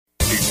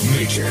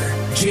Major,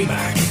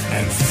 J-Mac,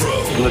 and Fro.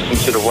 Listen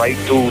to the right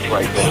dudes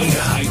right there.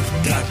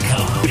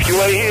 HoodHype.com. If you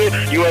ain't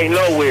here, you ain't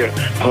nowhere.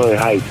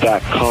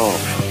 HoodHype.com,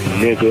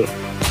 nigga.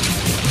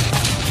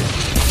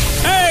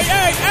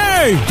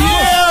 Hey!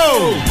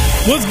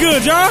 Yo! What's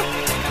good, y'all?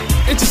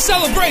 It's a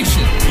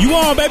celebration. You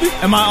on, baby?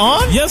 Am I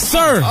on? Yes,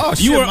 sir. Oh,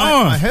 you are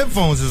on. My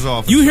headphones is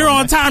off. You here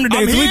on time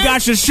today, so we here?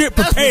 got your shit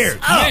prepared.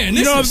 Man,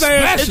 you know what I'm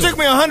saying? special. It took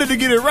me 100 to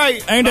get it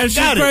right. Ain't that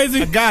shit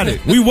crazy? I got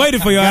it. We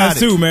waited for your ass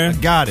too, man. I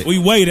got it. We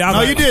waited.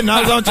 No, you didn't.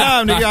 I was on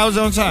time, nigga. I was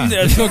on time.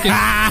 It took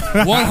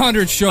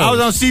 100 shows. I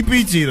was on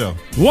CPT, though.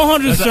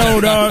 100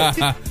 show,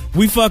 dog.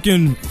 We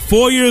fucking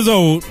 4 years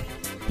old.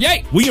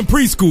 Yay! We in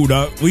preschool,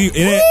 dog.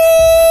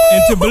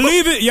 And to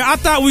believe it, I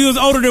thought we was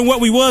older than what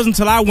we was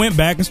until I went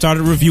back and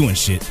started reviewing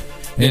shit.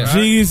 And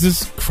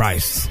Jesus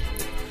Christ.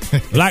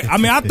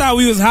 I thought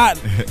we was hot.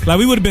 Like,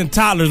 we would have been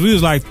toddlers. We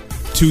was like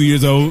 2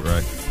 years old,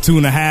 right.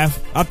 2.5.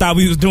 I thought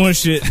we was doing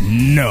shit.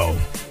 No.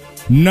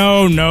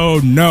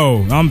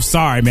 I'm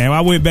sorry, man.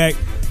 I went back.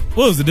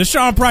 What was it? The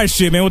Sean Price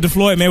shit, man, with the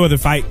Floyd Mayweather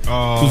fight.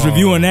 Oh, was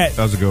reviewing that.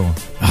 That was a good one.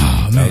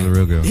 Oh, man. That was a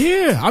real good one.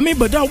 Yeah.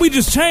 But, dog, we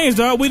just changed,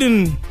 dog. We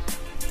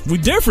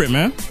different,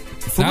 man.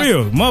 For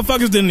real.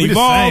 Motherfuckers didn't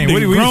evolve. They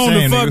grown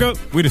the fuck up.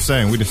 We the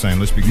same.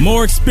 Let's be good.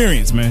 More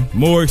experience, man.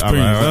 More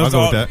experience. Right, I'll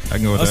go with that. I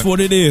can go with that. That's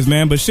what it is,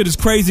 man. But shit is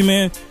crazy,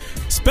 man.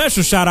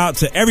 Special shout out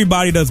to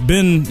everybody that's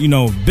been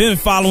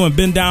following,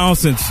 been down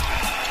since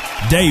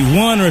day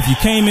one, or if you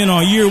came in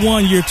on year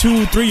 1, year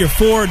 2, 3, or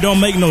 4, don't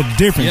make no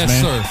difference, yes,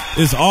 man. Sir.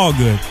 It's all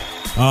good.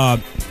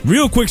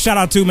 Real quick shout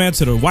out too, man,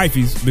 to the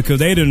wifeys, because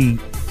they done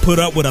put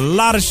up with a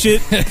lot of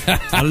shit,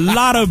 a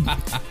lot of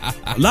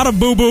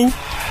boo boo.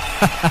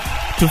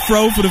 To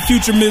Fro for the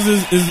future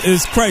misses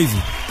is crazy.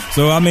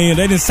 So, they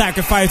didn't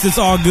sacrifice. It's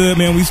all good,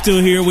 man. We still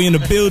here. We in the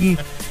building.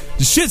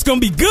 The shit's gonna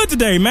be good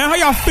today, man. How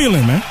y'all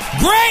feeling, man?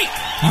 Great!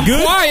 I'm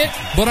good? quiet,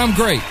 but I'm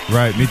great.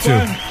 Right, me too.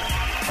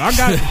 I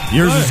got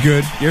Yours is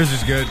good. Yours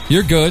is good.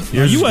 You're good.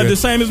 Yours you is are good. the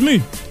same as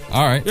me.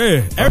 All right.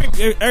 Yeah.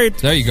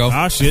 There you go.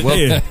 Ah, shit.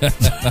 Yeah.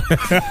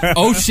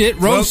 Oh, shit.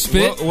 Rose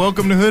spit.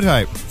 Welcome to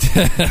HoodHype.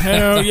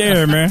 Hell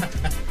yeah, man.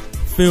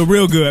 Feel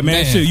real good,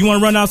 man. Shit, you want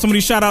to run out some of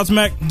these shout outs,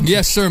 Mac?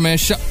 Yes, sir, man.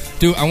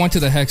 Dude, I went to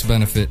the Hex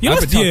benefit.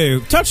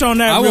 Touch on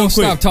that I real won't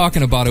quick. stop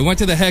talking about it. Went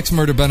to the Hex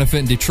murder benefit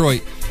in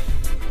Detroit.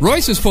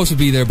 Royce was supposed to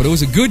be there, but it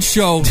was a good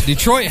show.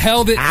 Detroit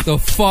held it the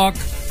fuck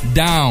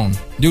down.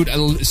 Dude,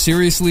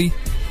 seriously,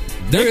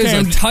 there is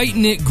a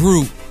tight-knit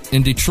group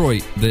in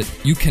Detroit that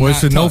you cannot Well,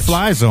 it's a touch.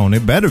 no-fly zone.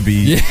 It better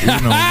be.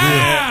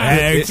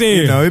 Yeah.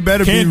 It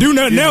better be. Can't do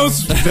nothing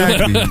else.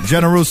 Exactly.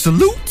 General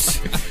salute.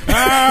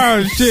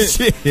 Oh,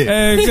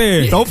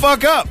 shit. Don't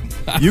fuck up.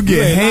 You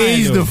get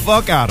hazed the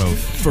fuck out of.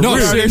 For real.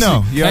 Seriously.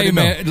 You hey, know.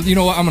 man, you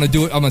know what? I'm going to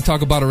do it. I'm going to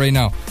talk about it right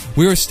now.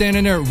 We were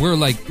standing there. We're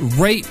like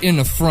right in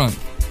the front.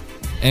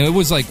 And it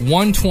was like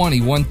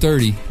 1:20,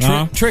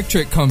 1:30.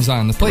 Trick comes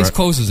on. The place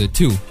closes at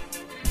 2.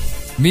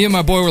 Me and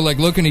my boy were like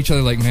looking at each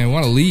other like, man, we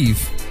want to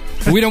leave.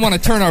 But we don't want to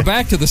turn our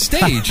back to the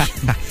stage.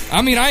 I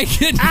ain't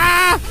kidding.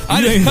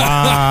 You ain't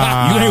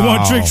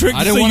want Trick I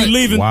to didn't see want you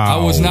leaving. Wow.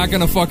 I was not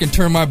going to fucking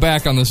turn my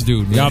back on this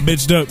dude. Man. Y'all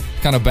bitched up.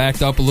 Kind of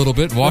backed up a little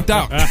bit and walked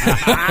out.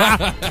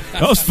 That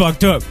was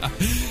fucked up.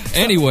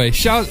 Anyway, we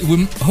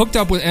hooked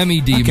up with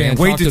MED, man. Can't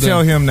wait to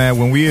tell him that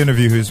when we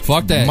interview his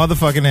Fuck that.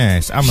 motherfucking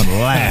ass. I'm going to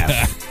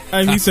laugh.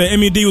 And he said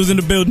MED was in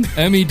the building.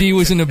 MED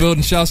was in the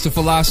building. Shouts to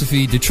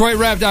Philosophy.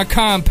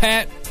 DetroitRap.com,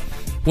 Pat.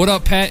 What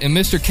up, Pat? And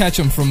Mr.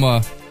 Ketchum from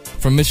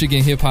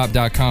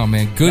MichiganHipHop.com,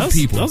 man. Good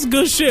people. That's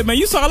good shit, man.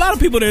 You saw a lot of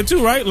people there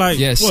too, right? Like,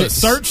 yeah,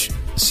 Search?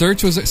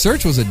 Search was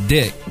a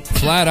dick.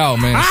 Flat out,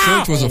 man.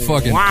 Search was a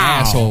fucking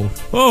asshole.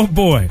 Oh,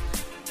 boy.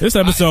 This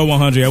episode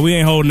 100. We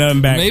ain't holding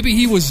nothing back. Maybe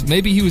he was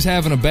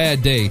having a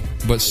bad day,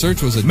 but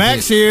Search was a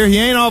Max dick. here. He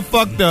ain't all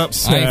fucked up,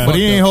 but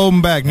he ain't up.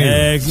 holding back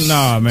neither.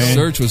 Nah, man.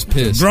 Search was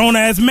pissed. Grown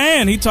ass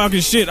man. He talking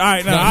shit. All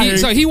right, now.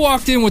 So he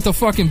walked in with the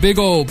fucking big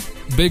old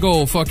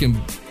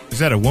fucking. Is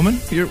that a woman?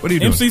 What are you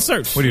doing? MC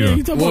Search. What are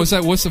you doing? What was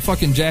that? What's the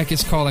fucking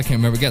jacket's called? I can't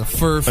remember. Got a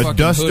fur fucking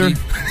duster?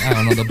 hoodie. I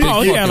don't know. The big Oh,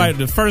 fucking, yeah, like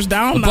the first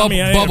down.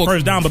 bubble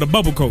first down, but the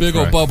bubble coat. big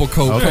old bubble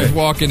coat. Okay. Comes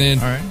walking in.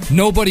 All right.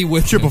 Nobody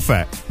with Triple him.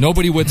 fat.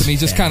 Nobody with him. He's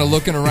just kind of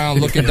looking around,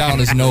 looking down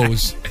his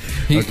nose.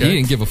 He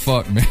didn't give a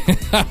fuck, man.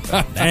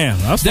 Damn,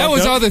 That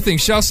was other thing.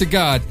 Shouts to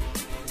God.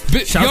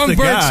 Young to Bird's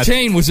God.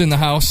 chain was in the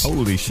house.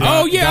 Holy shit.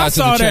 Oh, yeah, God I to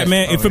saw the that, chat.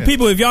 man. Oh, And for yeah.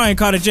 people, if y'all ain't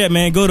caught it yet,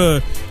 man, go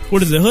to,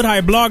 what is it,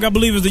 HoodHype blog, I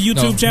believe is the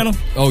YouTube channel.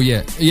 Oh,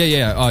 yeah.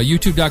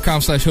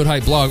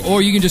 YouTube.com/HoodHype blog.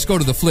 Or you can just go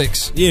to the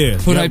flicks. Yeah.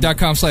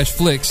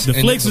 HoodHype.com/flicks. The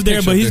flicks is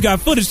there, but he's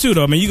got footage too,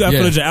 though. I mean, you got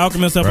footage of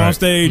Alchemist up on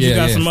stage. You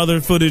got some other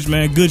footage,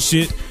 man. Good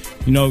shit.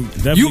 You know,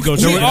 definitely go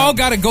check we it all out.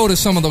 got to go to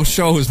some of those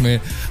shows, man.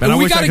 Man, I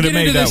we wish I got to could've get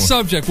into made that this one.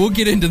 subject. We'll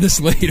get into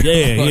this later.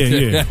 Yeah. No I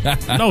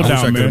wish I doubt, could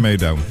have man. made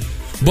that one.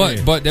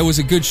 But there was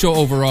a good show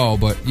overall.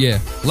 But yeah,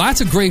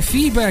 lots of great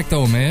feedback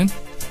though, man.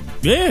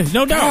 Yeah,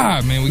 no doubt.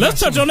 God, man,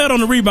 Let's touch on that on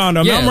the rebound,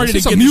 though. Yeah, man. I'm ready to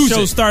let's get get the some show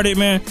music. started,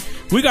 man.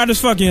 We got this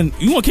fucking.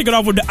 You want to kick it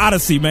off with the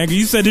Odyssey, man? 'Cause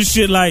you said this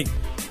shit like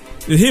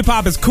the hip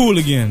hop is cool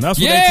again. That's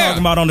what they talking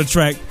about on the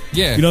track.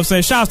 Yeah. You know what I'm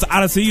saying? Shouts to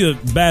Odyssey. He's a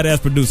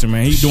badass producer,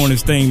 man. He's doing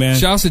his thing, man.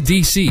 Shouts to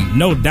DC.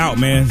 No doubt,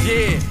 man.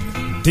 Yeah.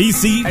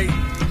 DC.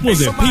 What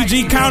was it?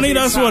 PG County?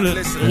 That's what it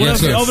is.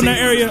 Yes, sir. Over in that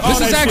area. All This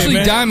that is shit, actually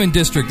man. Diamond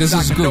District. This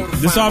is group.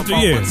 This off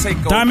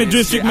the Diamond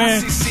District,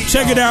 man.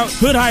 Check it out.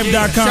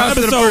 HoodHype.com. Shouts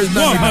to the Episode first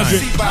 99.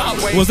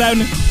 100. What's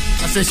happening?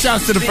 I said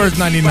shouts to the first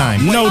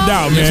 99. No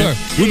doubt, man. Yes,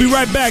 sir. We'll be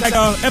right back.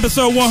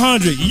 Episode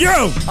 100.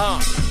 Yo!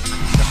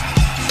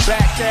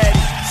 Back at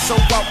it, so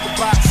out the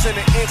box in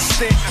an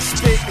instant. I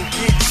spit and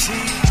get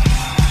cheese.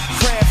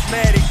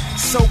 Craftmatic,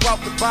 so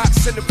out the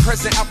box in the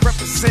present. I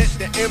represent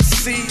the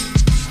MC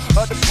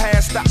of the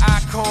past, the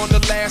icon, the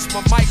last. My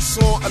mic's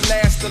on,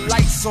 alas, the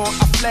lights on.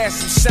 I flash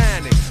and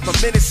shining. My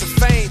minutes of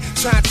fame,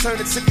 try and turn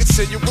it to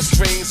continuous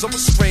dreams of a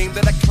stream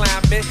that I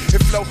climb in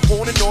and flow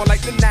on and on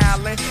like the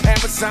Nile,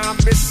 Amazon,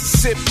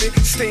 Mississippi,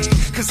 steam.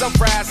 Cause I'm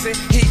rising,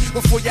 heat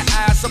before your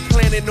eyes are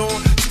planning on.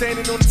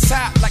 Standing on the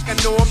top like I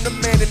know I'm the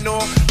man and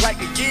all. Like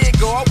a year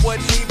ago, I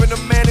wasn't even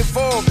a man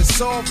involved in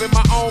solving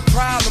my own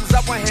problems. I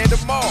would hand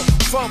them all.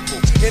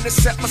 Fumble,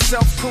 intercept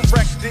myself,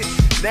 corrected.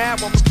 Now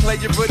I'm a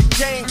player of the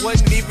game,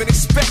 wasn't even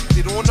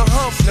expected. On the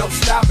hump, no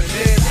stopping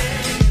this.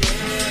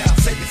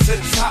 Take it to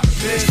the top of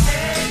this.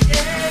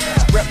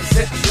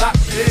 Represent the block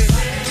of this.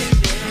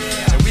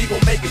 And we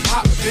gon' make it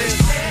pop with this.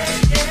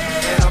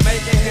 And I'm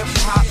making hip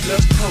hop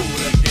look cool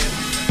again.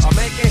 I'm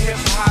making hip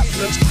hop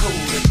look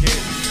cool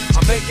again.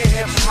 I'm making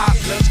hip hop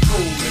look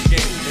cool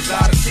again. It's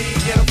Odyssey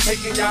and I'm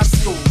taking y'all to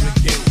school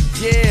again.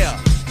 Yeah,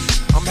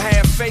 I'm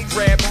half fake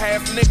rap,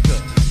 half nigga.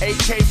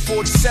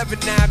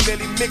 AK-47,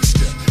 9mm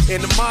mixture.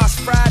 In the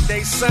mosque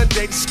Friday,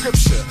 Sunday, the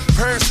scripture.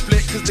 Parents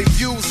split cause they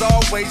views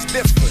always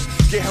different.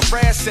 Get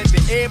harassed at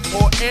the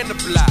airport and the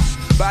block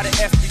by the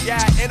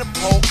FBI,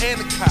 Interpol, and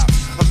the cops.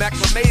 I'm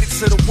acclimated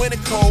to the winter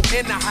cold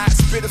and the hot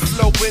spit of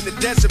flow in the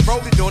desert,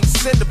 rolling on the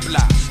cinder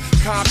block.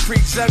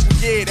 Concrete jungle,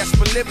 yeah, that's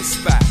my living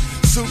spot.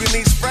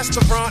 Sudanese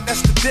restaurant,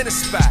 that's the dinner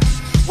spot.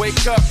 Wake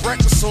up,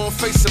 breakfast on,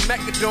 face of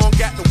Macadon,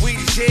 got the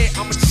Wheaties, yeah,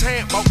 I'm a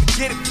champ, out to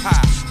get it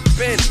pop.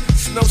 Been,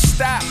 it's no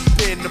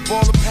stopping, the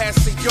ball of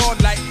passing your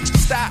light,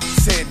 stop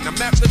 10. I'm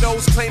after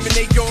those claiming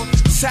they on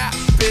top,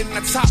 been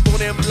I top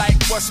on them like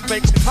what's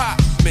make a pop,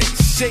 man,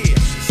 shit,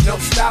 it's no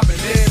stopping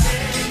this.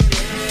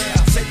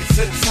 Take it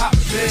to the top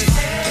of this.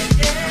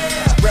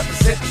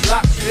 Represent the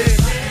block of this.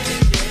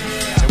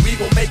 And we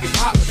gon' make it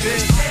pop with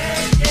this.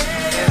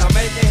 And I'm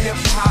making hip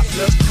hop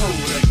look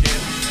cool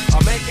again.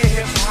 I'm making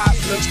hip hop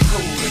look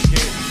cool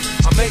again.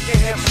 I'm making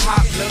hip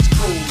hop look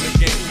cool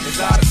again. It's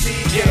Odyssey,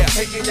 yeah,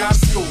 taking y'all to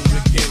school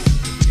again.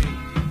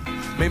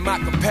 May my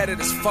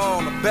competitors fall,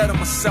 I better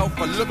myself.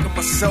 I look at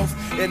myself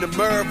in the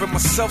mirror and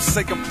myself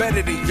say I'm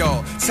better than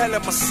y'all.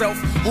 Telling myself,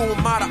 who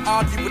am I to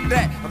argue with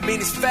that? I mean,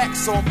 it's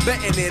facts, so I'm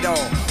betting it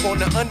all. On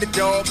the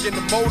underdog in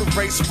the motor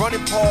race,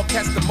 running Paul,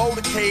 catch the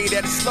motorcade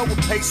at a slower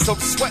pace, so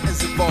the sweat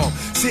is involved.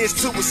 Tears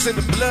to us in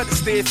the blood to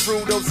steer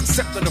through those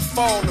accepting the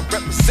fall and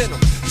represent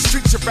them. The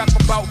streets you rap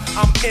about,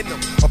 I'm in them.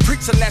 A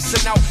preacher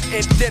lashing out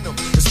in denim.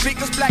 The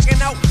speakers blacking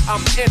out,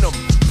 I'm in them.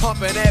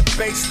 Pumping that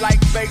bass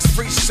like bass,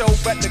 free show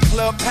at the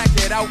club, pack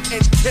it out and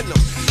kill them.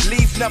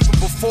 Leave nothing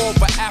before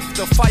but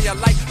after, fire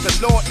like the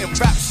Lord in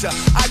rapture.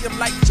 I am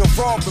like the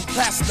raw and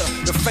plaster,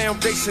 the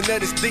foundation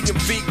of this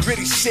DMV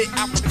gritty shit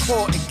I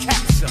record and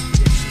capture.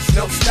 There's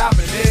no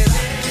stopping this.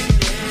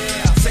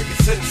 Take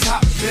it to the top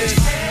of this.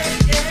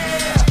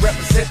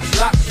 Represent the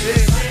block of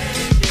this.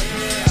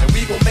 And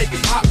we gon' make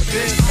it pop with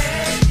this.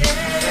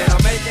 And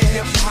I'm making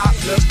hip hop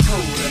look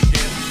cool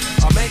again.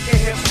 I'm making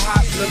hip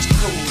hop look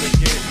cool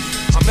again.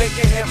 I'm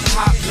making hip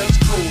hop look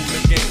cool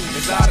again.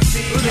 It's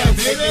Odyssey.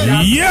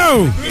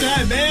 Yo!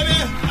 HoodHype, baby.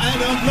 I had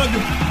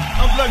to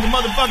unplug the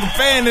motherfucking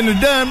fan in the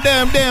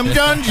damn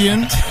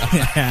dungeon.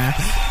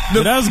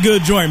 That was a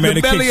good joint, man.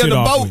 The to belly kick of shit the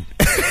off boat.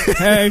 with.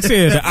 Heck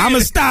yeah. I'm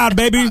a star,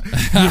 baby.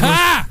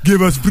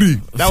 Give us free.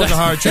 That was a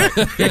hard track.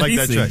 I like He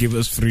that said, track. give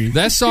us free.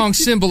 That song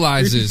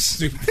symbolizes.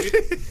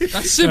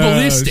 That's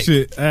symbolistic.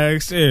 Shit.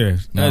 Heck yeah.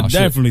 No, That's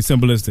shit. definitely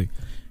symbolistic.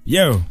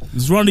 Yo,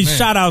 let's run these Man.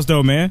 shout outs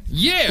though, man.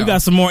 Yeah. We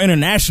got some more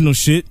international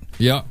shit.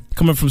 Yeah.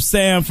 Coming from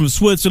Sam from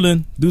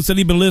Switzerland. Dude said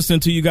he been listening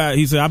to you guys.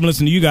 He said, I've been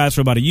listening to you guys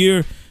for about a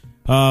year.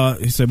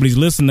 He said, but he's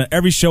listening to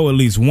every show at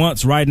least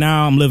once. Right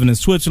now, I'm living in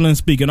Switzerland,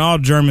 speaking all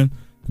German.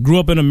 Grew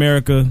up in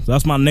America.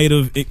 That's my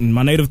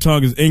native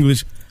tongue is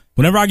English.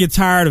 Whenever I get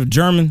tired of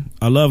German,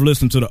 I love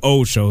listening to the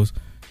old shows.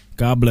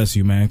 God bless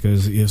you, man,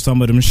 because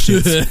some of them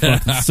shits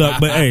fucking suck.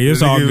 But hey,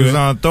 it's all He good. was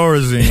on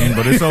Thorazine,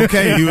 but it's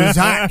okay. He was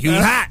hot. He was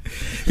hot.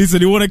 He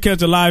said he want to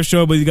catch a live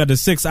show, but he got the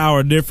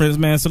 6-hour difference,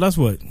 man. So that's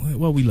what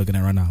we looking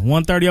at right now.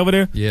 1:30 over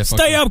there. Yeah, fuck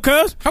stay that. up,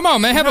 cuz. Come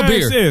on, man. Have a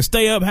beer. Yeah,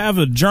 stay up. Have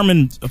a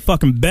German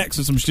fucking Becks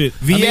or some shit.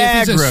 I mean, if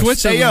it's in Viagra. Switzerland,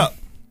 Stay up.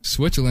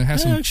 Switzerland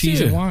has some Heck cheese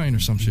yeah. and wine or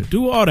some shit.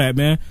 Do all that,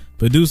 man.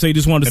 But dude say he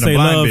just wanted to And a say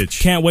blind love.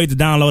 bitch. Can't wait to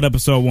download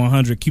episode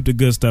 100. Keep the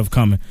good stuff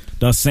coming.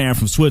 That's Sam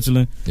from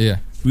Switzerland. Yeah.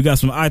 We got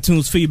some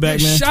iTunes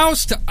feedback, man.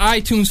 Shouts to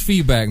iTunes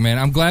feedback, man.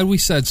 I'm glad we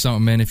said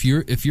something, man. If you're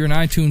an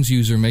iTunes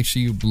user, make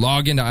sure you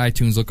log into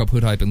iTunes, look up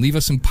HoodHype, and leave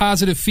us some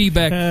positive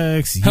feedback.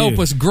 Heck yeah. Help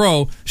us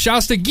grow.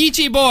 Shouts to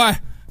Geechee Boy.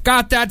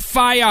 Got that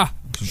fire.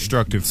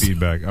 constructive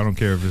feedback. I don't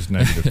care if it's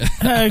negative.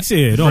 Heck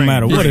yeah, it don't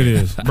matter what it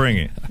is. Bring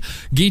it.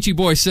 Geechee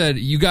Boy said,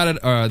 "You got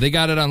it. They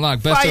got it on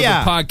lock. Best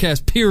ever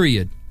podcast.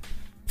 Period.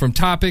 From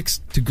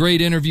topics to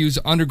great interviews,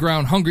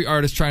 underground, hungry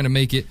artists trying to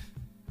make it,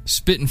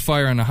 spitting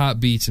fire on the hot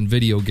beats and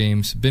video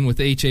games. Been with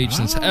HH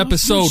since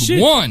episode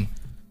 1.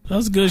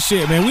 That's good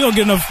shit, man. We don't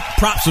get enough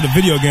props for the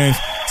video games.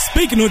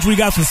 Speaking of which, we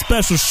got some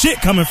special shit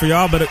coming for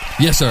y'all, but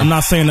yes, sir. I'm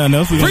not saying nothing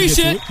else. Free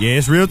shit. Yeah,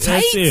 it's real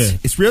tight.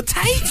 It's real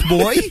tight,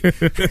 boy.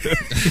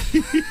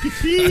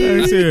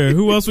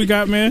 Who else we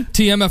got, man?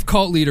 TMF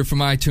cult leader from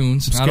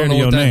iTunes. I don't know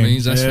what that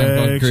means. That's kind of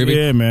fucking creepy.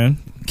 Yeah, man.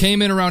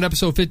 Came in around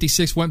episode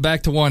 56, went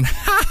back to 1.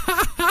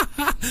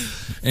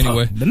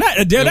 Anyway,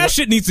 that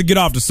shit needs to get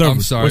off the server.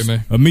 I'm sorry,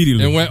 man.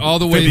 Immediately. It went all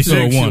the way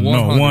to 1.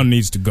 No, 1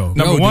 needs to go.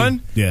 Number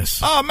 1?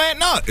 Yes. Oh, man,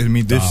 no. I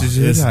mean, this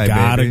is HoodHype,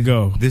 gotta baby.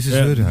 go. This is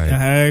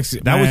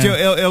HoodHype. That was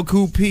your LL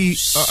Cool P.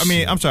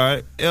 I'm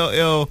sorry.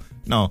 LL.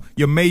 No,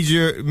 your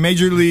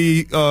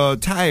majorly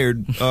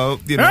tired,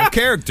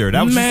 character.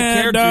 That was just a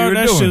character you were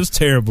that doing. That shit's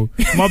terrible.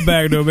 My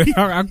bag, though, man.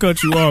 I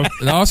cut you off.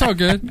 No, it's all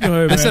good. Go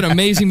ahead, I said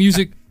amazing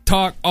music,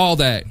 talk, all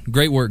that.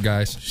 Great work,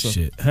 guys. So,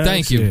 shit.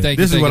 Thank you.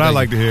 This is what I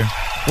like to hear.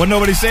 Well,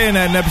 nobody's saying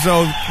that in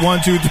episode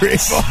 1, 2, 3,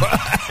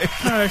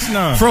 4.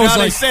 No. Fro's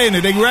like saying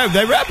it. They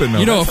rapping though.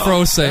 You know what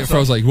Fro's say?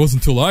 Fro's like, it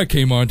wasn't until I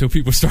came on until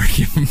people started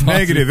giving me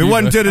negative. It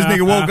wasn't until this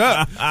nigga woke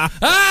up.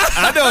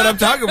 I know what I'm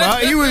talking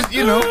about. He was,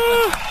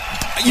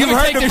 You've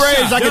heard the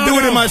phrase, I can do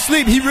it in my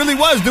sleep. He really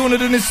was doing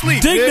it in his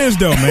sleep. Dig this,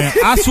 though, man.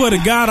 I swear to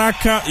God,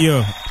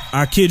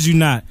 I kid you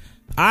not.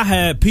 I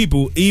had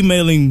people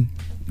emailing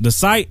the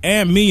site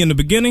and me in the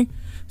beginning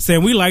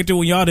saying we liked it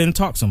when y'all didn't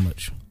talk so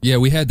much. Yeah,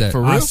 we had that.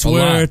 For real? I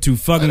swear to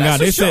fucking God.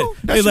 They said,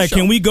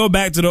 can we go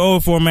back to the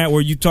old format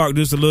where you talk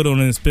just a little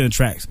and then spin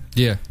tracks?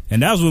 Yeah.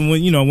 And that was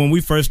when we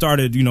first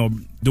started,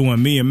 doing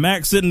me and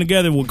Mac sitting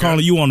together, we're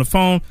calling you on the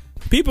phone.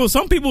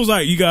 Some people was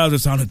like, you guys are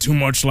sounding too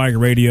much like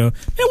radio. Man,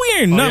 we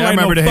ain't nothing like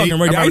no fucking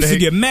radio. I used to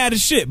get mad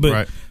as shit,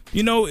 but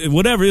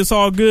whatever, it's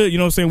all good. You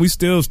know what I'm saying? We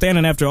still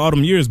standing after all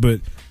them years,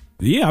 but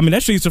yeah, I mean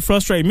that shit used to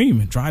frustrate me,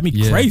 man. Drive me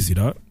crazy,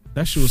 dog.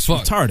 That shit was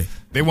retarded.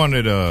 They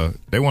wanted a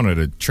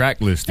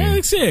track listing.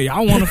 Yeah,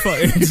 I want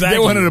to exactly.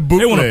 They wanted a bootleg.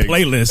 They want a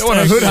playlist. They want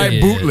a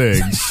HoodHype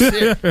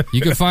bootleg.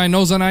 You can find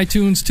those on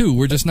iTunes too.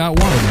 We're just not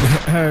one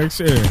of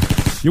them.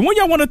 When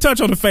y'all want to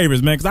touch on the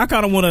favorites, man, because I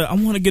kind of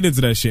want to get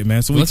into that shit,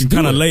 man, so we can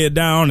kind of lay it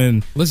down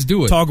and let's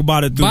do it. Talk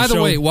about it. By the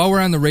way, while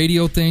we're on the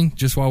radio thing,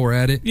 just while we're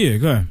at it, yeah,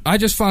 go ahead. I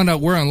just found out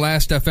we're on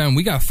Last FM.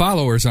 We got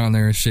followers on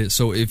there and shit.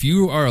 So if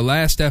you are a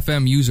Last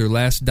FM user,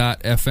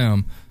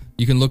 Last.fm,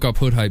 you can look up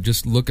HoodHype.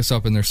 Just look us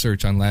up in their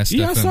search on Last FM.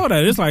 Yeah, I saw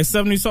that. It's like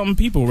 70-something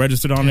people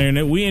registered on there,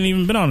 and we ain't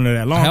even been on there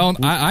that long. Hell,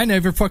 I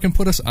never fucking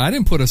put us. I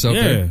didn't put us up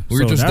there. We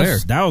were just there.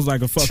 That was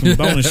like a fucking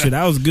bonus shit.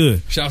 That was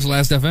good. Shouts to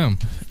Last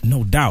FM.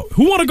 No doubt.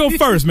 Who want to go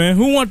first, man?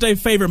 Who want their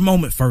favorite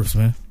moment first,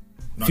 man?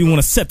 If you want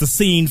to set the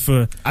scene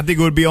for, I think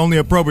it would be only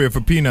appropriate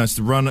for Peanuts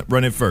to run it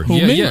first. Run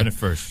it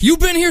first. You've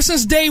been here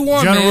since day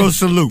one, General man.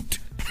 salute.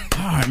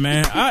 All right,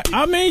 man.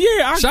 I mean,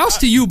 yeah. Shouts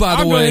to you, by the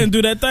way. I'll go ahead and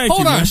do that. Thank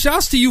Hold you, on. man.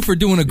 Shouts to you for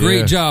doing a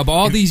great job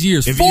all these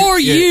years. 4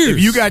 years. years.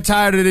 If you got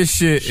tired of this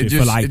shit,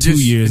 for like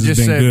 2 years, it's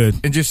been good.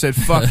 And just said,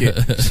 fuck it.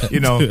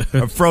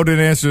 Fro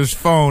didn't answer his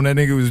phone. That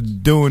nigga was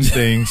doing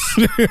things.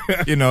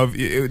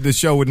 The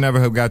show would never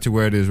have got to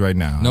where it is right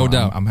now. No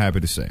doubt. I'm happy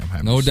to say.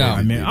 No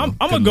doubt. Man, I'm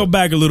going to go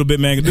back a little bit,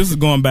 man, because this is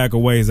going back a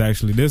ways,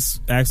 actually. This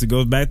actually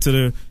goes back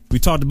to we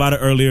talked about it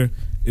earlier.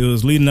 It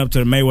was leading up to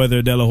the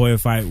Mayweather-De La Hoya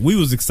fight. We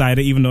was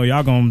excited, even though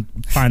y'all gonna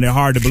find it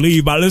hard to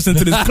believe by listening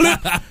to this clip.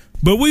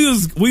 But we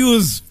was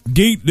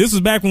geeked. This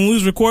was back when we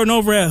was recording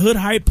over at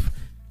HoodHype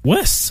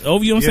West.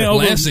 Over, you know what I'm saying?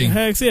 Over Lansing.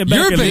 Heck yeah,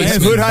 Your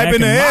basement. HoodHype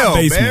in the L,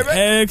 baby.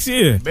 Heck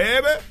yeah.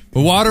 Baby.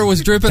 Water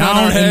was dripping on our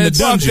Down in the heads.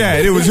 dungeon. Fuck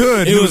that. It was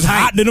hood. It was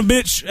hot than a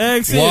bitch.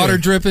 Heck yeah. Water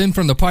dripping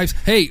from the pipes.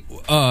 Hey,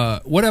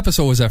 what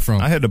episode was that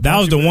from? I had that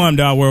was the one,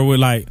 dog, where we're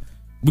like,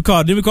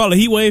 did we call it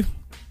Heat Wave?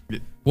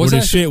 What's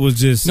where the shit was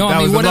just... No,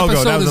 I mean, what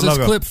episode is this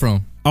clip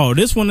from? Oh,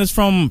 this one is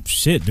from,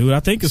 shit, dude. I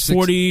think it's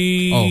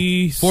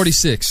 46.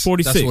 46.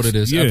 That's what it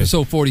is. Yeah.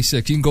 Episode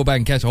 46. You can go back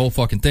and catch the whole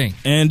fucking thing.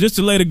 And just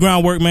to lay the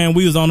groundwork, man,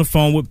 we was on the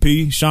phone with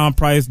P. Sean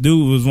Price,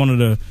 dude, was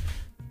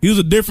he was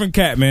a different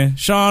cat, man.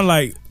 Sean,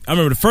 like, I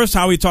remember the first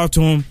time we talked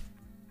to him,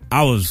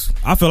 I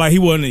felt like he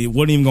wasn't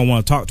even gonna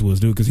want to talk to us,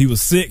 dude, because he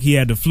was sick. He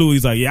had the flu.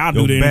 He's like, yeah, I'll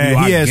do the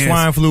interview. He had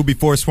swine flu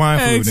before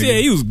swine flu. Yeah,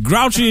 he was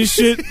grouchy as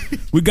shit.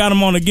 We got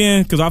him on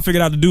again because I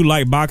figured out the dude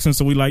liked boxing,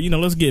 so we like,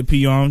 let's get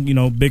P on.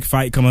 Big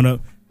fight coming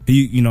up.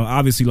 He,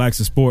 obviously likes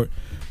the sport.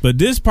 But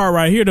this part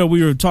right here, though,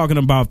 we were talking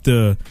about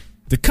the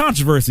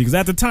controversy, because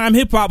at the time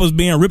hip hop was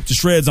being ripped to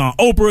shreds on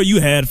Oprah. You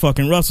had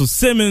fucking Russell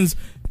Simmons,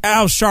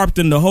 Al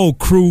Sharpton, the whole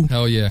crew.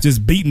 Hell yeah.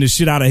 Just beating the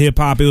shit out of hip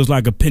hop. It was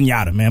like a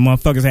pinata, man.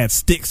 Motherfuckers had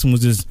sticks and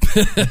was just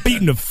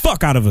beating the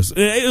fuck out of us.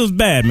 It was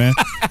bad, man.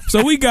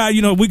 So we got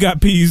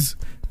P's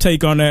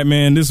take on that,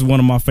 man. This is one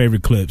of my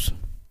favorite clips.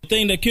 The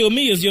thing that killed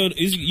me is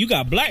you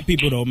got black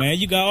people, though, man.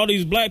 You got all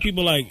these black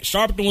people, like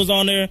Sharpton was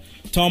on there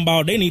talking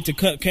about they need to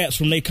cut cats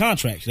from their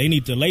contracts.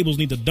 Labels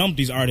need to dump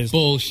these artists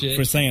bullshit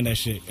for saying that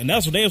shit. And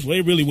that's what they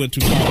really went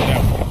too far with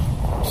that one.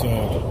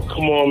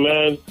 Come on,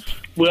 man.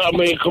 Well, I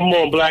mean, come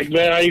on, black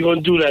man. How you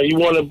gonna do that? You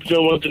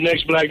want the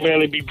next black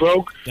man to be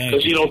broke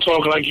because he don't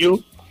talk like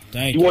you?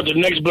 You want the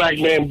next black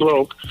man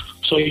broke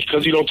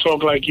because he don't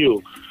talk like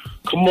you?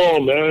 Come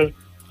on, man.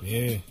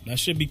 Yeah, that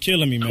should be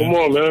killing me, man. Come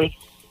on, man.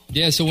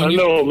 Yeah, so I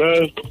know,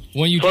 man.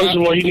 When you First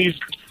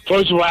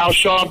of all, Al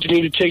Sharpton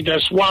need to take that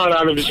swine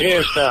out of his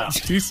hairstyle.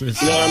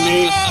 Jesus. You know what I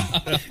mean?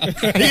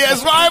 He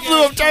has swine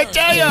flu. I'm trying to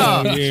tell you.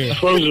 Yeah.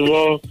 First of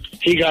all,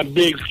 he got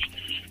big.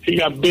 His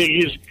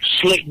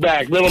slick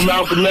back. Remember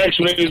Malcolm X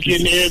when they was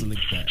getting hit?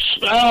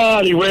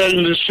 He ran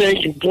into the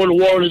sink and poured the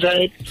water in his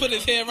head. Put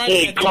his hair right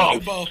He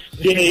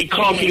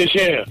conking his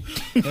hair.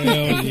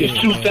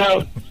 It's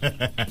 2000.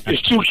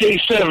 It's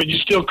 2K7. You're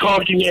still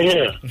conking your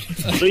hair.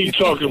 What are you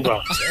talking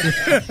about?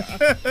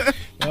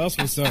 That's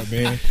what's up,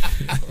 man.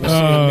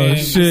 Oh,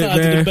 shit,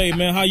 man. Debate,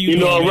 man. How you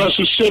know, doing,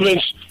 Russell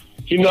Simmons,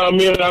 you know what I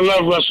mean? I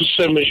love Russell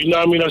Simmons. You know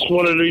what I mean? That's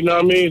one of the, you know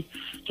what I mean?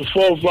 The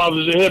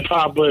forefathers of hip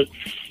hop, but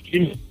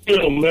you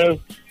know, man.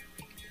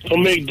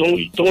 Don't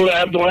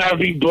have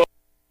me blow.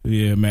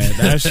 Yeah, man,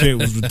 that shit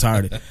was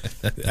retarded.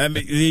 I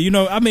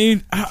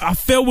mean, I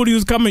felt what he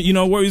was coming,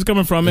 where he was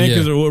coming from, man.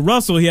 Because with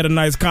Russell, he had a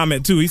nice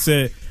comment too. He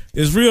said,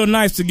 "It's real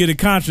nice to get a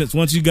conscience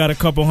once you got a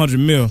couple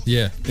 $100 million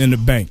in the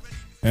bank."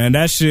 And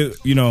that shit,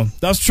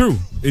 that's true.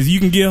 If you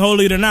can get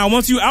holier now,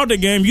 once you out the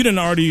game, you didn't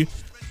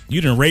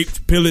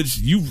rape, pillage,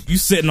 you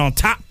sitting on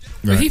top.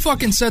 Right. He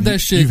fucking said that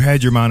shit. You've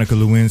had your Monica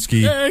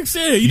Lewinsky. Yeah,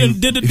 you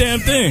done did the damn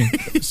thing.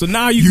 So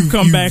now you can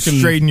come back and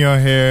straighten your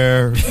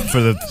hair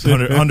for the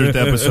 100th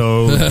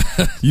episode.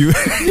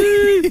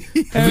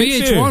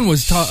 VH1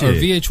 was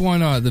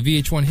VH1 the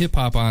VH1 hip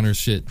hop honors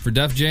shit for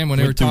Def Jam when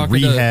they were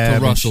talking to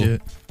Russell.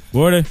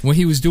 When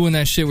he was doing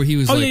that shit where he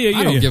was I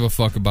don't give a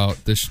fuck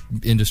about this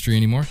industry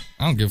anymore.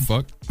 I don't give a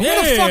fuck.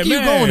 Where the fuck are you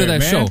going to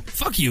that show?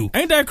 Fuck you.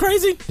 Ain't that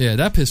crazy? Yeah,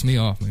 that pissed me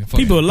off, man. Fuck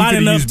People are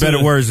lining up use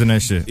better words than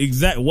that shit.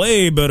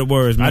 Way better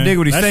words, man. I dig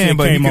what he's saying,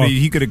 but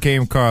he could have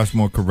came across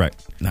more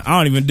correct. Now, I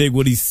don't even dig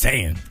what he's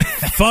saying.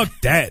 Fuck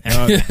that.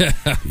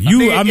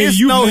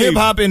 It's no hip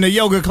hop in the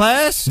yoga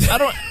class.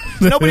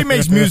 Nobody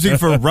makes music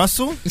for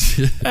Russell.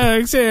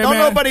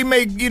 Nobody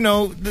make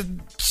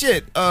the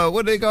shit.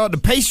 What do they call it? The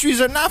pastries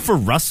are not for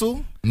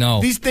Russell.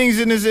 No, these things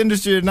in this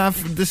industry are not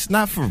for.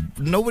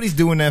 Nobody's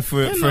doing that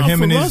for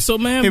him and his Russell,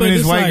 man, him and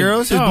his white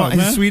girls,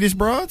 his Swedish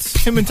broads,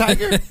 him and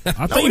Tiger.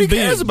 I think he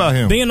cares about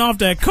him. Being off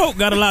that coke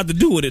got a lot to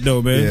do with it,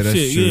 though, man. Yeah,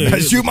 that's true.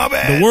 That's you, my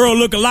bad. The world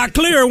look a lot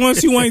clearer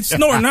once you ain't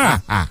snorting out.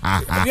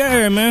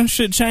 Yeah, man,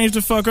 shit changed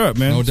the fuck up,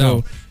 man. No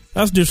doubt. So,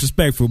 that's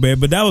disrespectful, man.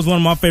 But that was one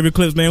of my favorite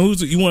clips, man.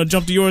 You want to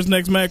jump to yours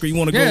next, Mac, or you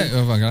want to go?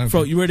 Yeah,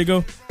 Fro, you ready to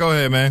go? Go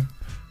ahead, man.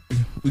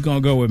 We're going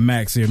to go with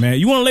Max here, man.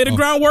 You want to lay the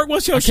groundwork?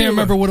 What's your shit? I can't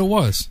remember what it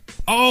was.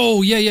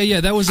 Oh,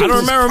 yeah. That was. I don't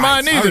remember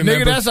mine either,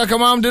 nigga. That's how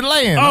come I'm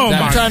delaying. Oh,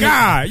 my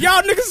God.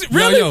 Y'all niggas,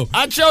 really? Yo.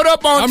 I showed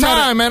up on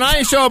time, man. I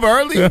ain't show up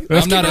early.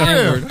 I'm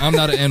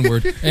not an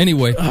N-word.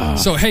 Anyway,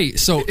 so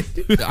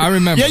I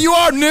remember. Yeah, you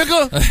are,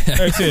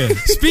 nigga.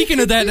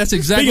 Speaking of that, that's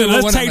exactly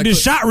what let's take this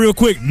shot real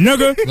quick,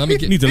 nigga.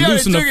 Need to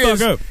loosen the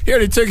fuck up. He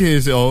already took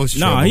his. It's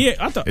trouble.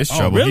 I thought it's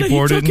trouble. Really? He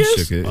poured it and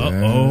shook it.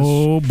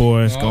 Oh,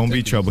 boy. It's going to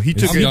be trouble. He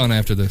took it done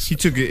after this. He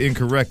took it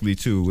incorrectly,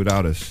 too,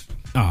 without us.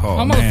 Oh,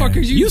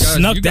 motherfuckers, you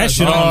snuck that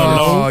shit on the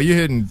low. Oh, you're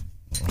hitting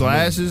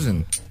glasses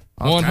and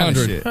all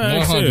 100.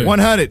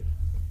 100.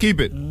 Keep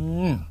it.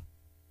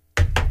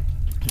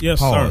 Yes,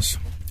 Pause. sir.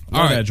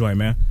 All right, that joint,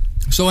 man.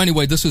 So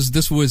anyway, this was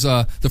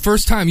the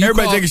first time you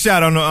everybody take a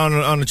shot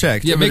on the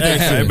check. Yeah, make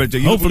that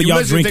happen. Hopefully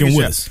y'all drinking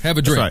with us. Have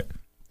a drink. That's right.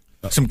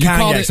 Some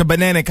cognac, some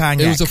banana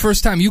cognac. It was the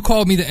first time you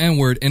called me the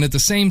N-word, and at the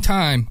same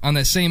time, on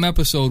that same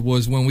episode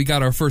was when we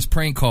got our first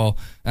prank call.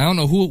 I don't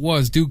know who it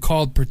was. Dude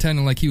called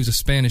pretending like he was a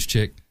Spanish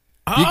chick.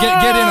 You get in on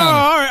it.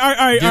 All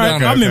right.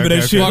 I remember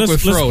that shit.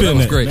 Let's spin that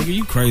was great. Nigga,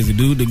 you crazy,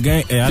 dude. The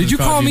game. Hey, did you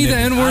call me the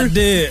N-word? I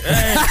did.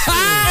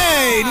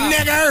 Hey,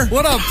 nigger.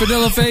 What up,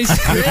 Vanilla Face?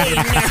 Hey,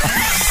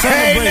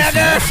 nigger.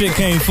 That shit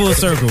came full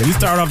circle. We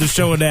started off the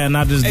show with that, and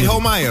I just. Hey,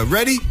 Homaya,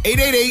 ready?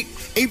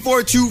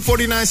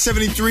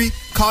 888-842-4973.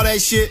 Call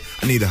that shit.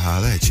 I need to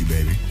holler at you,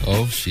 baby.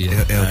 Oh, shit.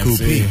 Cool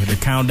P. The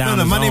countdown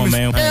is my name on, is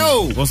man.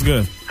 Hey, what's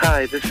good?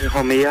 Hi, this is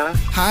Homia.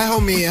 Hi,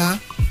 Homia.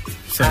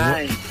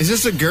 Hi. Is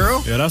this a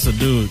girl? Yeah, that's a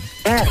dude.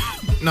 Yeah.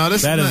 No,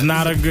 that is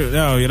not a good.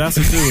 Oh, yeah, that's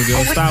a dude.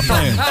 Yo, stop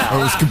playing. I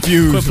was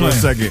confused for a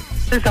second.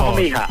 This is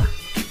Homia.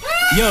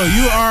 Yo,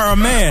 you are a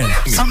man.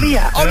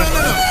 Homia. Oh, no.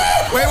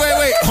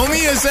 Wait.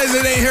 Homia says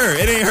it ain't her.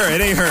 It ain't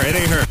her.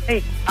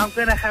 Hey, I'm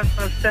going to have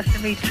some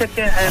sesame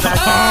chicken and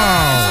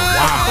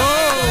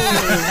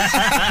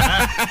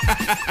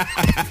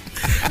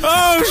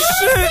Oh,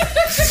 shit.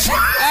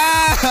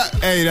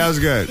 Hey, that was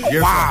good.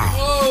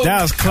 Wow.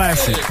 That was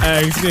classic.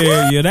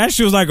 Yeah, that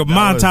shit was like a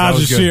montage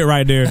of shit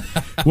right there.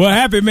 What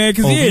happened, man?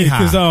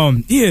 Because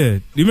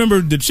you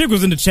remember the chick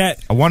was in the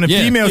chat. I wanted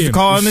females to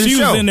call in the show.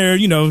 She was in there,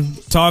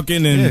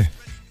 talking and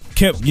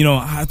kept,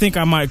 I think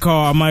I might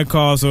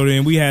call. So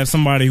then we had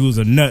somebody who's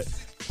a nut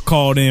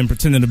called in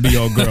pretending to be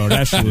your girl.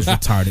 That shit was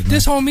retarded, man.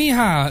 This homie,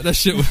 that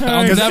shit was...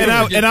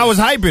 And I was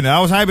hyping it. I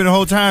was hyping the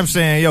whole time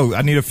saying, yo,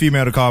 I need a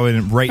female to call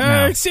in right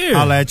now.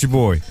 Holla at your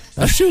boy.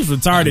 That shit was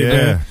retarded,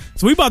 man.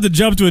 So we about to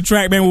jump to a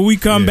track, man. When we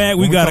come back,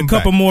 we got a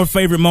couple more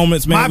favorite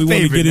moments, man, we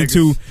want to get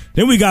into.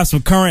 Then we got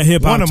some current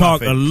hip-hop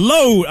talk. A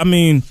load,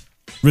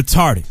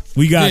 retarded.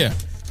 We got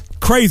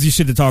crazy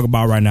shit to talk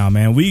about right now,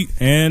 man. We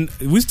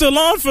still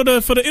on for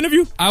the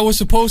interview? I was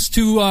supposed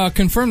to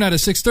confirm that at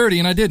 6:30,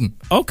 and I didn't.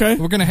 Okay.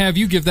 We're going to have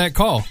you give that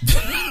call.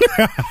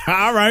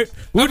 All right.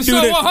 We'll do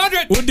Episode that.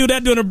 100. We'll do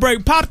that during the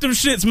break. Pop them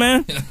shits,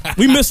 man.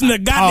 We missing the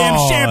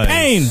goddamn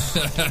champagne.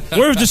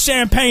 Where's the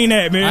champagne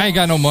at, man? I ain't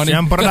got no money.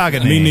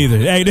 Me neither.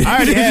 Hey, I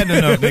already had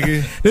enough,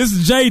 nigga. This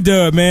is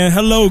J-Dub, man.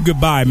 Hello,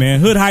 goodbye,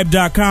 man.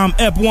 HoodHype.com,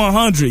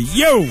 F100.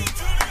 Yo!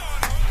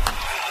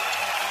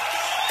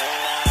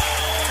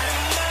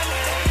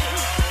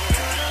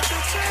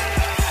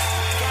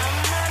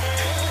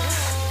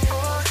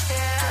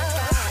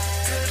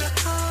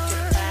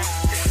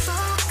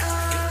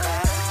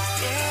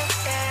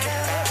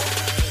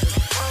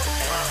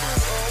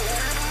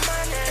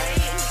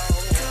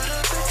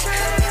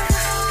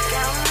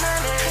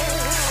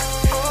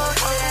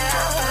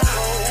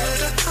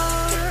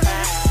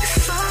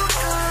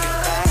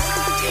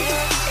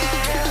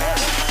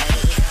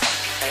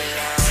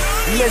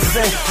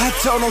 Listen, I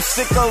told them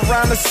stick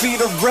around to see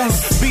the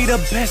rest. Be the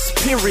best,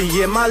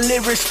 period. My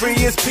lyrics free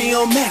as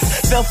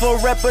PMS. Fell for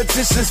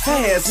repetitions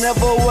fast.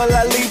 Never will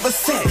I leave a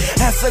set.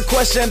 Ask a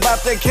question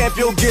about the camp,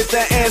 you'll get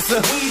the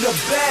answer. We the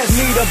best.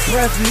 Need a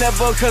breath,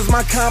 never, cause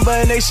my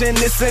combination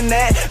this and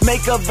that.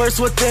 Make a verse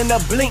within a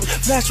blink.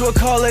 Flash will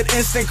call it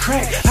instant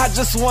crack. I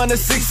just wanna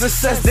see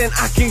success, then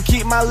I can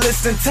keep my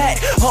list intact.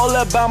 All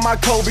about my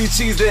Kobe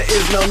cheese, there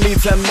is no need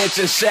to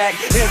mention Shaq.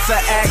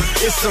 Interact,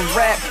 it's a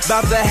rap.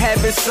 About to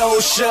have it so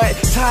shut.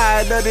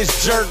 Tired of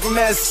this jerk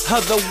mess.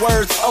 Other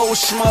words, old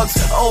schmucks,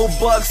 old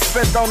bucks.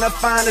 Spent on the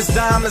finest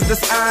diamonds,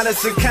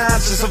 dishonest and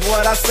conscious of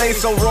what I say.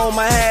 So roll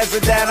my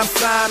hazard that I'm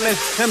Simon.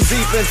 I'm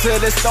deep into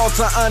this thought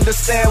to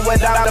understand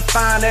without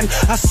defining.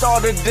 I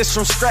started this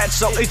from scratch,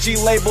 so itchy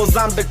labels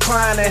I'm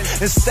declining.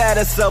 In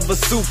status of a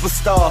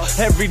superstar,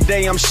 every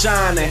day I'm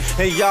shining.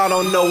 And y'all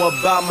don't know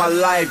about my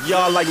life.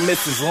 Y'all like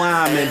Mrs.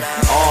 Lyman,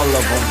 all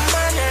of them.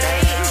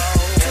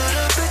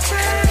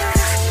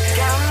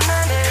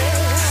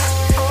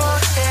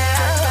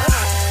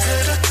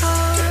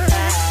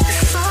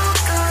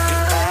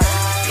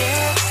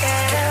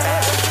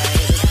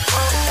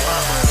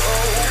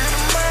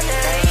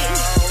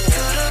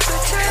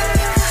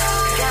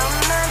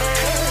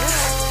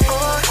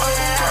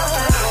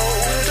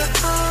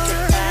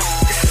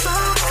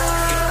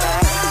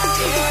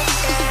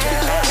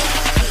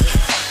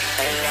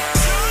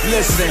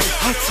 Listen,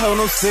 I told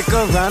them stick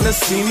around to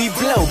see me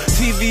blow.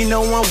 TV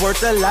no one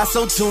worth a lot,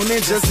 so tune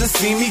in just to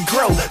see me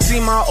grow. See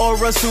my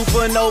aura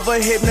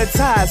supernova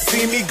hypnotized,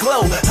 see me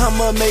glow.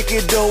 I'ma make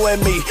it do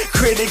with me.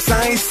 Critics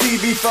I ain't see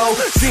before.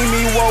 See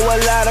me whoa a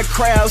lot of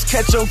crowds,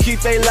 catch them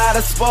keep they lot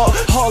of sport.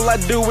 All I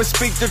do is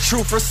speak the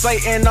truth,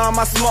 reciting all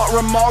my smart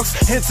remarks.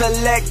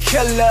 Intellect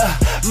killer,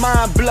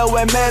 mind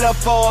blowing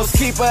metaphors.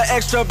 Keep an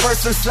extra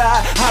verse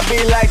inside, I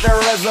be like the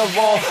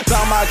reservoir.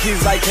 Down my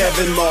keys like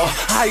Kevin Moore.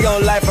 High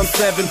on life, I'm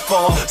 7'4".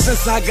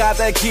 Since I got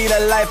that key to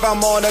life, I'm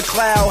on a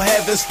cloud,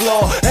 heaven's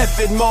floor. F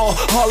it more,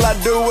 all I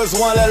do is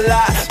want a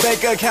lot.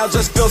 Bank account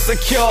just feel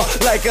secure,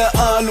 like an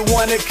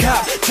unwanted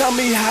cop. Tell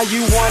me how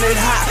you want it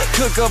hot.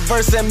 Cook a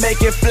verse and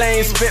make it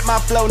flame. Spit my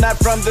flow, not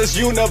from this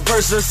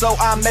universe, so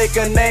I make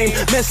a name.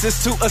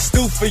 Message too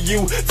astute for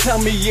you. Tell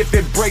me if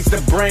it breaks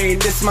the brain.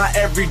 This my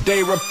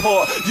everyday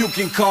report. You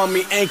can call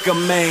me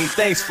Anchorman.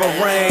 Thanks for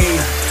rain.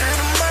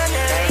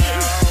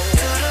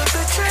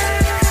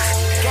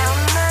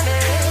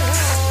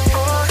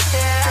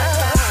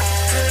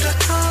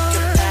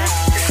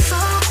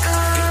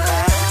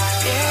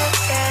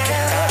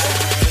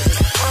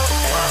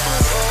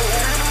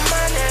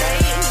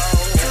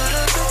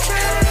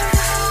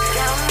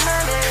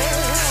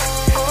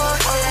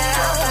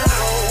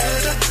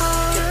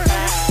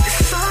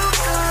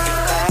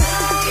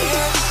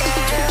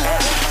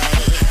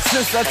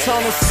 I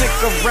told them stick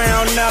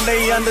around, now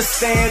they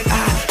understand.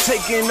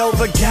 Taking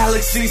over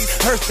galaxies,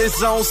 Earth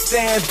is on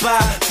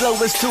standby. Flow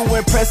is too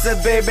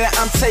impressive, baby,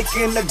 I'm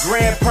taking the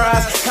grand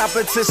prize.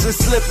 Competition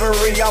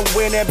slippery, I'm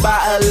winning by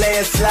a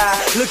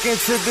landslide. Look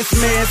into this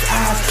man's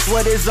eyes,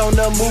 what is on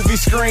the movie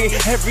screen.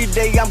 Every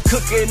day I'm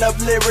cooking up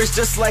lyrics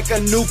just like a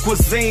new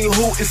cuisine.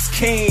 Who is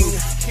king?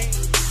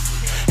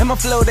 And my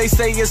flow, they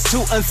say, is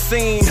too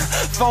unseen.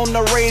 Phone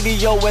the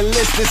radio and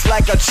list this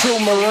like a true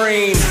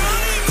Marine.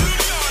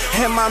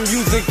 And my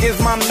music is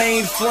my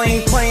main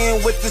flame.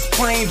 Playing with this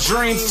plain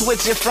dream,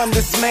 switching from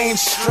this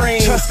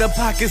mainstream. Trust the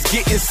pockets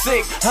getting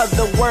sick,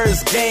 other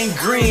words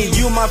gangrene.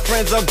 You my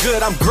friends are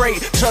good, I'm great.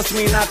 Trust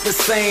me, not the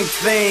same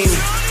thing.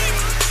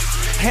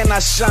 And I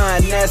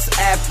shine, that's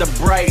after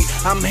bright.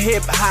 I'm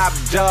hip hop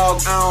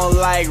dog, I don't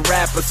like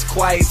rappers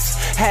quite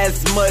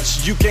as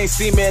much. You can't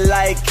see me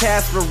like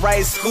Casper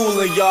Wright.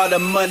 Schooling y'all the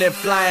money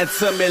flying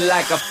to me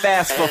like a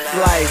fast for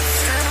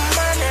flights.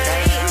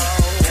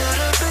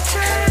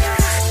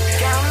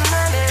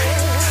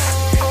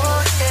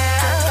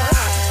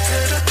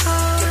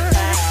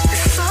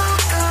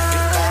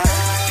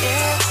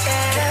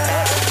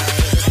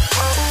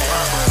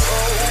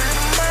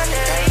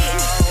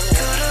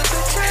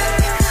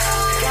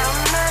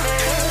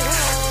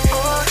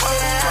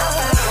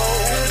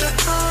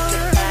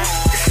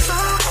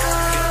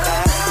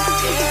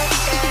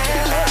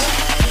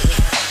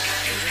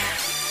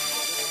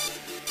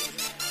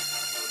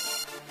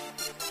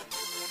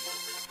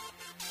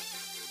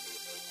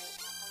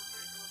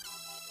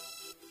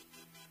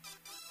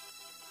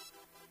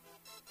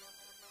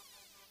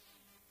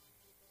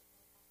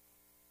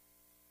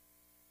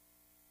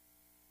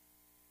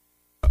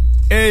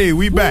 Hey,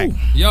 we back.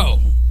 Yo.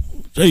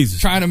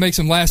 Jesus. Trying to make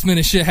some last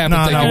minute shit happen.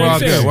 No, we're all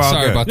good. We're all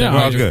Sorry good. about that, Yeah,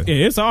 Roger. good.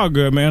 Yeah, it's all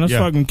good, man. That's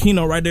fucking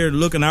Keno right there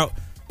looking out.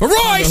 But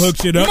Royce! Hook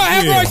shit You up. might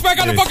have Yeah. Royce back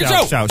on the fucking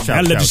show.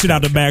 I let the shit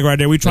out the bag right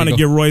there. We trying to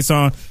get Royce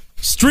on.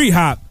 Street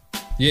Hop.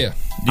 Yeah.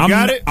 You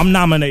got it? I'm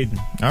nominating.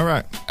 All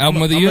right.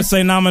 Album of the I'm year? going to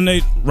say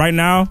nominate right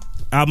now.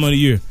 Album of the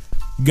year.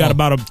 You got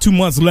about 2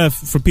 months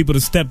left for people to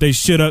step their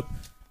shit up.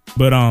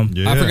 But I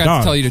forgot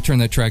to tell you to turn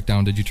that track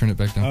down. Did you turn it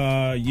back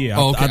down? Yeah.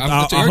 Oh, okay.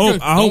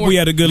 I hope we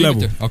had a good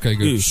level. Okay,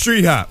 good. Yeah.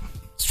 Street Hop.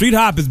 Street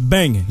Hop is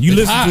banging. You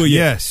listen to it yet?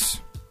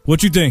 Yes.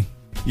 What you think?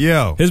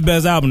 Yo. His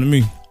best album to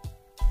me.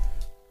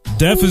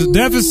 Death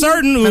is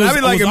certain. Man, I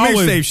be liking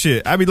mixtape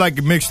shit. I be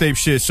liking mixtape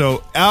shit.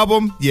 So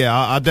album, yeah,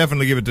 I'll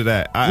definitely give it to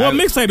that. What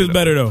mixtape is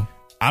better though?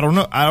 I don't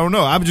know.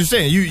 I'm just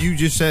saying. You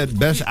just said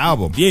best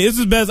album. Yeah, it's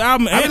his best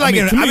album. I be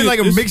liking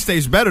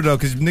mixtapes better though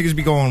because niggas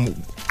be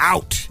going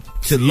out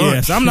to lunch.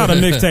 Yes, I'm not a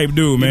mixtape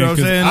dude, man. You know what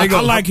I'm saying?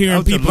 I like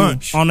hearing people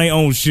on their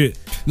own shit.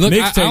 Look,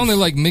 I only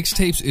like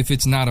mixtapes if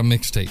it's not a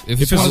mixtape.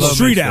 If it's a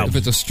street album. If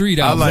it's a street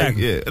album. I like,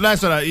 yeah.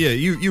 That's what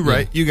you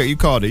right. You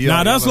called it.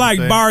 Now that's like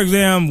Bar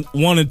Exam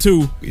 1 and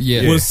 2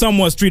 was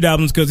somewhat street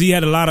albums because he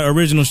had a lot of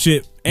original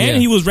shit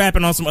and he was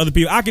rapping on some other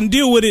people. I can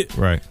deal with it,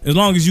 right? As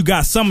long as you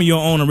got some of your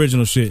own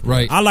original shit,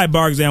 right? I like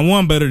Bar Exam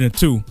 1 better than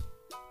 2,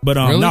 but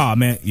really? Nah,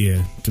 man,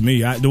 yeah. To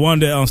me, the one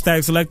that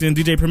Static Selector and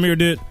DJ Premier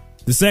did.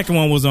 The second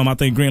one was I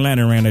think Green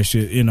Lantern ran that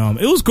shit. You know,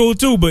 it was cool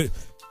too, but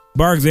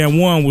Bar Exam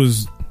 1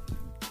 was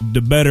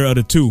the better of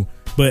the 2.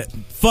 But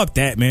fuck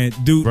that, man,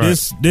 dude. Right.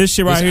 This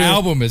shit right here. This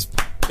album is.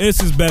 It's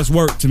his best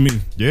work to me.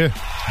 Yeah.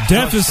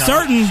 Death is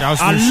certain. I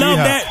love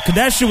that because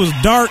that shit was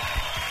dark.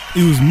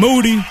 It was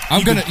moody.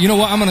 You know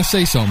what? I'm gonna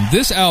say something.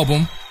 This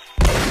album.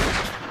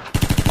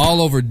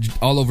 All over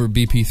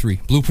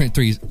BP3. Blueprint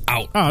 3 is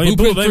out. Oh,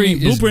 Blueprint 3 is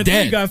Blueprint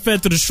dead. 3 got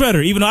fed to the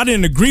shredder, even though I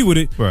didn't agree with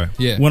it. Right.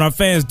 Yeah. When our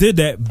fans did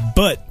that,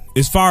 but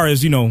as far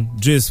as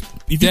just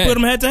if you put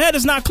them head to head,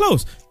 it's not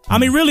close. I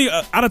mean, really,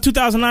 out of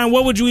 2009,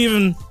 what would you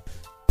even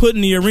put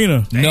in the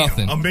arena?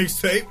 Nothing. A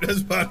mixtape.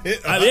 That's about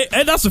it.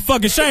 That's a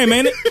fucking shame,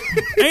 ain't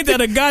it? Ain't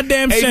that a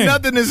goddamn shame? Ain't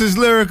nothing is as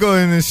lyrical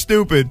and as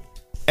stupid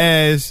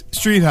as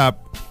Street Hop.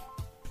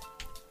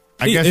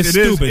 I guess it's it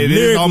is. stupid. It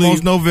is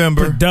almost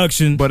November.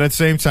 Production. But at the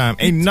same time,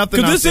 ain't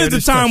nothing. Because this is the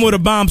time where the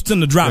bombs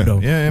tend to drop, though.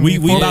 Yeah, I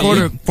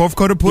mean, fourth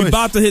quarter push. We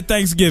about to hit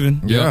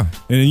Thanksgiving. Yeah.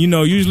 And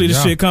usually the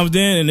shit comes in,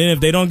 and then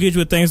if they don't get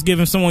you a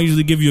Thanksgiving, someone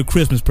usually give you a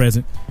Christmas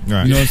present.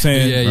 Right. You know what I'm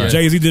saying? Yeah.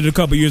 Jay-Z did it a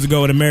couple years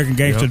ago with American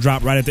Gangster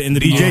drop right at the end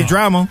of the year. DJ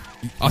Drama.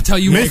 I'll tell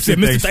you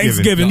Mr.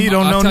 Thanksgiving. He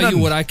don't know I'll tell nothing.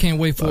 you what I can't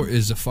wait for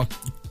is a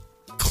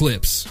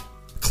Clips.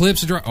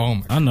 Clips drop. Oh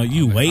my! I know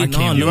you waiting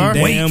on you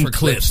them wait damn for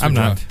Clips. I'm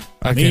not.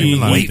 I can't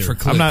even lie. Wait for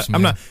Clips.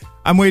 I'm not.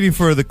 I'm waiting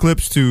for the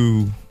Clips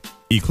to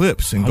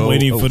eclipse and go. I'm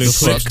waiting for the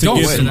Clips to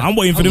get some. I'm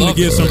waiting for them to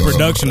get some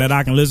production that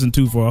I can listen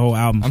to for a whole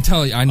album. I'm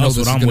telling you, I know this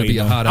is going to be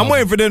a hot album. I'm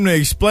waiting for them to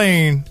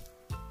explain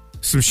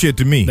some shit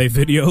to me. They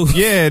videos?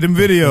 Yeah, them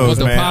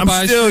videos, man.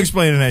 I'm still shit?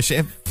 explaining that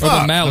shit. Or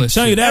the Malice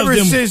shit. Ever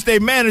since their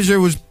manager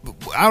was,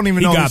 I don't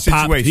even know his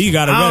situation. He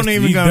got arrested. I don't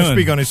even gonna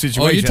speak on his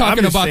situation. Oh, you're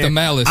talking about the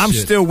Malice I'm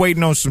shit. still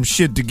waiting on some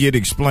shit to get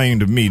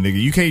explained to me,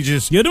 nigga. You can't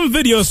just them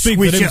videos speak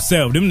for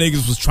themselves. Them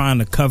niggas was trying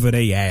to cover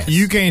their ass.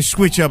 You can't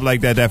switch up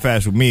like that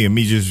fast with me and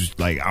me just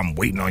like I'm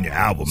waiting on your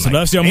album. So like,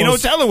 that's your ain't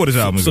most, no telling what his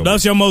album is. So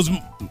that's your most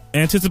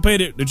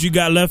anticipated that you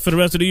got left for the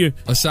rest of the year?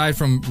 Aside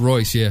from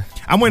Royce, yeah.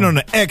 I'm waiting on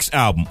the X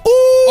album. Ooh,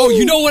 oh,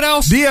 you know what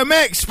else?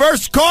 DMX,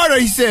 First Carter,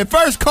 he said.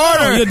 First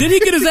Carter. Oh, yeah. Did he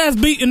get his ass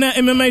beat in that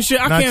MMA shit?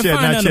 I can't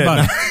find nothing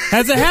about it.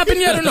 Has it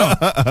happened yet or no?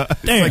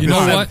 Damn. You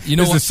know what? You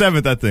know it's what?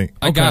 the 7th, I think.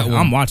 I got one.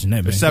 I'm watching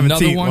that, man. The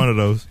 17th, one of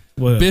those.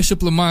 What?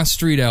 Bishop Lamont's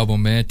Street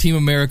album, man. Team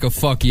America,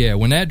 fuck yeah.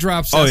 When that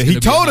drops, oh, he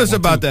told us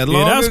about that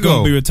long ago. That's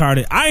going to be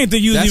retarded. I didn't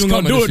think you was even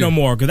going to do it no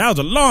more because that was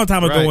a long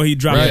time ago when he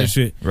dropped that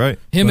shit. Right.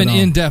 Him and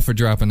In Def are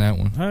dropping that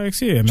one.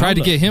 Yeah, tried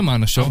to get him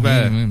on the show.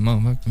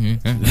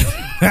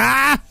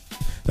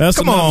 That's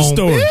another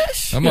story.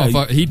 That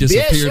motherfucker, he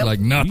disappeared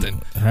like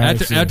nothing.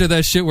 After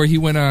that shit where he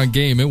went on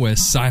Game, it went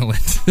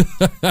silent.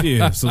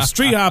 Yeah, so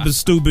Street Hop is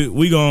stupid.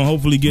 We gonna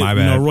hopefully get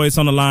Royce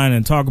on the line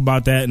and talk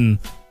about that, and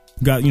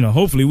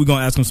hopefully we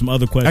gonna ask him some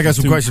other questions. I got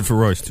some questions for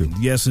Royce too.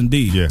 Yes,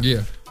 indeed.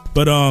 Yeah.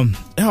 But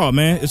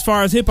man, as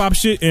far as hip hop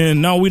shit,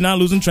 and no, we're not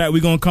losing track.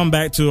 We're gonna come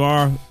back to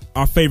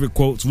our favorite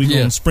quotes. We're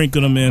gonna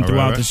sprinkle them in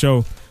throughout the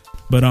show.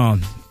 But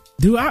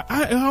dude,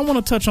 I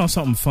want to touch on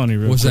something funny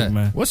real quick,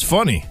 man. What's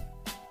funny?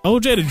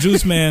 OJ the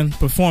Juice Man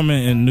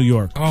performing in New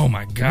York. Oh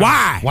my God!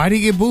 Why? Why did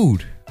he get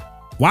booed?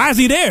 Why is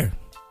he there?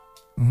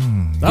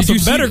 That's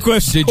a better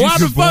question.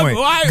 Good point.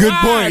 Good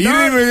point. You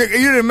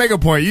didn't make a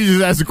point. You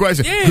just asked a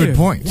question. Yeah. Good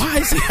point. Why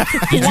is he?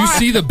 Did you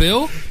see the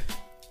bill?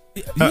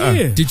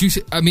 Yeah. Did you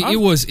see? I mean, it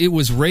was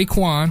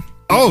Raekwon.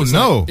 Oh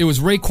no! It was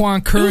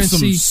Raekwon, Currency,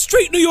 some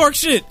straight New York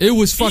shit. It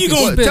was fucking.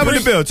 Tell me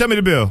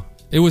the bill.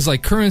 It was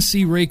like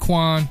Currency,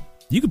 Raekwon.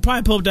 You could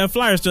probably pull up that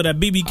flyer still, that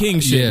BB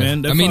King shit,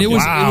 man. I mean, it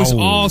was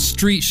all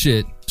street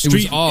shit. It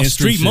was all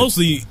street shit.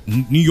 Mostly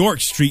New York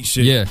street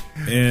shit. Yeah.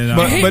 And,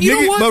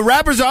 but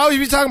rappers always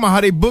be talking about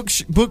how they book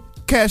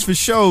cats for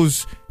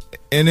shows,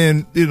 and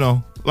then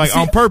like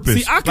on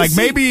purpose. Like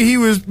maybe he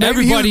was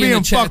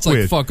being fucked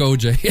with. Fuck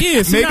OJ.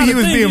 Yeah, maybe he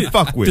was being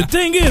fucked with. The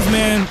thing is,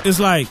 man, it's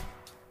like.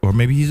 Or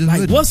maybe he's a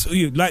like what's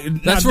like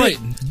that's right.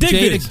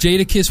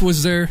 Jadakiss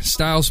was there.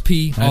 Styles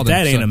P. All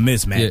that ain't a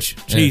mismatch.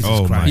 Yeah.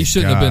 Jesus Christ, he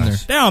shouldn't have been there.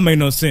 That don't make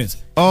no sense.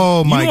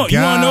 Oh my God! You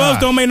wanna know what else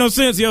don't make no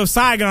sense? Yo,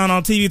 Saigon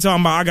on TV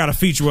talking about I got a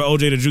feature with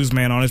OJ the Juice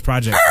Man on this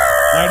project.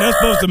 Like that's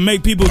supposed to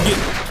make people get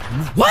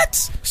what?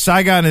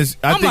 Saigon is.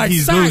 I think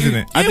he's losing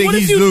it. I think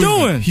he's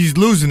doing? He's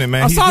losing it,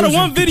 man. I saw the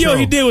one video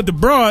he did with the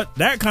broad.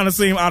 That kind of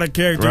seemed out of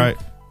character. Right.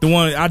 The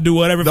one I do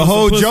whatever. The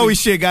whole Joey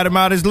shit got him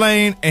out his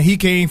lane, and he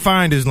can't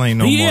find his lane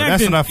no more.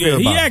 That's what I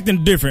feel about. He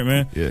acting different,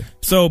 man. Yeah.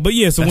 So, but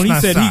yeah. So when he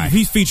said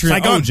he's featuring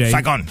OJ,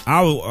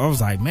 I was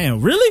like,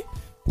 man, really?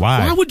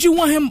 Why would you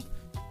want him?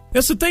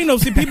 That's the thing, though.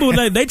 See, people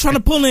they trying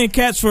to pull in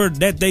cats for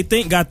that they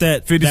think got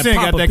that 50 Cent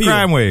got that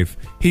crime wave.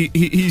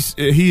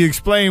 He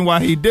explained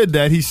why he did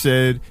that. He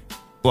said,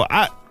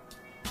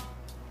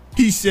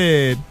 he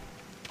said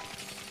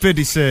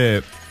 50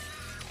 said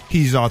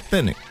he's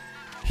authentic.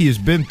 He has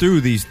been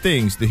through these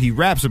things that he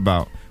raps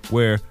about.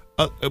 Where,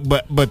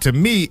 but to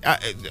me, I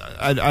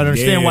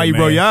understand why you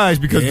roll your eyes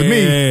because to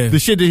me, the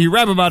shit that he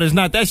rap about is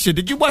not that shit.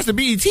 Did you watch the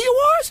BET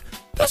Awards?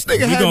 This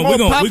nigga had more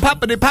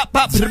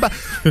pop,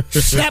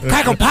 snap,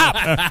 crackle, pop.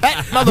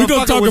 We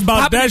gonna talk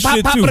about that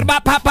shit too.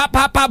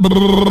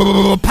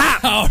 Pop.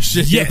 Oh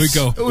shit! Yes. Here we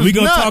go. We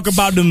gonna talk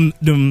about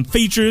them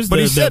features,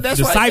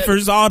 the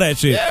ciphers, all that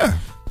shit. Yeah.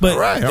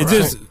 But it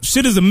just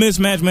shit is a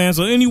mismatch, man.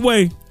 So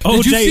anyway,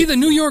 OJ, did you see the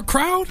New York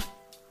crowd?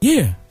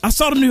 Yeah, I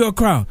saw the New York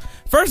crowd.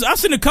 First, I've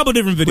seen a couple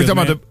different videos.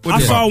 I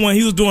saw when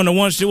he was doing the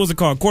one shit. What's it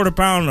called? Quarter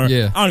Pound? Or I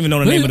don't even know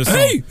the name of the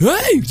song.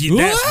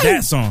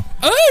 That song.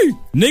 Hey,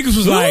 niggas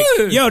was like,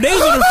 yo, they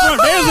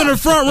was in the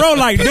front row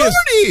like this.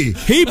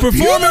 He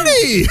performing,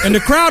 and the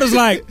crowd is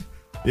like,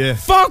 yeah,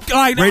 fuck,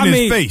 like right in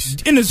his face.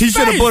 He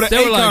should have put an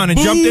Akon and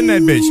jumped in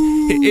that bitch.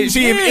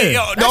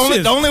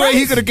 The only way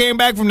he could have came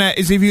back from that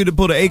is if he would have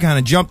put an Akon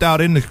and jumped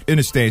out in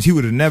the stands. He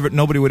would have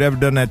nobody would have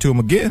ever done that to him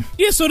again.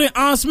 Yeah, so then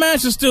on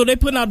Smash is still they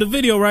putting out the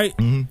video, right?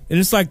 Mm-hmm. And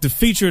it's like the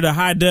feature, the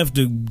high def,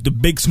 the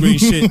big screen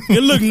shit.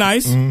 It looked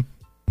nice. Mm-hmm.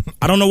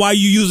 I don't know why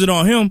you use it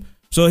on him.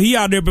 So he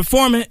out there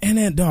performing, and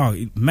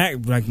then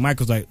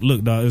Michael's like,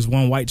 look, dog, there's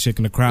one white chick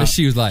in the crowd. And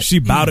she was like, she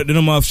bowed it to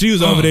them up. She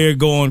was over there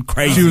going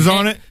crazy. She was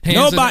on it.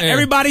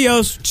 Everybody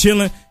else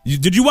chilling.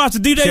 Did you watch the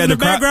DJs in the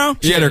background?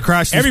 She had her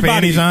crotch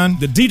panties on.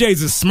 The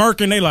DJs is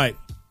smirking. They like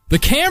the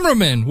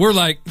cameramen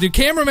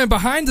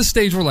behind the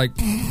stage were like,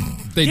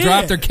 they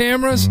dropped their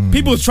cameras.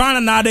 People was trying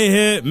to nod their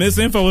head. Miss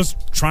Info was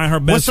trying her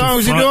best. What song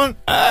was he doing?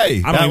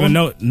 Hey, I don't even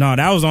know. No,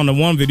 that was on the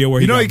one video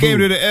where he came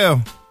to the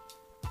L.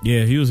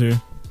 Yeah, he was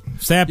here.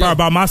 Sad part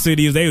about my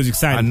city is they was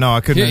excited. I know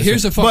I couldn't.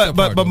 Here's the fucked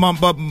up part.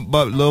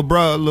 But little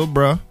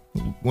bruh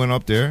went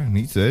up there and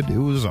he said it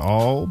was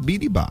all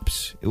beady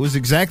bops. It was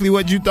exactly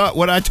what you thought.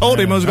 What I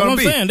told him it was going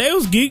to be. I'm saying they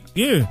was geek.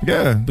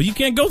 Yeah. But you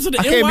can't go to the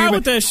NY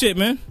with that shit,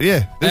 man.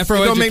 Yeah. It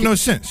don't make no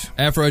sense.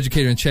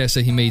 Afro-educator in chat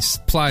said he made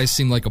Plies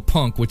seem like a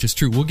punk, which is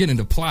true. We'll get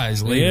into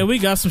Plies later. Yeah, we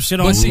got some shit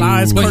on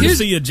Plies. But here's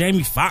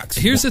Jamie Foxx.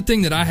 Here's the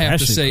thing that I have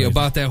to say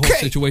about that whole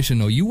situation,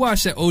 though. You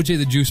watch that OJ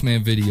the Juice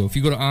Man video. If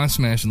you go to On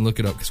Smash and look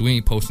it up, because we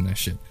ain't posting that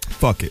shit.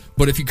 Fuck it.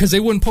 But because they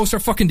wouldn't post our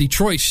fucking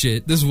Detroit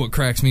shit. This is what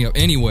cracks me up.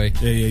 Anyway.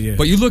 Yeah.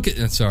 But you look at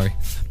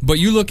But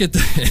you look at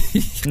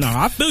the no,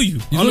 I feel you.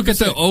 You look at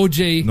the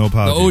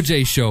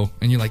OJ show,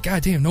 and you're like,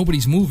 God damn,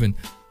 nobody's moving.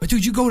 But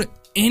dude, you go to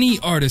any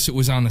artist that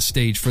was on the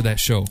stage for that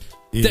show.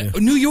 Yeah.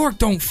 New York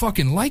don't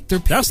fucking like their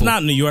people. That's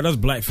not New York. That's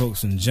black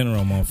folks in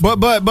general, motherfucker.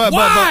 But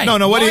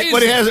no. What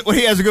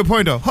he has a good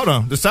point though. Hold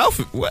on, the South,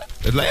 what?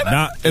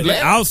 Atlanta,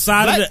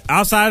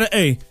 outside of the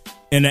A.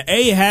 And the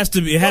A has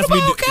to be. It has to be.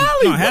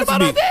 Cali? No, it has what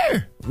about to be. Out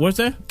there? What's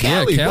that?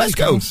 Cali, West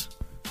Coast.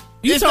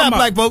 It's not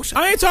black folks.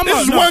 I ain't talking about.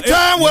 This is one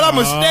time where I'm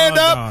gonna stand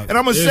up and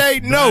I'm gonna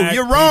say, no,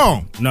 you're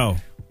wrong. No.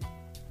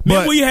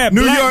 But we have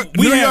New York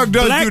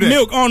does Black do that.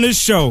 Milk on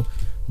this show.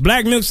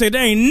 Black Milk said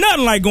there ain't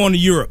nothing like going to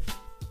Europe.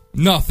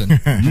 Nothing like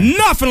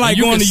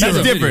going to Europe.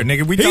 That's different,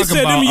 nigga. We talking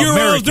said about them Euros,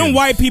 Americans. them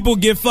white people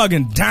get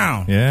fucking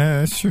down.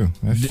 Yeah, that's true.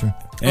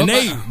 And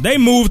they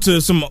moved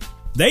to some.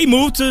 They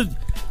moved to.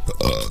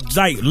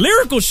 Like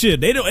lyrical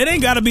shit. It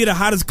ain't gotta be the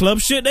hottest club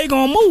shit. They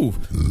gonna move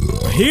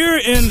here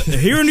in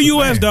the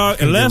U.S.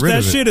 dog. Unless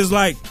that shit is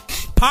like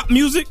pop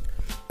music,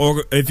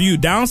 or if you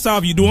down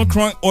south you doing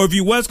crunk, or if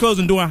you West Coast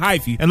and doing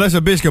hyphy. Unless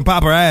a bitch can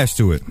pop her ass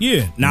to it.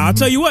 Yeah. Now I'll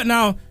tell you what.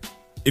 Now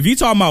if you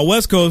talking about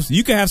West Coast,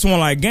 you can have someone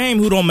like Game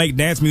who don't make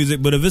dance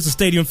music, but if it's a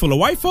stadium full of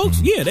white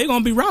folks, yeah, they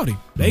gonna be rowdy.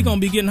 They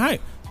gonna be getting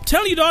hype.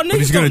 Tell you, dog,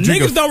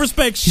 niggas don't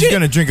respect shit. He's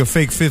gonna drink a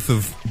fake fifth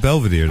of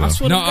Belvedere, though.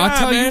 I'll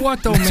tell you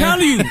what, though, man. I'm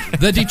telling you,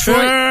 the Detroit.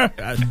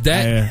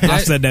 I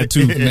said that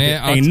too,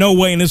 man. Ain't no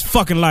way in this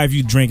fucking life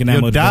you drinking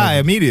that much. You'll die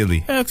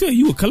immediately. Hell,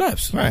 you would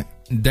collapse. Right.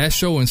 That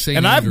show insane.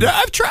 And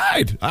I've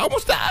tried. I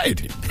almost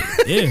died.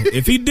 Yeah.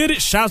 If he did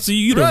it, shouts to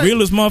you. You the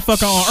realest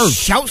motherfucker on earth.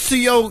 Shouts to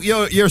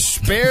your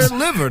spare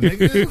liver,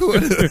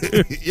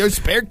 nigga. Your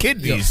spare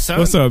kidneys, son.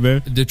 What's up,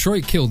 man?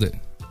 Detroit killed it.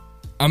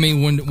 I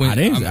mean, when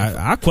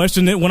I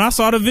questioned it when I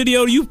saw the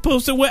video you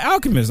posted with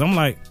Alchemist. I'm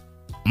like,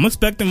 I'm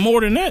expecting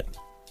more than that.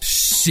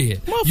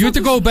 Shit. You have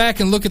to go back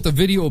and look at the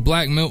video of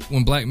Black Milk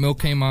when Black Milk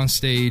came on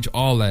stage,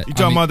 all that. You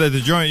talking about that the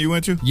joint you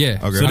went to? Yeah.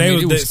 Okay. So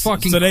it was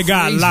fucking they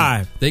got crazy.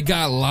 live. They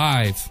got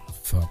live.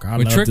 Fuck,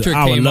 I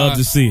came would love on,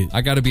 to see it.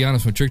 I got to be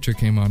honest, when Trick Trick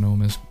came on, no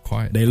man, it's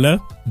quiet. They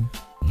left?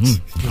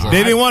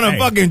 They didn't want to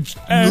fucking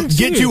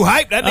get you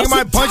hyped. That nigga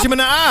might punch him in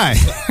the eye.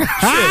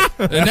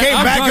 And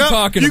can't back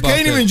up. You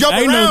can't even jump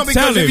around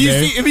because if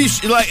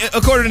you like,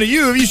 according to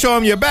you, if you show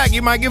him your back,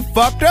 you might get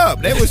fucked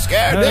up. They were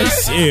scared.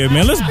 Yeah,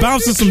 man. Let's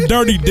bounce to some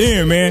Dirty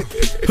Den, man.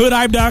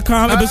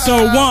 HoodHype.com,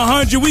 episode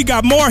 100. We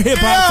got more hip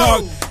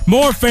hop talk,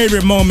 more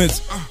favorite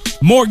moments,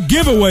 more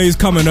giveaways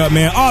coming up,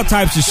 man. All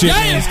types of shit,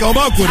 man. Let's go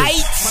buck with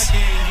it.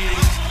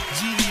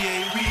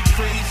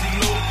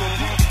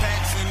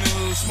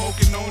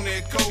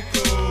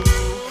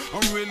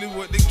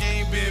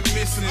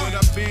 But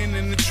I've been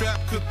in the trap,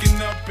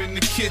 cooking up in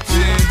the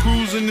kitchen,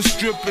 cruising the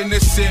strip in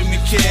that 70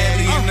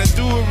 caddy, and I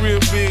do it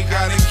real big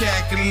out in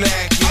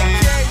Cackalacky.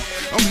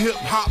 I'm hip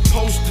hop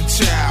poster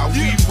child,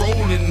 we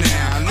rolling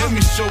now. Let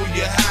me show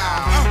you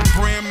how.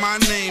 Brand my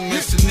name,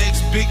 it's the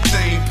next big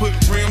thing. Put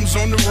rims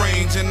on the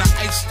range and the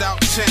iced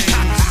out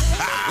chains,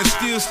 and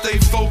still stay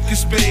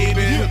focused,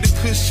 baby. Put the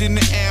cushion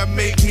in the air,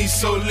 make me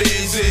so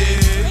lazy.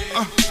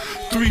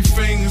 3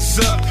 fingers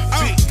up,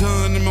 big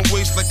gun in my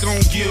waist like I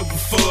don't give a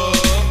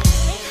fuck.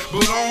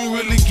 But I don't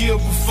really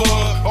give a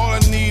fuck. All I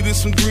need is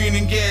some green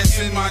and gas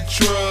in my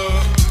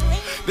truck.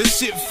 That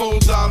shit $4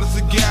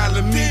 a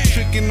gallon. Me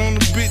tricking on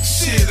the bitch,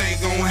 shit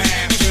ain't gon'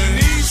 happen.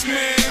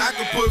 Man, I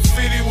can put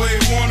 50 way,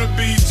 wanna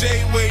be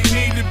J way,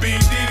 need to be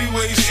Diddy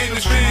way, shit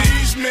is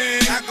finished, man.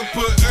 I can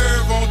put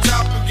Irv on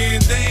top again,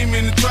 Dame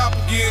in the drop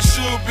again,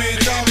 sure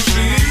bitch, I'm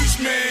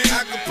finished, man.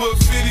 I can put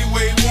 50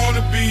 way,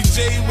 wanna be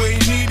J way,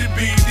 need to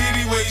be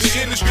Diddy way,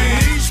 shit is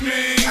finished,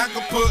 man. I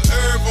can put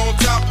Irv on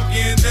top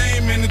again,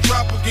 Dame in the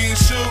drop again,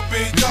 sure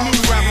bitch, I'm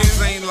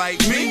rappers ain't like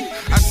me.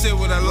 I say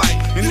what I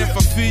like, and if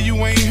I feel you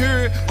ain't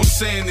heard, I'm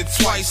saying it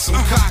twice. I'm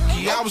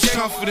cocky, I was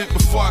confident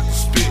before I could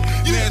spit.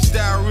 Now it's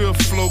diarrhea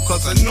flow,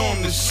 cause I know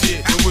I'm the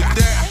shit. And with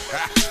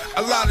that,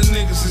 a lot of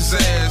niggas is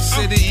ass.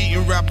 Say they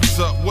eating rappers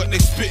up, what they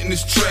spitting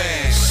is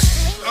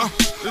trash.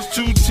 There's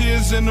 2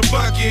 tears in the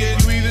bucket.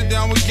 You either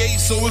down with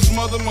Gates or it's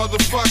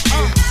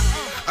motherfucker.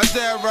 I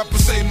dare rapper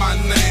say my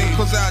name,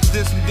 cause I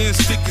diss him, then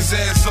stick his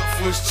ass up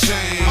for his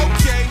chain.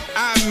 Okay,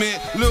 I admit,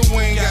 Lil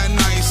Wayne got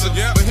nicer,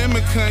 but him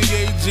and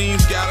Kanye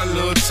jeans got a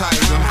little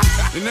tighter.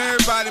 And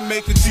everybody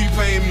making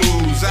T-Pain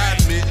moves, I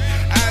admit,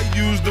 I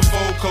use the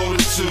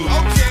vocoder too.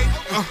 Okay,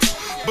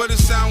 but it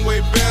sound way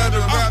better.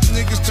 Rap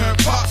niggas turn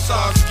pop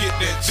stars, get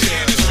that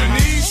cheddar.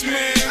 Denise,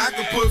 man, I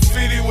can put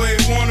 50 way,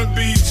 wanna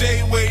be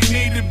J way,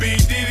 need to be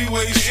Diddy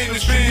way, shit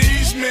is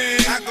Denise,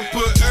 man. I can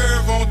put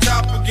Irv on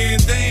top again,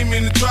 Dame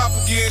in the drop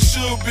again,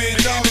 sure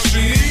bitch, I'm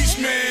Denise,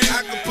 man.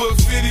 I can put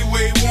 50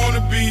 way, wanna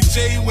be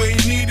J way,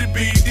 need to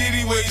be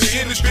Diddy way,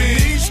 shit is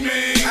Denise,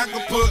 man. I can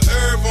put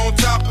Irv on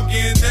top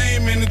again,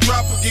 Dame in the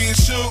drop again,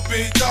 sure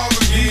bitch, dog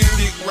again.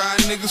 Dick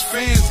ride niggas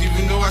fans,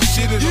 even though I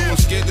shit it on.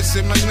 Scared to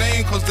say my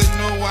name, cause they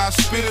know why I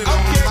spit it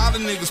on. A lot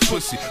of niggas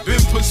pussy,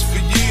 been pussy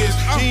for years.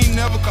 He ain't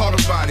never caught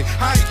a body.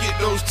 How you get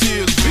those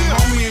tears? Big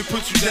homie ain't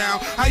put you down.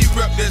 How you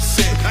rep that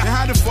set? And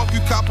how the fuck you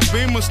cop a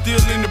Beamer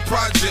still in the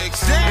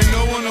projects? Ain't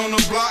no one on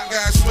the block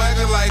got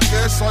swagger like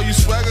us. All you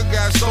swagger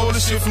guys stole the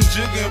shit from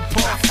Jigga and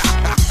Puff.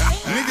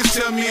 Niggas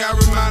tell me I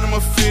remind them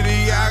of 50.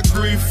 I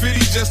agree. 50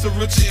 just a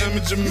richer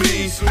image of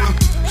me.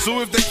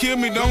 So if they kill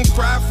me, don't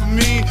cry for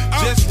me.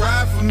 Just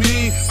ride for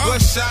me.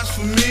 Bust shots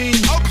for me.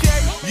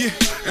 Okay.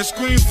 Yeah. And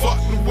scream fuck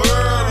the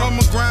world. I'm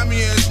a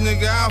grimy ass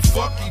nigga. I'll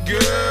fuck you,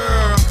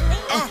 girl.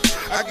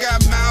 I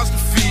got mouths to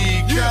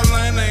feed.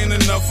 Carolina ain't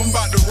enough. I'm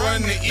about to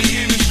run the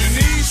East.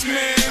 Denise,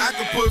 man. I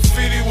can put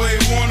 50 way,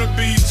 wanna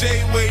be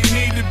J way,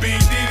 need to be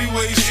Diddy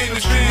way, shit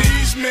is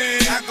Denise,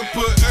 man. I can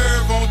put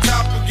Irv on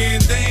top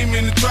again, Dame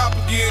in the drop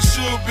again,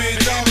 sure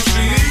bitch, I'm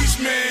Denise,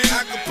 man.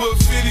 I can put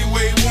 50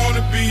 way,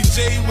 wanna be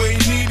J way,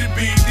 need to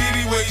be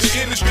Diddy way,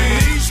 shit is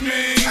Denise,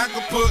 man. I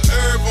can put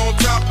Irv on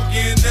top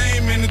again,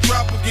 Dame in the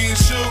drop again,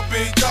 sure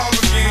bitch, dog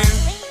again.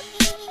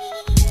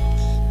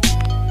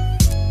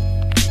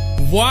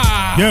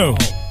 Wow. Yo,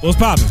 what's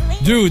poppin'?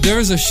 Dude,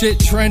 there's a shit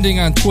trending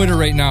on Twitter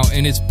right now,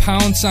 and it's #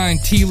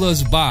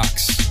 Tila's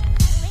box.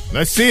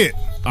 Let's see it.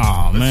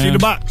 Oh, man. Let's see the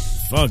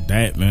box. Fuck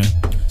that, man.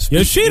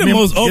 Yo, she the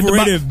most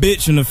overrated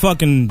bitch in the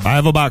fucking... I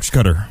have a box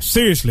cutter.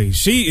 Seriously,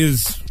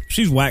 she's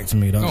whack to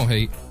me, though. Don't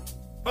hate.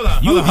 Hold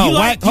on.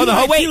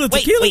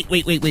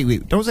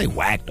 Wait. Don't say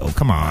whack, though.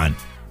 Come on.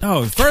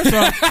 Oh, first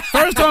off,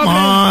 come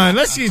on.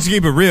 Let's just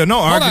keep it real.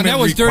 No Hold argument on, that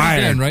was required.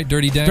 Dirty Den, right?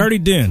 Dirty Den? Dirty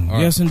Den.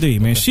 Right. Yes,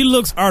 indeed, man. She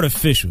looks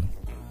artificial.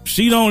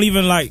 She don't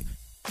even like...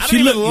 I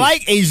don't even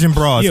like Asian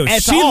bras. Yo,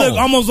 at she all. look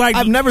almost like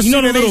I've never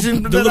seen an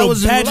Asian that I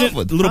was pageant, in love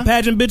with. the little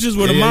pageant bitches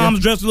where the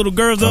moms dress the little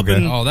girls up,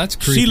 and oh, that's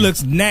creepy. She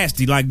looks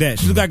nasty like that.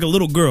 She looks like a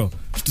little girl.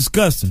 It's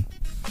disgusting.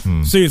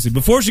 Seriously,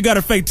 before she got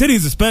her fake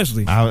titties,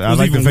 especially. I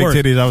like the fake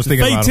titties. I was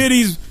thinking fake about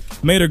titties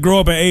made her grow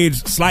up in age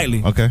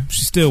slightly. Okay,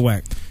 she's still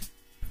whack.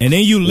 And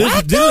then you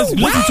listen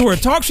to her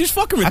talk. She's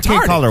fucking retarded. I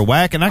can't call her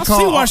whack, and I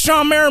see why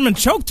Sean Merriman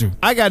choked her.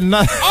 I got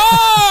nothing.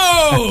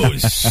 Oh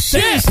shit,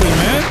 seriously,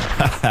 man.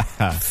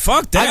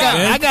 Fuck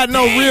that. I got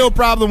no real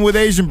problem with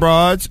Asian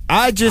broads.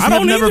 I just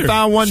have never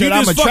found one that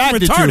I'm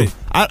attracted to.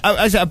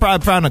 I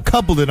probably found a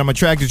couple that I'm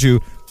attracted to,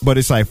 but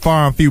it's like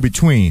far and few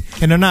between,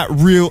 and they're not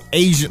real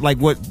Asian like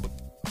what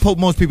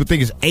most people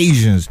think is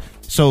Asians.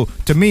 So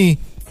to me,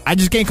 I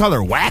just can't call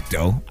her whack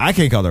though. I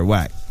can't call her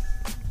whack.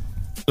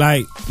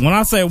 Like when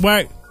I say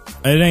whack.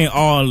 It ain't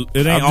all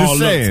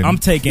looks. I'm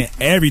taking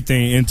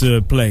everything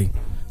into play.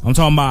 I'm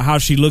talking about how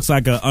she looks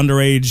like an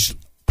underage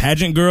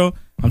pageant girl.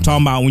 I'm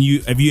talking about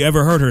have you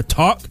ever heard her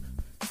talk?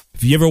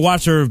 If you ever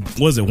watch her,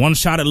 was it One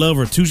Shot at Love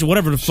or Two Shot,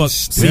 whatever the fuck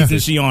season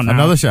she on now.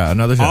 Another shot.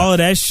 All of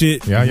that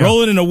shit,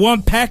 roll it into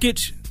one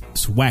package,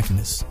 it's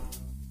whackness.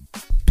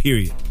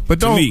 Period. But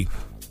don't, to me,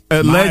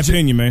 my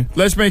opinion, man.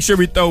 Let's make sure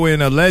we throw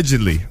in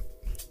allegedly.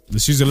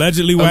 She's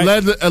allegedly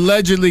whack.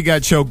 Allegedly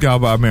got choked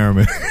out by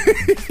Merriman.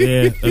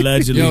 Yeah,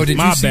 allegedly. Yo,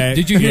 bad.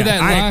 Did you hear that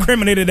line? I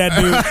incriminated that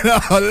dude. No,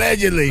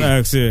 allegedly.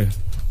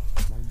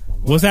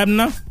 What's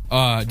happening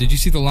now? Did you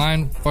see the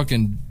line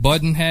fucking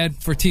Budden had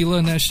for Tila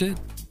and that shit?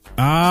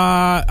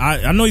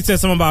 I know he said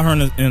something about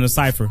her in a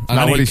cipher.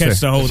 I didn't catch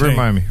the whole thing.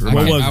 Remind me.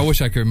 I wish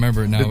I could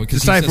remember it now. The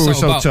cipher was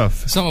so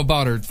tough. Something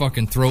about her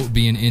fucking throat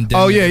being indented.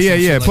 Oh, yeah.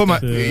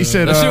 He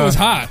said... That shit was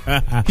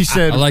hot. He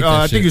said...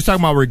 I think he was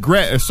talking about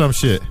regret or some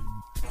shit.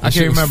 I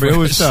can't remember. It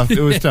was tough.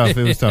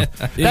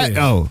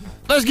 Yeah.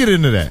 Let's get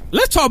into that.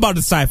 Let's talk about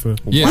the cipher.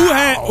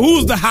 Yeah.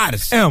 Who's the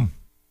hottest? M.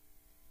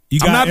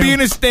 I'm not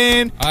being a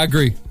stan. I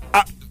agree.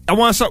 I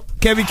want some.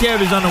 Kevy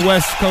Kev is on the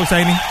West Coast,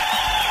 ain't he?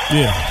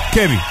 Yeah.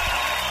 Kevy,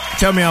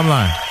 tell me I'm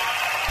lying.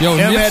 Yo,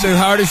 M had the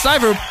hardest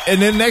cipher,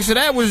 and then next to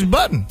that was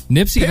Button.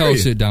 Nipsey held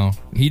shit down.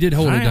 He did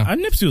hold it down.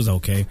 Nipsey was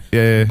okay.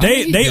 Yeah.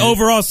 They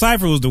overall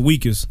cipher was the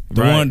weakest.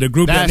 The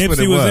group that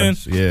Nipsey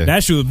was in. Yeah.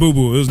 That shit was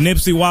boo-boo. It was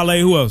Nipsey, Wale,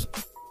 who else?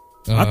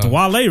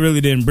 Wale really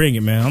didn't bring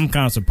it, man. I'm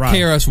kind of surprised.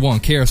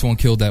 KRS-One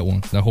killed that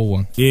one, that whole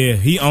one. Yeah,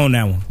 he owned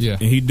that one. Yeah,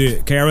 and he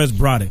did. KRS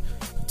brought it.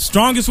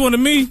 Strongest one to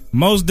me,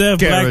 Mos Def,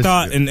 Black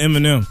Thought, and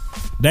Eminem.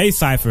 They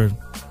ciphered.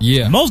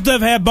 Yeah, Mos Def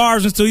had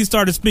bars until he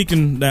started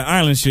speaking that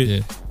island shit.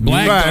 Yeah.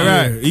 Black Thought,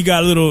 right. He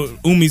got a little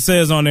Umi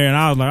Says on there, and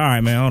I was like, all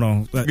right, man, hold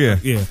on.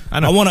 Yeah.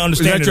 I want to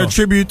understand. Is that your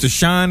tribute to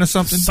Shine or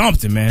something?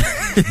 Something, man.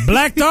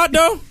 Black Thought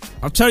though,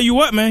 I'll tell you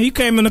what, man, he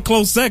came in a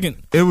close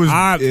second. It was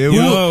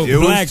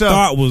Black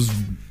Thought was.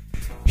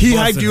 He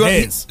hyped you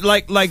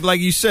up, like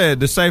you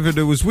said. The cipher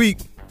that was weak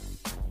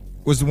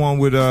was the one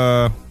with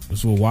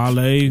was with Wale,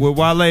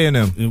 and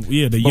them.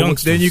 Yeah, the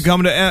youngsters. Then you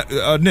come to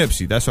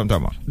Nipsey. That's what I'm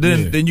talking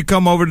about. Then you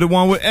come over to the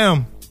one with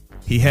M.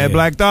 He had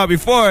Black Thought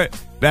before it.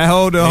 The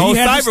whole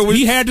cipher was.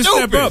 He had to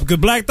step up because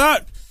Black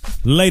Thought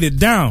laid it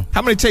down.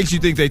 How many takes you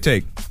think they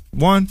take?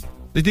 One.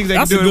 They think they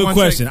That's can do a it good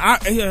question.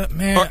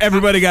 Man, or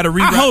everybody got to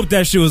rewrite. I hope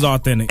that shit was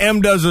authentic.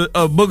 M does a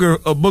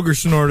booger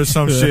snort or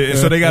some shit, and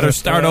so they got to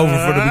start over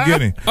for the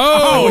beginning.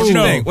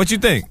 What you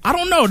think? I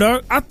don't know,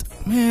 dog.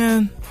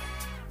 Man,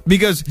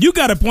 because you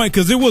got a point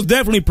because it was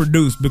definitely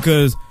produced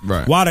because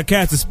while the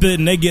cats are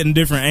spitting, they getting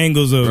different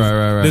angles of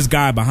this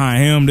guy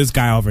behind him, this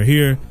guy over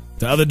here,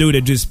 the other dude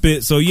that just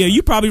spit. So yeah,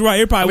 you probably right.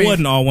 It probably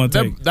wasn't all one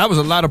take. That was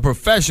a lot of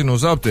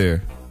professionals up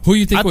there. Who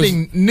you think I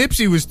think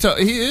Nipsey was tough.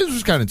 He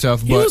was kind of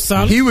tough,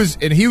 but he was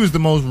the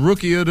most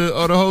rookie of the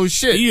whole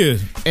shit. Yeah,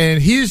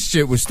 and his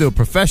shit was still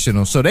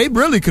professional. So they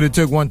really could have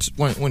took one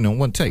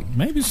take.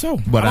 Maybe so,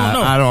 but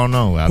I don't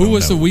know. Who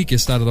was the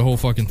weakest out of the whole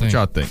fucking thing? What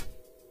y'all think?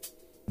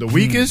 The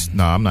weakest?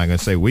 No, I'm not gonna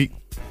say weak.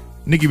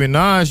 Nicki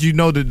Minaj, you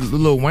know that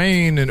Lil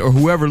Wayne or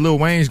whoever Lil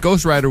Wayne's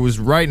ghostwriter was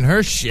writing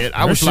her shit.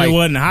 I was like,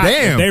 wasn't hot.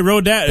 Damn, if they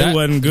wrote that, it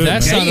wasn't good.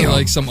 That sounded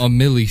like some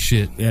Millie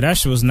shit. Yeah, that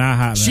shit was not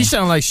hot. Man. She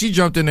sounded like she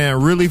jumped in there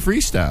and really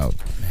freestyled.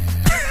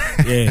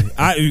 Yeah,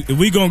 if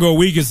we gonna go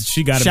weakest,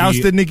 she got to be. Shouts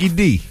to Nikki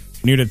D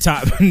near the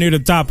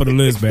top of the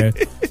list, man.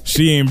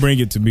 She ain't bring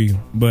it to me,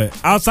 but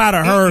outside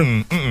of her,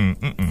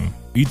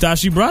 you thought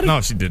she brought it?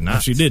 No, she did not. No,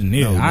 she didn't.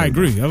 Yeah, I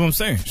agree. That's what I'm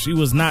saying. She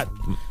was not.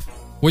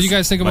 What do you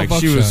guys think about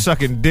Buckshot? She was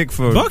sucking dick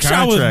for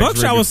Buckshot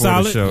was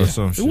solid. Yeah.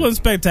 It wasn't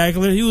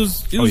spectacular. He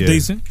was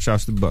decent.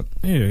 Shouts to Buck.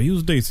 Yeah, he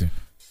was decent.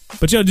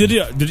 But yo, did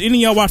any of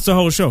y'all watch the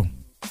whole show?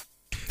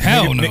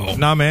 Hell no.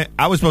 Nah, man.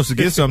 I was supposed to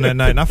get something that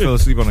night, and I fell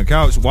asleep on the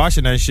couch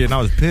watching that shit, and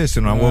I was pissed,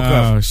 and I woke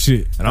up. Oh,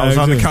 shit. And I was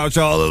on the couch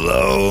all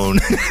alone.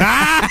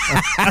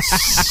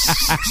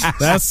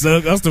 That's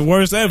the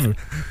worst ever.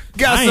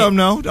 Got something,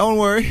 though. Don't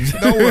worry.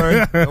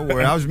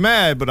 I was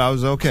mad, but I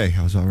was okay.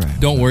 I was all right.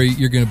 Don't worry.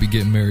 You're going to be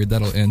getting married.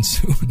 That'll end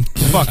soon.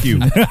 Fuck you.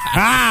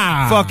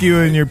 Fuck you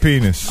and your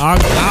penis.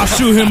 I'll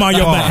shoot him on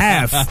your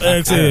behalf.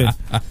 That's it.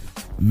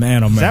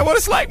 Man, oh man. Is that what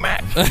it's like,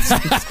 man?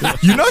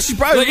 You know she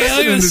probably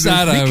listening to this.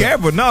 Be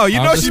careful. No,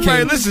 you know she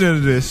probably listening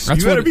to this.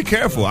 You better be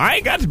careful. I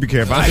ain't got to be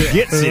careful. I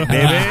get it,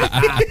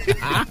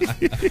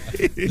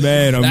 baby.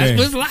 Man, oh man. That's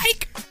what it's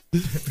like.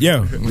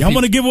 Yo, y'all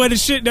want to give away the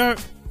shit, dog?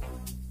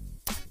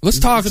 Let's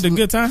talk. Is it a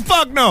good time?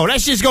 Fuck no. That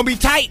shit's going to be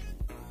tight.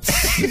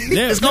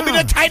 It's going to be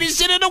the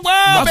tightest shit in the world,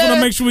 man. I want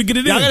to make sure we get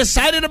it in. Y'all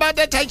excited about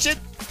that tight shit?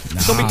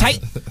 It's gonna be tight.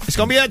 It's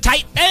gonna be a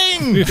tight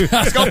thing.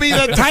 It's gonna be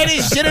the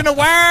tightest shit in the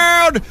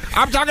world.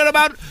 I'm talking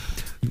about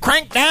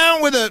crank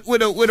down with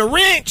a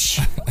wrench.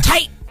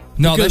 Tight.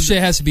 No, that shit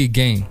has to be a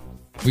game.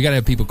 We gotta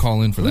have people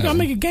call in for that. We gotta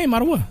make a game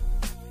out of what?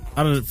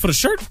 For the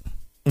shirt?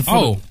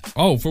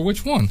 For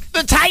which one?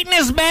 The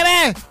tightness,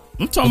 baby.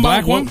 I'm talking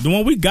about the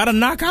one we gotta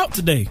knock out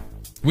today.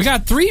 We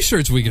got 3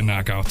 shirts we can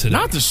knock out today.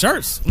 Not the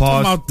shirts. I'm talking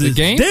about the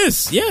game.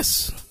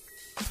 Yes.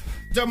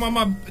 Talking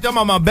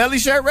about my belly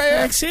shirt right here.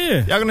 Next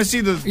here. Y'all gonna see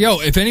the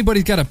if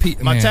anybody's got a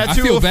my man,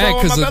 tattoo. I feel bad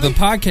because because the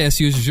podcast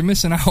users, you're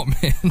missing out,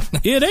 man.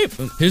 Yeah,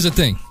 Here's the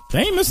thing.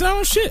 They ain't missing out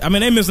on shit. I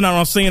mean, they missing out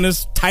on seeing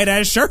this tight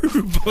ass shirt. Just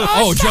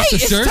the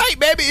shirt? It's tight,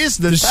 baby. It's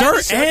the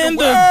shirt and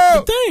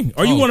the thing.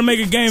 Or you want to make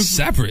a game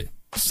separate?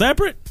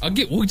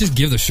 We'll just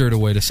give the shirt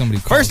away to somebody.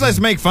 First, let's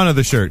make fun of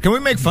the shirt. Can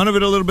we make fun of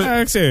it a little bit?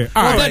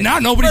 All right. Now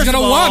nobody's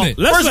gonna want it.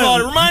 First of all,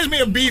 it reminds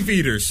me of beef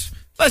eaters.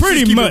 Let's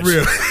pretty just keep much. it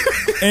real.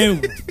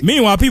 And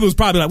meanwhile, people's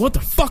probably like, "What the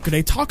fuck are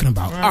they talking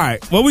about?" All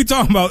right, what we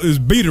talking about is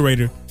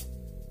Beaterator.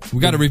 We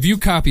got a review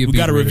copy of We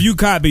got a review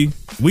copy.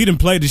 We done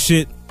played the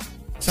shit.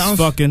 Sounds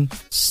fucking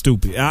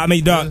stupid. I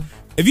mean, dog,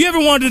 if you ever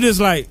wanted this,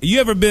 like, you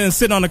ever been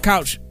sitting on the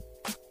couch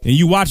and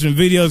you watching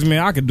videos, man,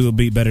 I could do a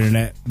beat better than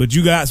that. But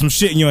you got some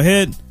shit in your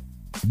head,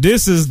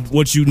 this is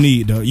what you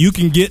need, though. You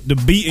can get the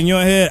beat in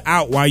your head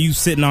out while you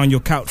sitting on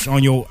your couch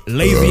on your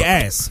lazy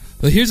ass.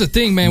 But here's the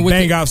thing, man.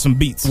 Bang out some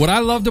beats. What I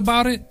loved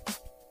about it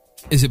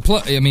is it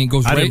goes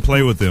I right. didn't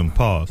play with them.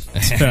 Pause.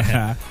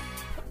 I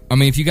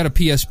mean, if you got a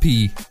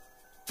PSP,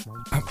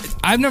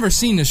 I've never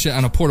seen this shit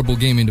on a portable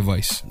gaming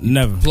device.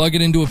 Never. Plug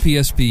it into a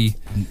PSP.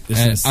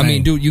 I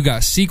mean, dude, you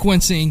got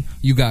sequencing,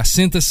 you got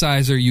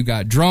synthesizer, you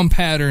got drum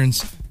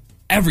patterns,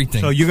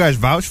 everything. So you guys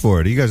vouch for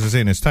it. You guys are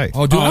saying it's tight.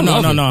 Oh, dude, I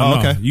love it. No.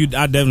 Okay.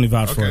 I definitely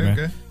vouch for it, man.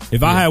 Okay.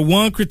 If I had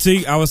one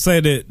critique, I would say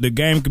that the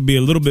game could be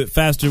a little bit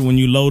faster when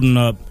you loading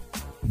up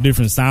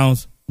different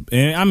sounds.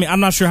 And I mean,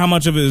 I'm not sure how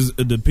much of it is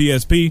the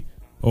PSP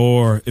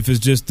or if it's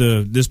just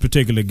this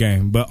particular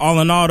game. But all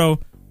in all, though,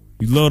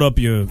 you load up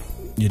your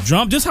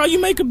drum, just how you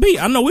make a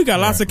beat. I know we got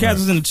lots of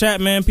cats in the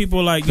chat, man.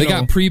 People like they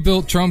got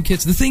pre-built drum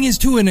kits. The thing is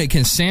too, and it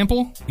can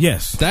sample.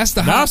 Yes, that's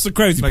the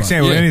crazy part. Like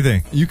sample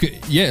anything. You could,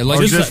 like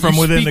or just from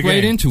within the game.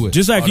 Right into it,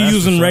 just like you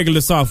using regular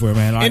software,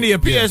 man. Like, into a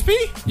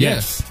PSP?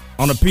 Yes.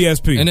 On a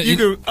PSP. And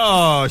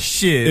oh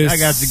shit! I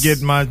got to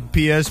get my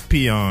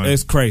PSP on.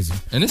 It's crazy,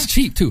 and it's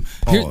cheap too.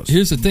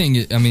 Here's the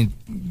thing. I mean,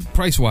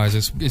 price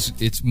wise,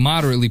 it's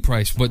moderately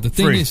priced, but the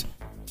thing is.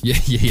 Yeah.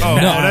 Oh,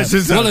 no, that's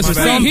just it's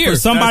free here. For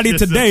somebody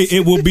today,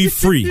 it will be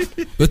free.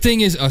 The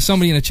thing is,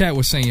 somebody in the chat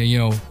was saying,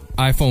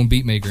 iPhone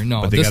Beatmaker.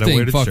 No, this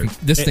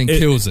thing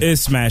kills it. It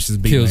smashes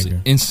Beatmaker. Kills it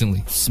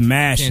instantly.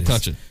 Smashes. Can't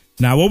touch it.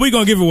 Now, what we're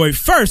going to give away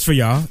first for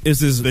y'all is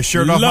this the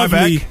shirt off lovely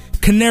my back.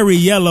 Canary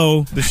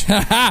yellow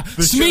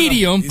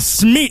medium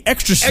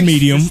extra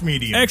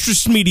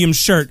medium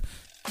shirt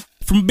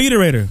from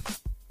Beaterator.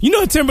 You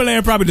know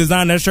Timberland probably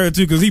designed that shirt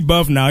too because he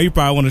buff now. He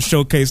probably want to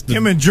showcase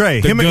him and Dre.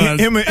 Him and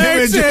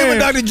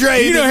Dr.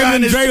 Dre. You know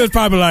him and Dre was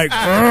probably like,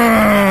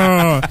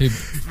 he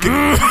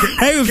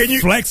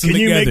was flexing. Can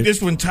you make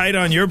this one tight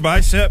on your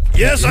bicep?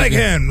 Yes, I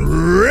can.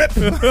 Rip.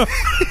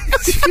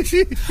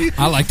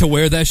 I like to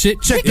wear that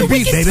shit. Check the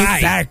beat, baby.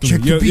 Exactly.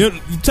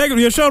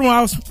 Show them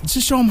how.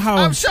 Just show them how.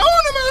 I'm showing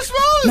them how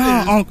small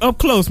it is. Up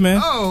close, man.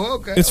 Oh,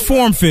 okay. It's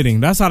form fitting.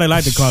 That's how they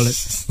like to call it.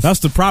 That's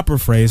the proper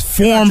phrase.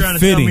 Form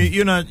fitting.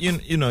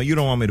 You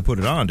don't want me to put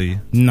it on, do you?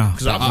 No.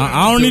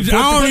 I don't need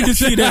to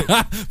see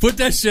that. Put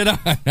that shit on.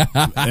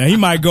 Yeah, he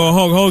might go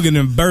Hulk Hogan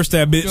and burst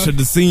that bitch at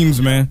the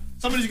seams, man.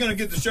 Somebody's gonna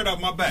get the shirt off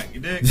my back.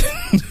 You dig?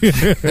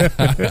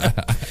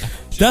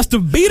 That's the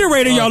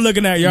Beaterator y'all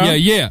looking at, y'all.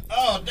 Yeah.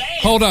 Oh damn!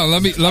 Hold on,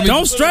 let me.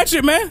 Don't stretch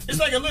it, man. It's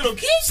like a little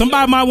kid.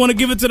 Somebody might want to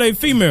give it to their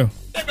female.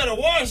 They better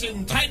wash it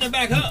and tighten it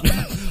back up.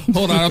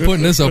 Hold on, I'm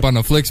putting this up on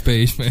the Flicks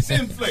page, man.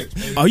 Send Flicks,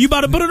 baby. Oh, you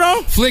about to put it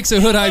on? Flicks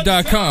at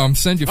HoodHype.com.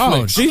 Send your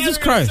Flicks. Oh, Jesus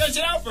Christ! Stretch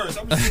it out first.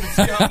 I'm just gonna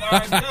see how far I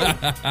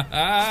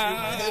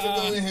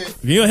can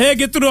go. Your head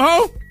get through the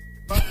hole?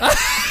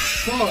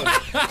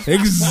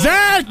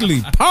 Exactly.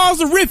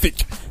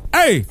 Pauserific.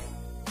 Hey.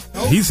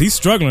 He's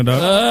struggling,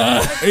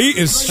 dog. He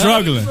is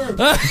struggling.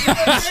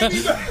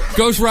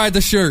 Ghost ride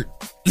the shirt.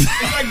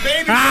 Like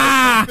baby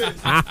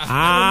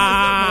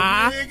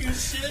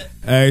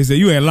Hey, so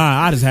you ain't lying.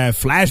 I just had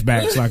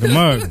flashbacks like a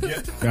mug.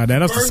 Goddamn,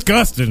 that's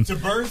disgusting. To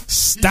birth?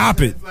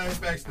 Stop it.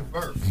 Flashbacks to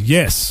birth.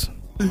 Yes.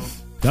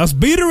 That's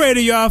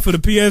Beaterator, y'all, for the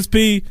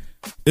PSP.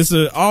 It's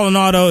all in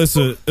all though, it's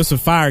a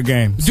fire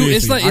game. Dude,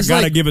 it's I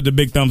gotta give it the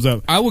big thumbs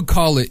up. I would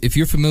call it, if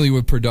you're familiar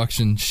with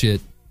production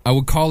shit, I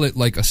would call it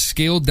like a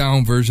scaled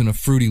down version of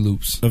Fruity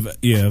Loops. Of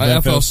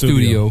FL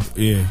Studio.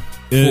 Yeah.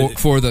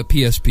 For the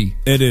PSP.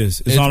 It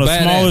is. It's on a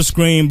smaller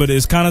screen, but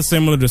it's kind of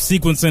similar. The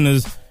sequencing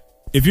is,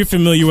 if you're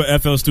familiar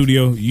with FL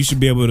Studio, you should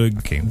be able to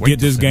get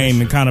this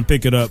game and kind of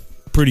pick it up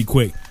pretty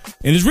quick.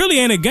 And it's really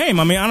ain't a game.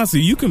 I mean, honestly,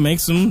 you can make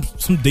some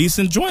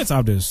decent joints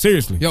out there.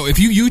 Seriously. Yo, if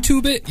you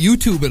YouTube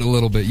it a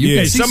little bit. You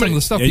can see some of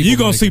the stuff. You're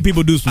going to see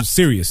people do some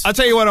serious. I'll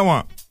tell you what I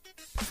want.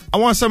 I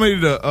want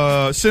somebody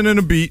to send in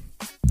a beat.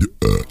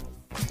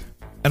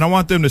 And I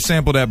want them to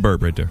sample that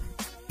burp right there.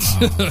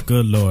 Oh,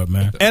 good Lord,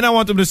 man. And I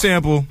want them to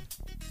sample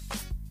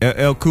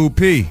LL Cool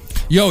P.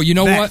 Yo, you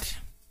know what?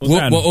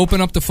 We'll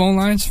open up the phone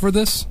lines for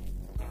this.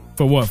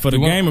 For what? For the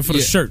game or for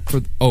the shirt?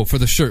 For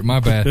the shirt. My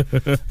bad.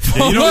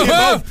 You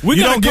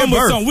don't get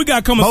both. We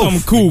gotta come with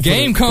something cool.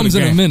 Game comes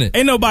in a minute.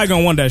 Ain't nobody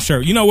gonna want that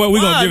shirt. You know what? We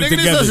gonna give it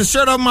together. This is a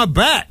shirt on my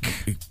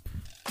back.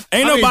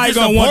 Ain't nobody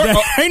gonna want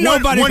that. Ain't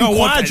nobody gonna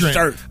want that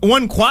shirt.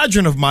 One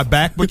quadrant of my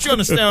back, but you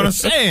understand what I'm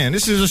saying?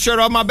 This is a shirt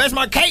on my back. It's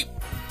my cape.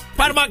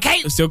 Part of my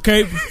cape. It's your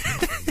cape.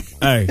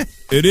 Hey,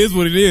 it is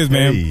what it is,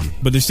 man. Hey.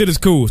 But the shit is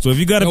cool. So if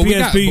you got a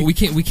PSP,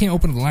 but we can't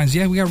open the lines.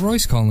 Yeah, we got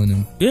Royce calling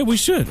in. Yeah, we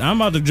should. I'm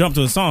about to jump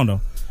to a song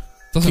though.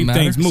 Doesn't Keep matter.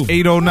 Things moving.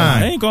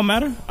 809. It ain't gonna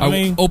matter. I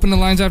mean, open the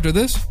lines after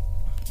this.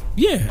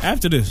 Yeah,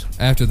 after this.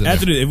 After this.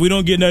 If we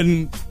don't get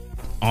nothing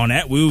on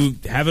that, we'll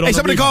have it on. Hey,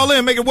 somebody call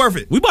in, make it worth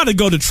it. We about to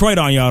go Detroit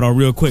on y'all though,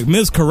 real quick.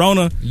 Miss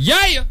Corona.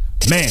 Yeah.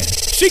 Man,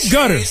 she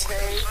gutter.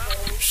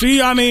 She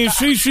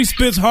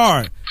spits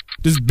hard.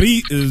 This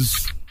beat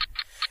is.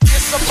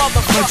 I'm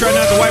gonna try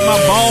not to wipe my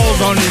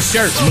balls on this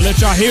shirt. I'm gonna let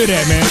y'all hear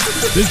that, man.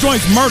 This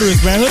joint's murderous,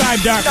 man.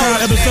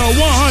 HoodHype.com, episode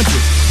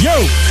 100. Yo.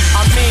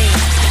 I mean,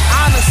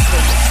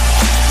 honestly,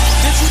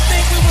 did you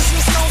think we was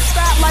just gonna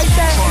stop like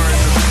that?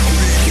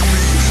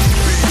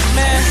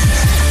 Man,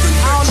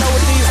 I don't know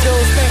what these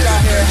dudes think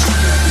out here.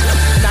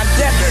 And I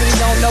definitely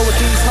don't know what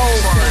these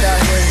hoes think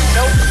out here.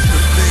 Nope.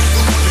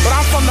 But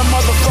I'm from the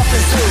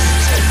motherfucking zoo.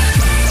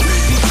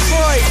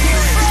 Detroit.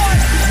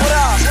 What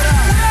up?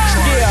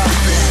 Yeah,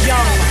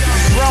 young,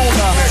 grown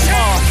up.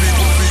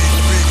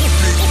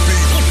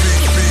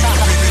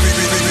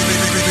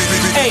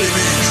 Hey,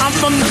 I'm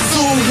from the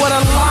zoo where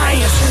the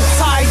lions,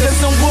 tigers,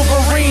 and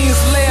wolverines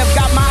live.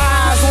 Got my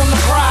eyes on the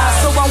prize,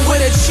 so I'm where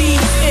the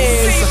chief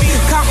is.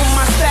 Counting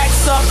my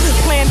stacks up,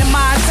 planning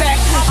my attack.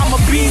 I'm a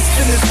beast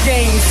in this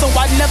game, so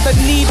I never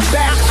need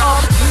back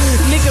up.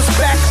 Niggas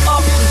back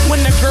up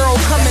when the girl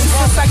coming.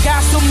 Since I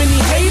got so many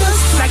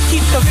haters, I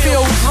keep the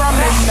field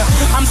drumming.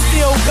 I'm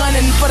still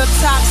gunning for the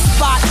top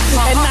spot,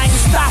 and I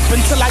ain't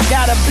stopping till I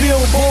got a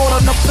billboard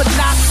on the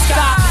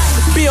Penobscot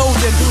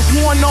building.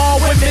 Warn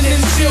all women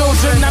and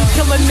children, I'm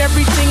killing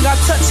everything I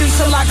touch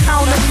until I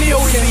count a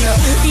million.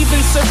 Even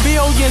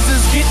civilians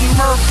is getting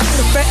murked.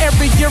 For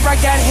every year I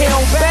got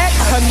held back,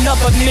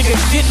 another nigga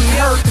getting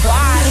hurt.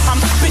 I'm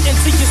spitting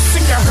till you're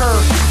sick of her.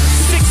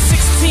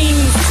 616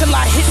 till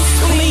I hit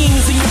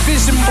spleens and your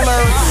vision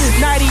blur.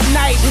 Nighty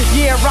night,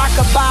 yeah,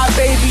 rockabye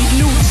baby.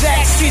 New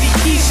Jack City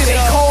Keisha, they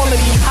calling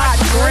me hot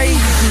gravy.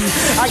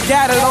 I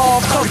got it all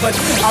covered.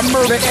 I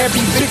murder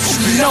every bitch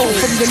you know,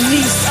 from the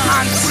niece,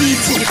 auntie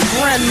to your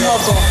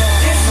grandmother.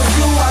 It's the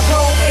blue, I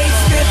go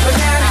 8-spit,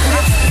 banana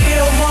clips,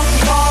 ill monkey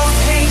balls,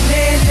 ain't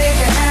there,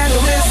 nigga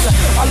handle this.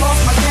 I lost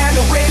my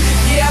candle with,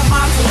 yeah, I'm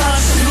out to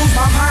lunch. Lose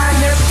my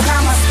mind every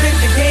time I spit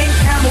the game,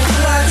 camel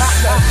clutch.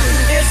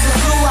 It's the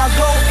blue, I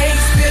go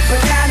 8-spit,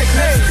 banana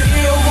clips,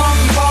 ill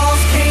monkey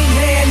balls, ain't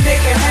there,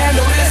 nigga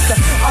handle this.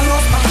 I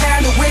lost my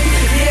candle with,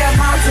 yeah, I'm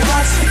out to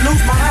lunch.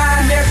 Lose my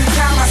mind every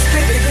time I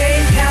spit the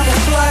game, camel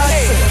clutch.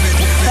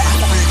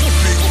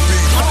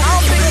 I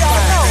don't think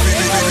y'all know.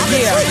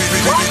 Yeah,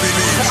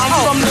 I'm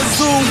from the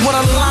zoo with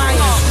a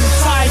lion,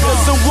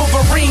 tigers, and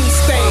Wolverine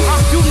stay.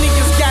 You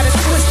niggas got it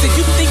twisted.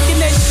 You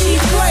thinking that she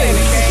play?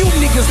 You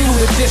niggas do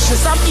the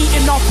dishes. I'm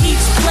eating off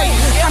each plate.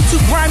 I'm too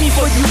grimy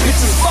for you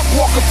bitches. Fuck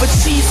walking for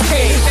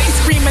cheesecake. They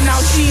screaming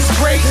out she's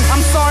great.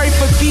 I'm sorry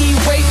for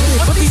D-Weight,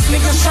 but these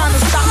niggas trying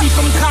to stop me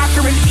from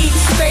conquering each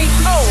state.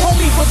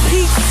 Homie, for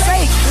Pete's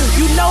sake,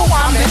 you know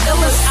I'm the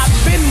illest. I've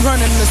been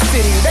running the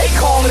city. They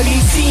calling me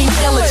Team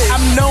Illage.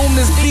 I'm known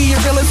as the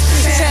realest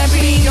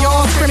champion.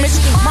 Y'all scrimmage.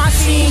 My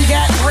team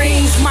got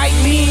rings. Might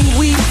mean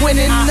we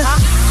winning.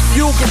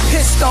 You'll get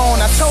pissed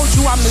on. I told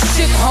you I'm the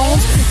shit,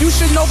 Holmes. You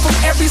should know from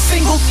every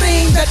single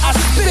thing that I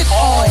spit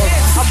on.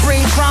 I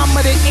bring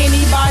drama to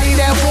anybody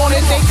that want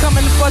it. They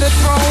coming for the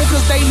throne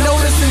cause they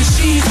noticing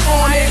she's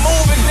on it.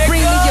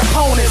 Bring me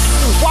opponents.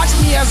 Watch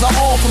me as an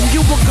orphan.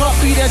 You a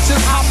guppy that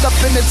just hopped up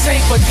in the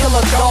tank for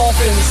killer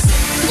dolphins.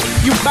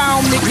 You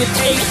bound to get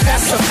ate,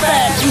 that's a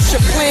fact. You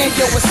should plan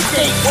your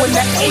escape when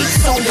the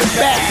 8's on your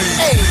back.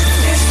 Hey,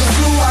 it's the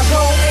blue, I go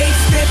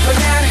 8-spit,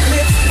 banana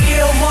clips,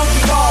 ill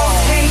monkey balls.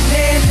 Ain't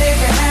there,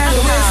 nigga,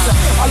 handle this.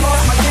 I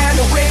lost my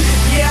candle with,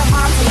 yeah, I'm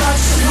out to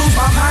lunch. Lose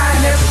my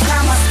mind every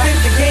time I spit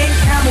the game,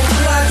 camel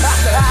clutch.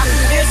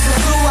 It's the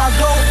blue, I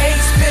go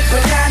 8-spit,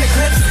 banana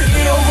clips,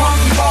 ill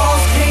monkey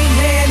balls. Ain't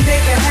there,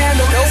 nigga,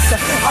 handle this.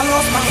 I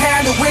lost my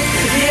candle with,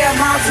 yeah, I'm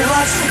out to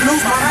lunch.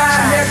 Lose my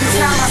mind every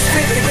time I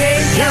spit the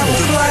game, camel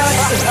clutch.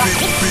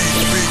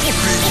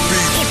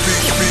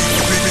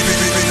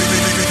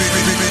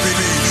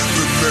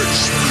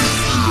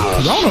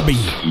 Corona be,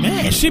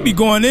 man, she be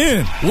going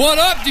in. What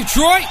up,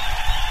 Detroit?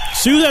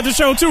 She was at the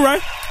show too,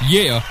 right?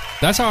 Yeah,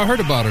 that's how I heard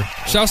about her.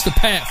 Shouts to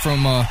Pat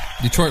from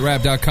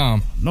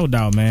DetroitRap.com. No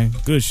doubt, man.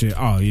 Good shit.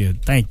 Oh, yeah.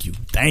 Thank you.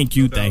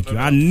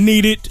 I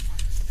need it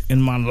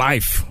in my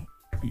life.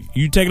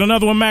 You taking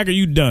another one, Mac, or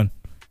you done?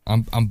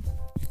 I'm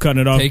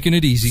cutting it off. Taking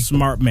it easy.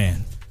 Smart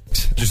man.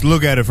 Just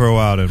look at it for a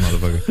while, then,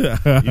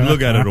 motherfucker. You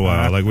look at it a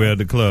while, like we're at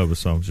the club or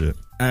some shit.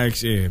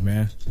 Actually,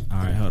 man. All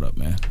right, hold up,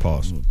 man.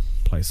 Pause.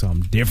 Play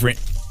something different.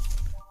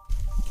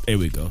 There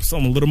we go.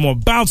 Something a little more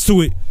bounce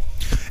to it.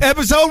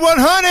 Episode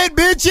 100,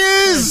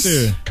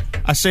 bitches.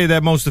 I say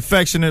that most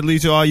affectionately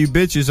to all you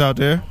bitches out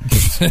there.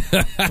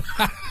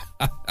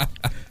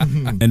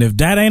 And if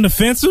that ain't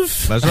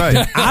offensive, that's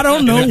right. I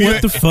don't know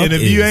what the fuck. And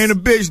if you ain't a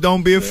bitch,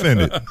 don't be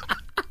offended.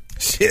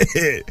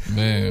 Shit,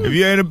 man. If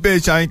you ain't a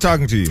bitch, I ain't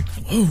talking to you.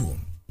 Ooh,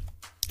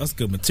 that's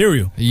good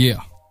material.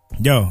 Yeah.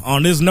 Yo,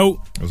 on this note,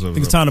 I think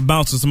it's time to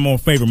bounce to some more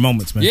favorite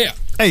moments, man. Yeah.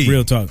 Hey,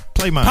 real talk.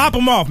 Play mine. Pop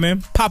them off,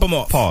 man. Pop them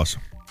off. Pause.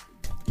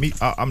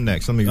 I'm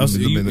next. Let me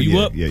you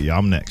up? Yeah,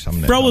 I'm next.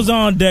 Bro was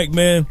on deck,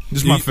 man.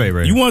 This is my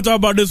favorite. You want to talk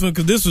about this one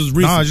because this was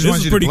recent. No,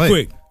 this is pretty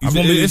quick.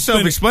 It's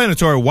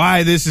self-explanatory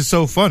why this is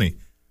so funny.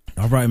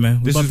 All right,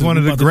 man. This is one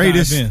of the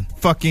greatest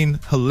fucking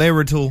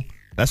hilarious.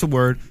 That's a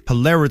word.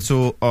 Hilarious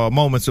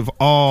moments of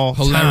all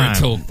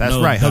time. That's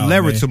right.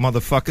 Hilarious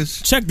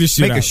motherfuckers. Check this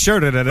shit out. Make a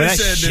shirt out of that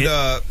said shit.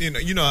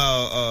 That, you know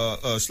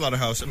how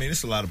Slaughterhouse. I mean,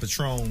 it's a lot of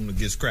Patron that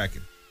gets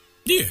cracking.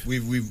 Yeah, I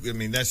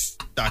mean, that's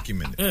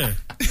documented. Yeah.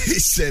 He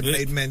said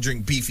made men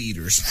drink beef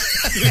eaters.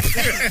 Beef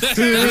eaters.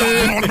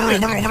 I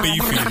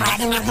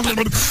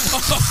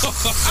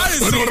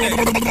didn't see that.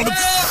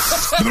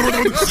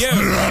 Yeah.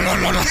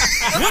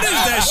 What is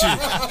that shit?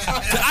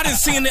 I didn't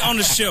see it on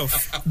the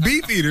shelf.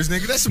 Beef eaters,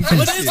 nigga. That's some good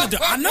What shit. is it?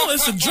 I know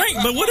it's a drink,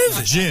 but what is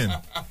it? Gin.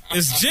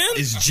 It's gin?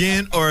 It's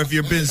gin, or if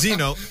you're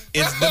Benzino,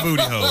 it's the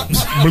booty hole.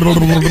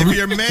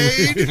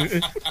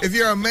 If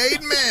you're a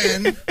made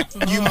man,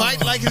 you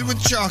might like it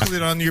with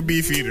chocolate on your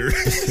beef eater.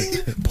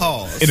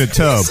 Pause. In a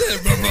tub.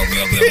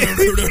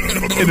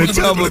 In a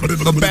tub, a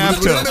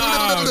bathtub.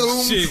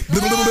 Oh, shit.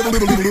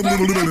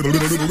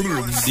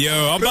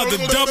 Yo, I'm about to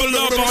double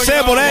up on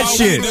sample that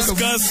shit.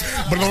 Discuss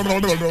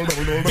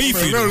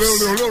beef eaters.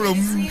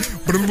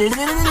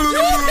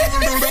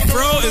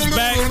 Bro is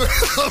back.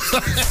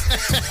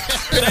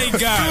 Thank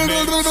God,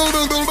 man.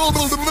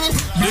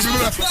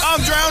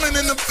 I'm drowning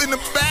in the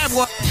bath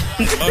water.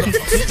 In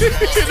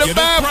the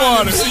bath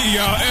water. See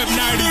y'all,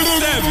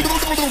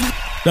 F97.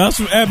 That's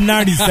from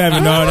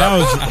F97, dog. That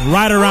was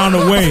right around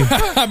the way.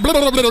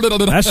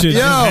 That shit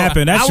just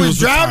happened. That I shit was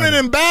drowning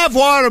in bath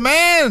water,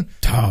 man.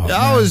 Oh,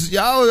 y'all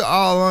was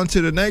all on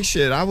to the next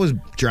shit. I was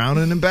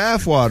drowning in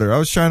bath water. I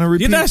was trying to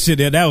repeat. Yeah, that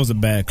shit. That was a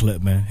bad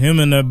clip, man. Him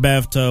in the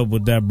bathtub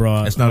with that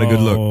broad. That's not a good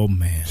look. Oh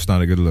man, it's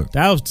not a good look.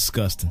 That was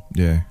disgusting.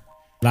 Yeah,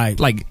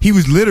 like he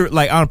was literally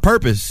like on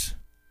purpose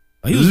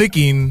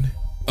licking.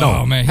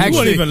 No, man, he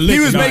wasn't even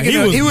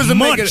licking.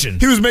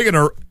 He was making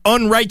an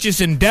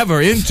unrighteous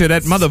endeavor into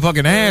that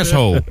motherfucking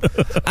asshole.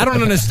 I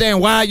don't understand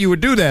why you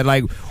would do that.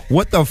 Like,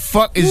 what the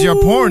fuck is your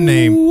porn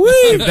name?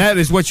 If that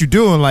is what you're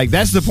doing, like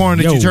that's the porn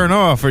that you turn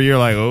off, or you're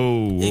like,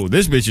 oh,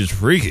 this bitch is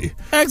freaky.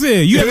 That's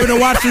it. You ever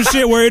watch some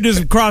shit where it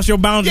just cross your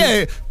boundaries?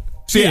 Yeah.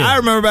 See, I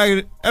remember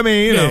back. I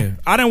mean, you know,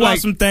 I didn't watch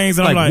some things.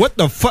 And I'm like, what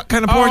the fuck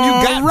kind of porn you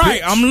got?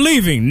 Right, I'm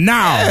leaving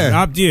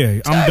now.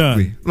 Yeah, I'm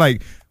done.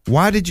 Like,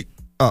 why did you?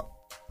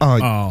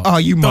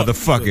 You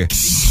motherfucker.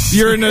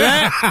 You're into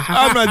that?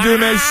 I'm not doing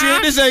that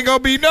shit. This ain't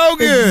gonna be no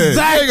good.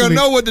 Exactly. I ain't gonna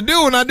know what to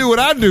do when I do what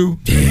I do.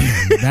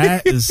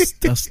 Damn,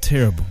 that's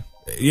terrible.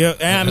 Yeah,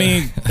 I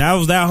mean, that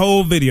was that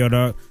whole video,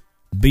 dog.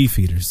 Beef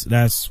eaters.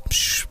 That's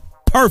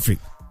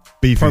perfect.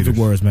 Perfect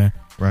words, man.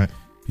 Right.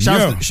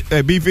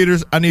 Hey, beef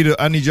eaters, I need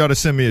y'all to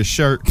send me a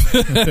shirt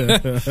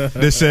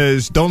that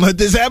says, "Don't let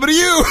this happen to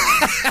you."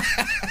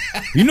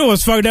 You know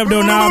what's fucked up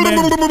though now, man?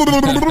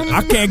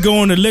 I can't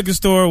go in the liquor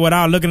store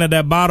without looking at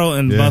that bottle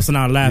and busting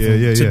out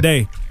laughing.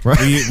 Today, right.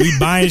 we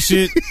buying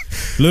shit.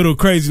 Little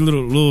crazy,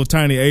 little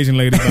tiny Asian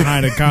lady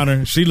behind the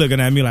counter. She looking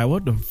at me like,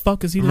 "What the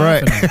fuck is he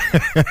laughing at?"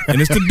 And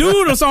it's the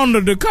dude that's on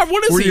the cover.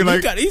 What is he?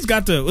 He's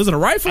got the. Was it a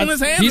rifle in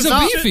his hand? He's a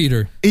beef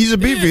eater. He's a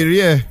beef eater.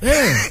 Yeah.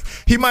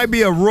 He might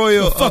be a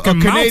royal, a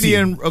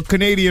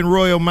Canadian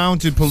Royal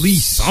Mounted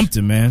Police.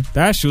 Something, man.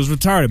 That shit was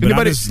retarded. But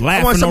I just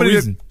laughed for no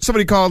reason.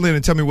 Somebody call in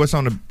and tell me what's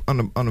on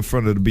the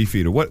front of the beef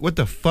eater. What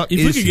the fuck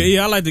is he?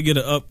 I like to get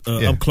an up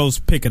close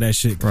pick of that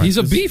shit. Right. He's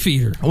a beef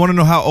eater. I want to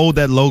know how old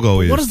that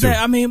logo is. What is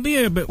that? I mean,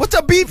 but what's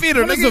a beef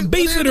eater? What does a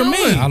beef eater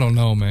mean? I don't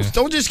know, man.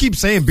 Don't just keep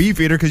saying beef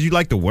eater because you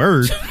like the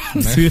word.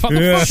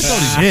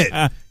 Shit.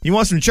 You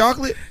want some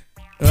chocolate?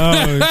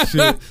 Oh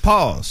shit.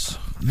 Pause.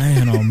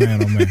 Man, oh man.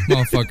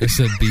 Motherfucker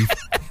said beef.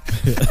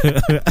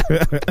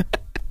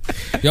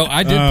 Yo,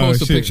 I did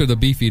post a picture of the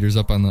beef eaters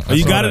up on the.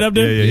 You got it up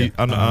there? Yeah.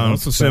 On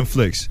Send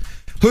Flicks.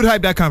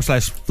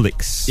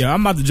 HoodHype.com/flicks. Yeah,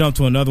 I'm about to jump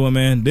to another one,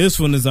 man. This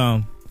one is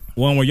one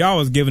where y'all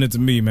was giving it to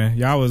me, man.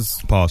 Y'all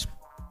was pause.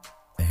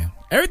 Damn.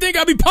 Everything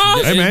gotta be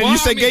paused. Hey man, you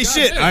said gay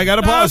shit. I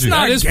gotta pause you.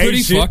 That is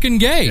pretty fucking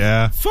gay.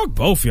 Yeah. Fuck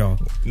both y'all.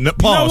 No,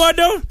 pause. You know what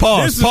though?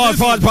 Pause. Don't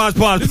fuck both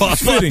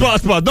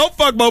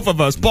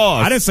of us.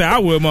 Pause. I didn't say I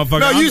would,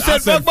 motherfucker. No, you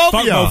said fuck both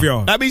of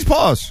y'all. That means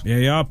pause. Yeah,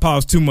 y'all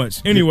pause too much.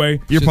 Anyway,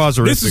 your pause.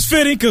 This is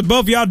fitting because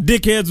both y'all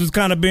dickheads was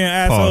kind of being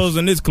assholes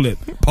in this clip.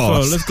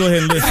 Pause. So let's go ahead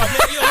and listen.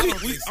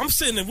 I'm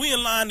sitting there. We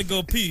in line to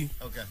go pee.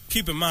 Okay.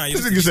 Keep in mind,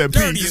 This nigga said pee.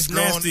 dirtiest,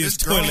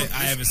 nastiest toilet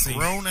I ever seen.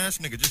 Grown ass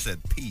nigga just said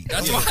pee.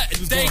 That's why.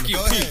 Thank you.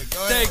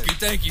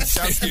 Thank you.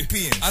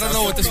 I don't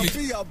know what this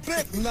means. I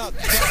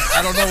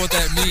don't know what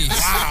that means.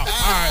 Wow.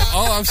 All right.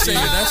 All I'm saying,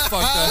 that's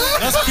fucked up.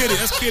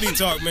 That's kitty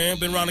talk, man.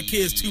 Been around the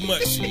kids too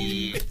much.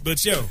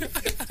 But yo,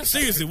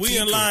 seriously, we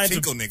in line to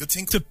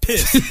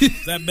piss.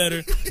 Is that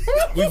better?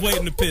 We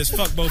waiting to piss.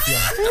 Fuck both y'all.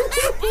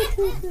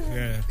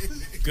 Yeah.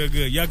 Good.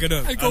 Y'all get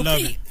up. I love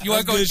it. You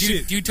want to go?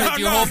 Do you take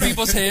your whole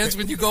people's hands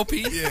when you go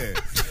pee? Yeah.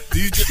 Do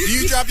you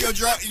drop your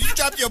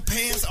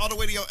pants all the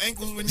way to your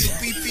ankles when you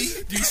pee?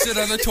 Do you sit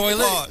on the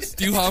toilet? Pause.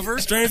 Do you hover?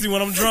 Strangely,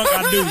 when I'm drunk,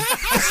 I do.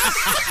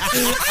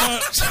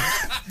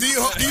 Do you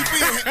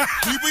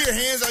put your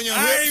hands on your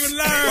hips? I ain't even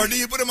lying. Or do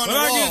you put them on when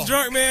the wall? When I get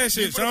drunk, man,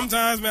 shit.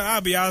 Sometimes, man,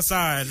 I'll be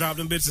outside, drop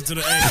them bitches to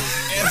the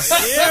ankles.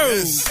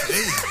 Hey,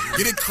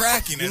 get it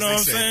cracking. You know what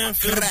I'm saying?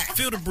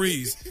 Feel the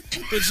breeze.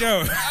 But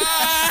yo,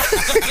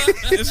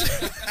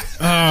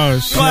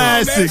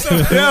 classic.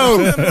 Yo,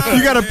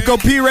 you gotta go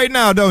pee right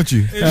now, don't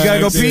you? You gotta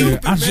go pee.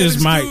 I just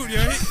might.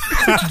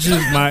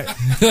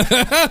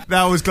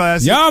 That was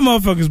classic. Y'all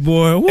motherfuckers,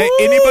 boy. Hey,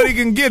 anybody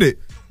can get it.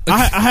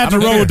 I had to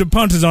roll with the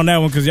punches on that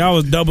one because y'all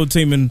was double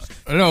teaming.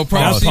 No,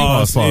 pause.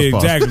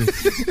 Exactly.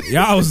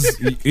 Y'all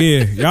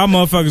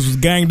motherfuckers was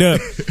ganged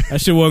up.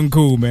 That shit wasn't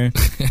cool, man.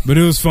 But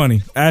it was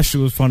funny.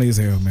 Actually, was funny as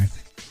hell, man.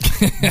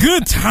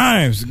 Good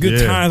times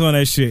on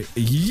that shit.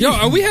 Yo,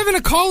 are we having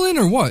a call in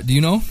or what? Do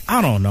you know?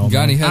 I don't know.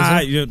 Got any heads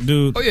up?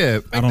 Dude. Oh yeah,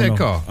 make that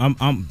call.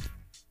 I'm.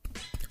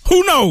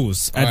 Who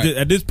knows?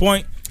 At this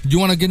point, do you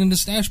want to get in the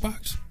stash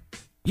box?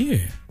 Yeah.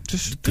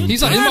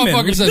 He's like, this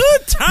motherfucker said,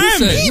 good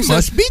timing. He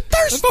must be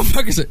thirsty. This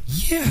motherfucker said,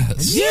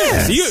 yes.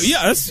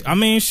 Yes. I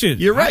mean, shit.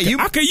 You're right.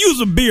 I could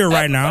use a beer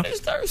right now.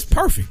 It's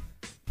perfect.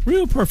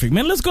 Real perfect,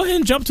 man. Let's go ahead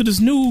and jump to this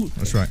new.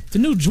 That's right. The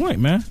new joint,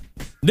 man.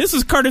 This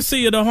is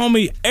courtesy of the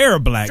homie Air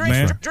Black,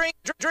 man.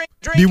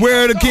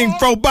 Beware of the King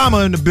Fro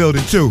Obama in the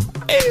building too.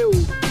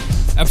 Ew.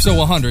 Episode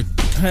 100.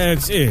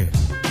 Heck yeah.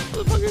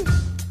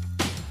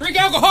 Drink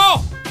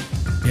alcohol.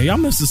 Yeah, y'all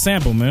missed the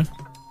sample, man.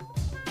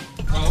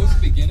 Oh, it's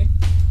the beginning.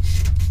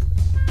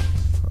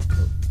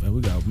 We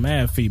got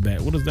mad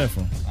feedback. What is that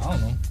from? I don't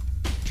know.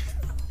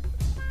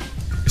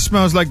 It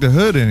smells like the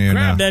hood in here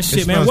now. Grab that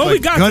shit, man. What like we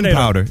got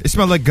gunpowder. It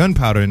smells like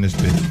gunpowder in this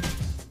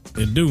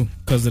bitch. It do,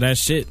 because of that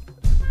shit.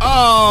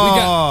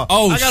 Oh,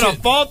 I got shit.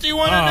 a faulty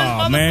one in this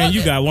motherfucker. Man,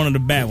 you got one of the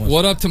bad ones.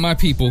 What up to my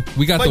people?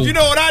 We got But you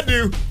know what I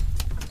do?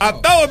 I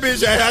throw a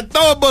bitch at I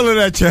throw a bullet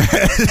at your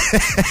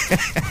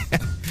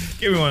ass.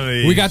 Give me one of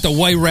these. We got the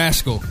White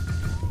Rascal.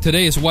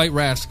 Today is White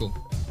Rascal.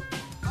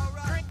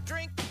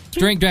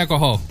 Drink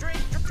alcohol.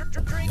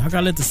 I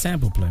gotta let the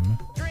sample play, man.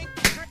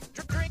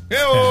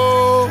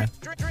 Yo.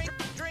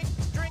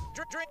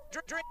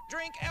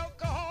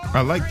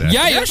 I like that.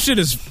 Yeah. That shit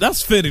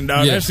that's fitting,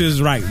 dog. Yeah. That shit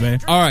is right, man.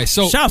 All right,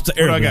 so shouts to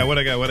Air. What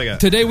I got?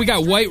 Today we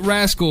got White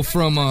Rascal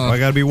from I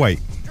gotta be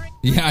white.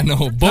 Yeah, I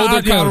know.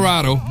 Boulder,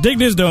 Colorado. Dig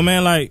this though,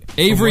 man. Like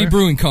Avery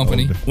Brewing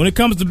Company. When it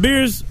comes to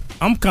beers,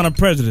 I'm kind of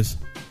prejudiced.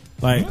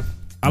 Like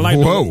I like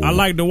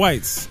the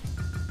whites.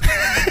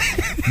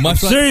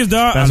 Much serious,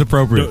 dog. That's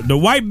appropriate. The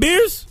white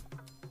beers,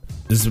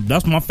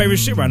 that's my favorite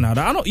shit right now.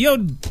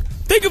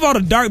 Think of all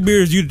the dark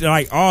beers you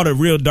like, all the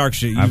real dark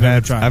shit you've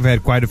ever tried. I've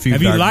had quite a few.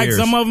 Have dark you liked beers.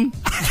 some of them?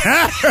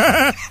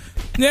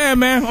 Yeah,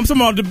 man. I'm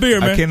talking about the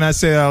beer, man. I cannot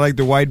say I like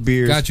the white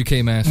beers. Got you,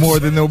 K-Mass. More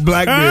than the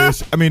black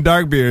beers. I mean,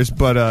 dark beers,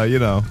 but I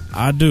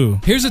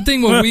do. Here's the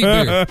thing with wheat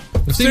beer.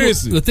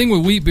 The thing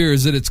with wheat beer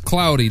is that it's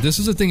cloudy. This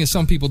is the thing that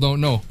some people don't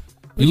know.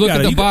 You look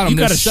at the bottom,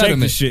 there's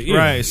sediment. Shit, yeah.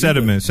 Right,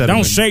 sediment.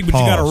 Don't shake, but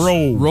you gotta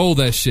roll. Roll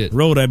that shit.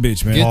 Roll that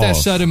bitch, man. Get that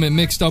sediment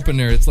mixed up in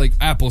there. It's like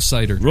apple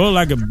cider. Roll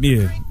like a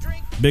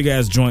big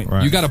ass joint.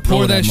 Right. You gotta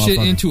pour that shit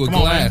into a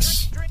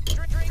glass.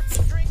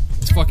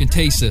 Let's fucking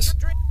taste this.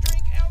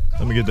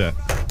 Let me get that.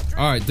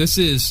 All right, this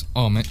is.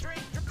 Oh man,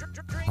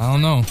 I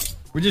don't know.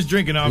 We're just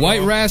drinking alcohol.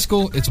 White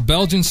Rascal. It's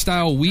Belgian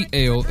style wheat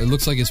ale. It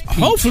looks like it's peach.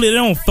 Hopefully they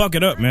don't fuck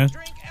it up, man.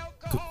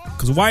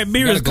 Because white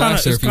beer is kind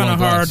of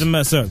hard to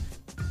mess up.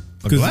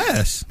 A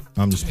glass?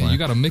 I'm just playing. You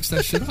gotta mix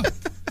that shit up.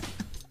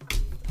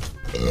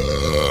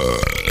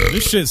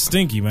 This shit's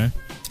stinky, man.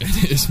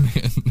 It is,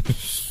 man.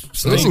 It's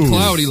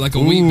cloudy like a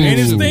wheat beer. Ain't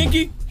it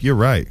stinky? You're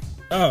right.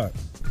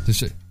 This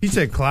shit. He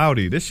said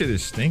cloudy. This shit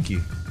is stinky.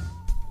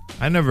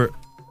 I never.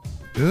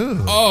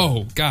 Ugh.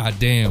 Oh, god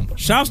damn.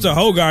 Shouts to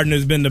Hogarden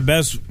has been the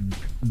best,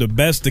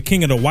 the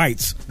king of the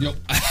whites. Yep.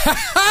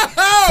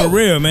 For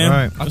real, man.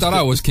 Right. I thought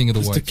I was king of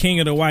the whites. The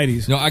king of the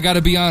whiteys. No, I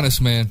gotta be honest,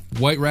 man.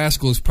 White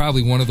Rascal is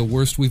probably one of the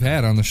worst we've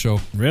had on the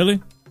show.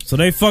 Really? So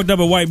they fucked up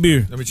a white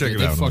beer. Let me check it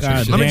they out. fucked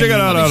Let that me shit. check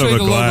it out of a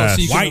glass.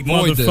 So you can White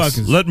avoid this.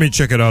 motherfuckers. Let me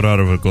check it out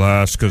of a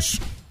glass because,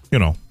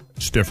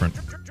 it's different.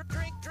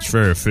 It's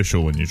very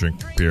official when you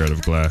drink beer out of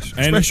a glass.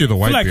 And Especially the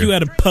white feel like beer. you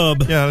at a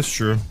pub. Yeah, that's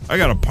true. I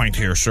got a pint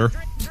here, sir.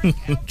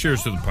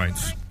 Cheers to the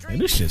pints. Man,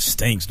 this shit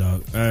stinks,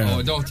 dog. Oh,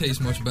 it don't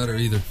taste much better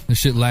either. This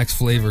shit lacks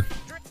flavor.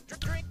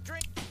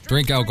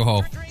 Drink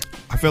alcohol.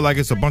 I feel like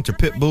it's a bunch of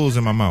pit bulls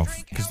in my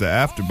mouth because the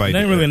afterbite. It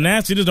ain't really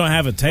nasty. It just don't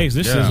have a taste.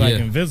 This shit's like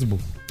invisible.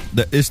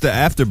 It's the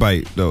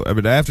afterbite though. I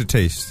mean, the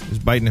aftertaste. It's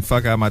biting the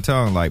fuck out of my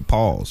tongue. Like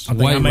pause. I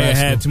think I may have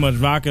had too much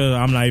vodka.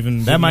 I'm not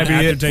even. That might be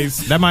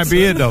aftertaste. it. That might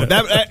be it though.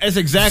 That's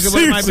exactly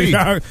what it might be.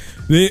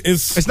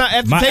 It's not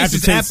aftertaste.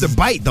 It's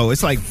afterbite though.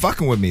 It's like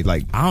fucking with me.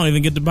 Like I don't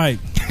even get the bite.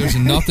 There's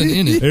nothing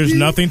in it. There's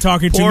nothing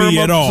talking to Pour me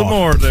him at up all. some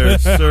more there,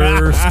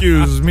 sir.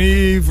 Excuse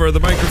me for the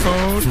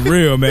microphone. For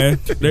real, man.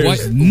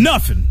 There's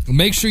nothing.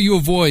 Make sure you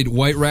avoid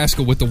White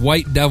Rascal with the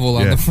white devil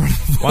on the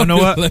front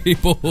of the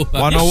label.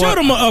 Show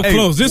them up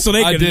close just so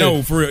they can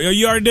know for real.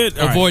 You already did?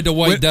 Avoid the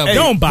white devil. Hey,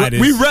 don't buy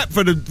this. We rep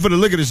for the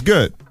liquor that's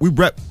good. We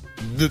rep.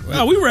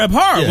 We rap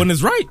hard when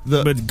it's right.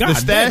 But God, the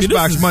stash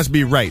box must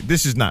be right.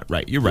 This is not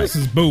right. You're right. This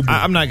is boo-boo.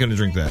 I'm not going to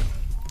drink that.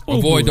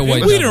 Avoid the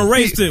white We devil. done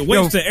waste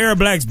the Air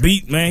Black's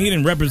beat, man. He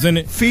didn't represent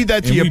it. Feed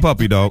that to your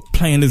puppy, dog.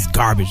 Playing this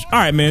garbage. All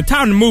right, man.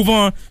 Time to move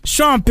on.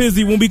 Sean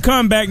Pizzy, when we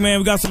come back, man,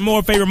 we got some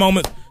more favorite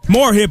moments,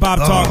 more hip-hop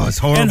talk. It's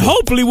horrible. And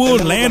hopefully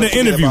we'll land an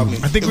interview.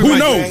 I think we Who might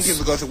knows?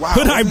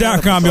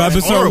 HoodHype.com, y'all.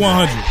 Episode 100.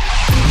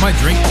 I might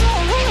drink.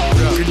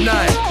 Good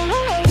night.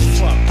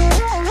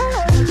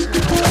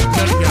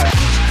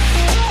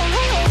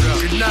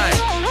 Good night.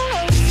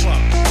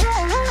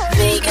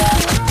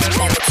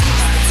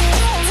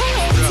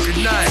 Good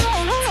night.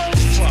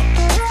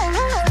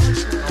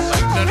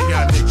 None of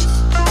y'all niggas.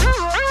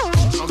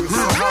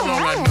 How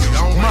long I knew you? I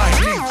don't mind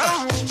you.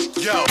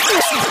 Yo.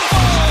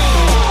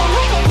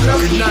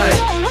 Good night.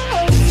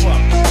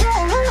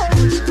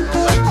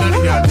 None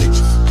of y'all niggas.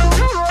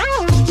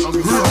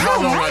 How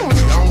long I knew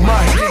you? I don't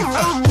mind you.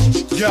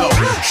 Yo,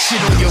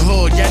 shit on your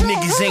hood. Y'all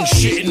niggas ain't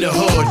shit in the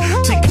hood.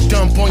 Take a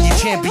dump on your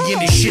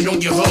champion and shit on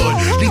your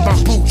hood. Leave my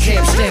boot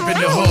camp stamp in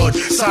the hood.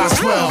 Size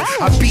 12.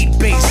 I beat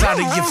bass out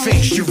of your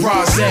face, you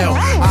Rozelle.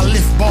 I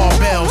lift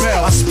barbells.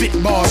 I spit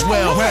bars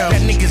well.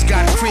 That niggas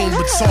got cream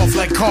but soft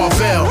like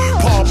Carvel.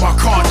 Paul my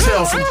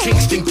cartel from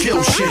Kingston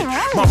kill shit.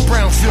 My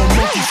Brownfield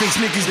monkey face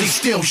niggas, they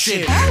steal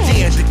shit.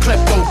 Yeah, the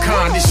klepto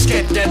con, this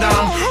sket that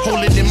I'm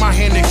holding in my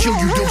hand to kill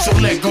you, dude, so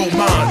let go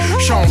mine.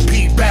 Sean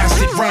P.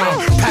 bastard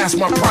rhyme, past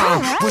my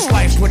prime. What's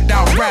life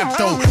without rap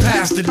though?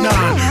 Past the 9,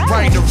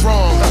 right or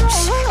wrong.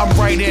 I'm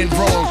right and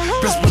wrong.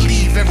 Best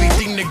believe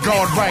everything that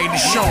God right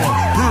is showing.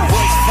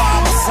 Royce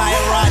 5,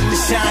 Messiah riding the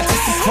shine.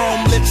 Just some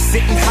chrome lips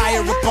sitting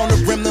higher up on the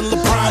rim than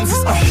LeBron's.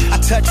 I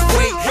touch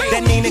weight,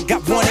 that Nina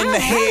got one in the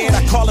head.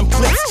 I call them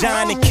clips,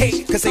 John and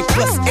Kate, cause they +8.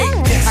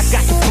 I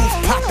got the booth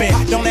poppin',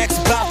 don't ask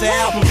about the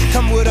album.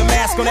 Come with a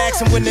mask on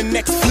action when the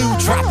next flu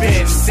drop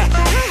in.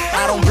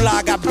 I don't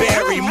blog, I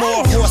bury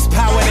more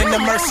horsepower than the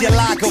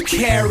Murcielago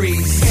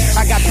carries.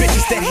 I got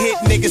bitches that hit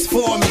niggas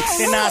for me,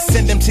 and I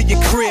send them to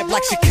your crib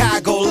like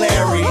Chicago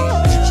Larry.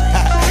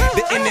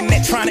 The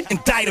internet trying to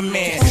indict a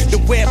man. The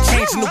web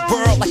changing the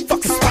world like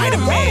fucking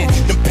Spider-Man.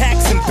 Them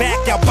packs and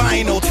back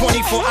albino,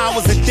 24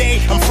 hours a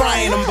day. I'm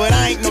frying them, but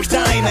I ain't no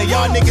diner.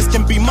 Y'all niggas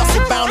can be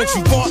muscle bound if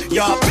you want.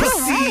 Y'all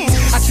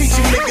pussies. I treat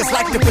you niggas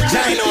like the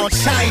vagina on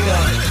China.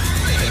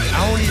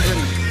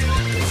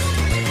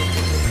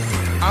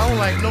 I don't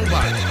like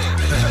nobody.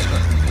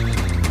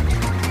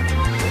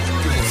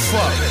 Give a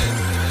fuck.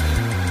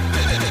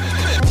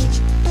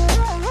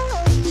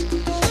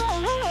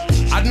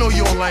 I know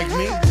you don't like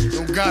me.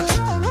 Don't got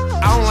you.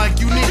 I don't like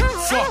you neither.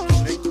 Fuck.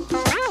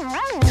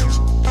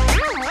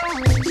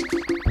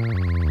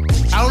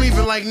 I don't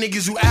even like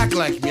niggas who act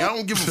like me. I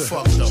don't give a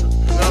fuck though. You know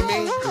what I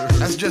mean?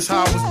 That's just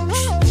how I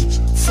was.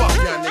 Fuck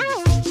y'all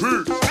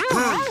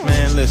niggas.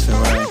 Man, listen,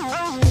 right?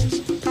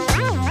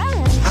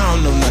 I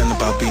don't know nothing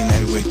about being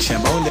heavyweight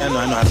champ. Only thing I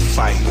know how to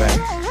fight, right?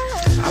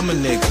 I'm a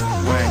nigga,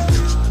 right?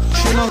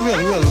 You know,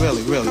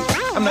 really.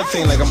 I'm not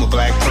saying like I'm a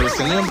black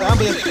person.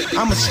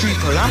 I'm a street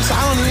person. I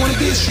don't even want to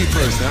be a street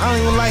person. I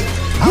don't even like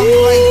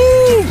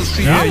typical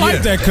street. I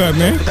like that cut,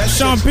 man. That's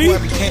Sean just P. who I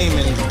became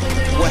and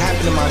what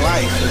happened in my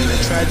life and the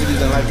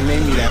tragedies in life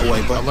made me that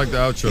way. But I like the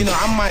outro. You know,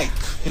 I'm Mike.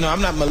 You know,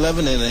 I'm not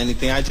malevolent or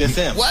anything. I just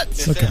am.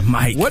 What? Look at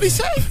Mike. What'd he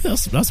say?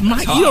 That's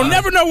Mike. You don't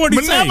never know what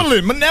he says.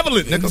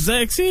 Malevolent.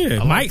 Exactly.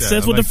 Like Mike that.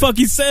 says what the fuck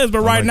he says, but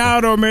right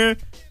now though, man.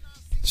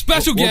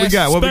 Special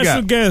guest. What we got?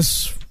 Special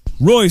guest.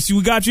 Royce,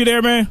 we got you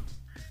there, man?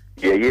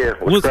 Yeah.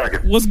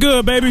 What's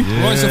good, baby?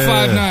 Royce a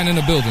 5'9" in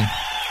the building.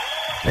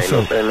 Ain't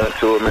nothing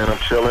to it, man. I'm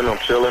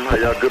chilling. How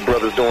y'all good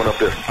brothers doing up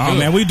there? Oh,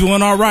 man, we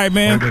doing all right,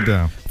 man.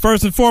 Down.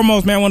 First and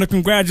foremost, man, I want to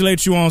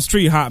congratulate you on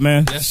Street Hop,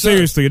 man. Yes, sir.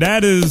 Seriously,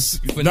 that is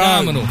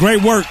phenomenal.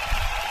 Great work.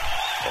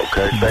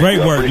 Okay, Great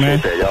work, man.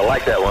 That. Y'all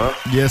like that one,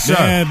 huh? Yes, sir.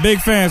 Man, big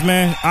fans,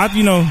 man.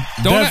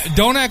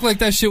 Don't act like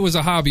that shit was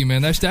a hobby,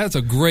 man. That's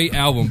a great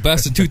album.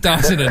 Best of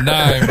 2009,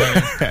 man.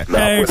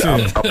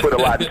 I put a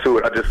lot into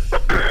it.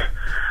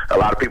 A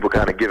lot of people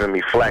kind of giving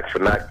me flack for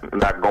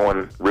not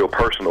going real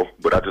personal,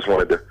 but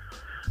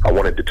I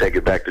wanted to take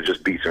it back to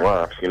just beats and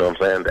rhymes. You know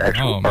what I'm saying? The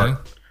actual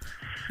art.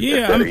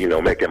 Yeah, instead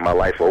of, making my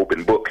life an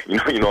open book. You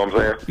know what I'm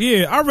saying?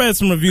 Yeah, I read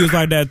some reviews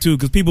like that too,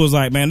 because people was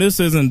like, man, this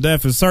isn't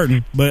death is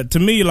certain. But to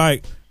me,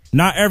 like,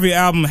 not every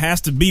album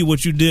has to be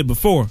what you did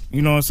before.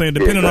 You know what I'm saying?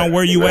 Depending on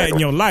where you at in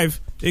your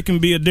life, it can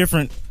be a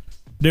different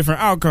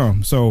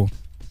outcome. So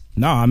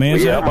Nah, man.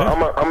 Yeah, I'm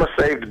gonna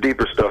save the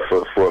deeper stuff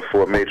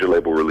for a major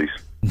label release.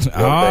 You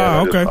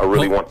know okay. I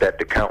really want that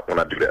to count when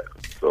I do that.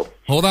 So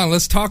hold on,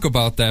 let's talk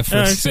about that for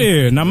a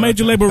second. Now,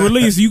 major label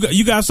release,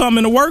 you got something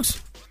in the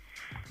works?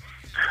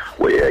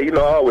 Well, yeah, you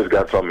know, I always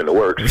got something in the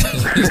works.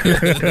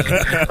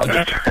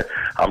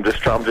 I'm just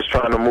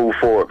trying to move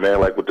forward, man.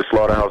 Like with the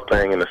Slaughterhouse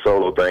thing and the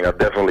solo thing, I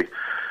definitely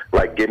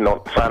like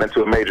signing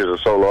to a major as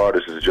a solo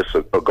artist is just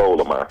a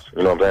goal of mine.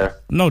 You know what I'm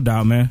saying? No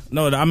doubt, man.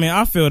 No, I mean,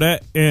 I feel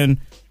that, and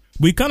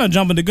we kind of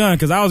jumping the gun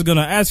because I was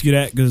gonna ask you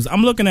that because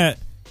I'm looking at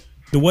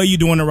the way you're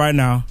doing it right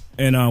now,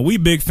 and we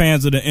big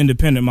fans of the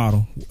independent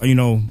model. You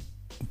know,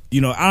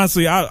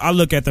 honestly, I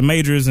look at the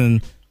majors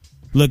and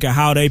look at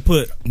how they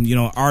put,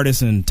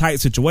 artists in tight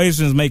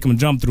situations, make them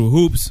jump through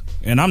hoops,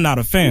 and I'm not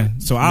a fan.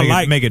 So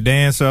make it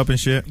dance up and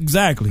shit.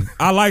 Exactly.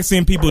 I like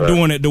seeing people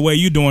doing it the way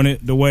you doing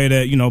it, the way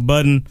that,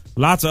 Budden,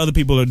 lots of other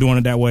people are doing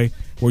it that way,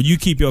 where you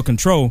keep your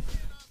control.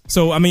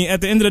 So, I mean, at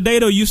the end of the day,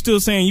 though, you still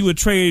saying you would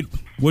trade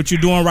what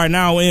you're doing right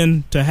now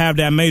in to have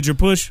that major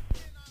push?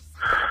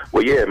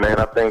 Well, yeah, man,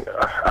 I think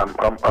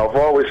I've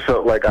always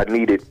felt like I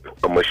needed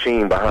a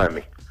machine behind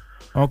me.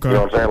 Okay. You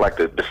know what I'm saying? Like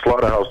the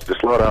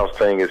slaughterhouse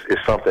thing is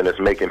something that's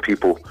making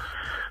people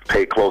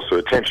pay closer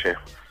attention,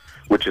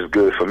 which is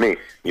good for me.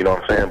 You know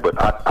what I'm saying?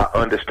 But I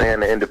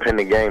understand the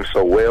independent game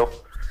so well,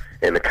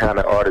 and the kind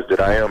of artist that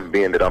I am,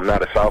 being that I'm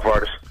not a South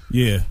artist.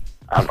 Yeah.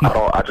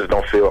 I just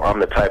don't feel I'm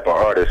the type of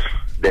artist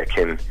that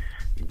can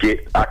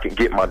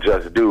get my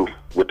just due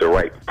with the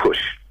right push.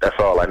 That's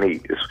all I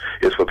need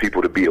is for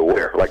people to be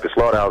aware. Like the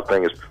Slaughterhouse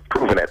thing is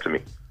proving that to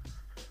me.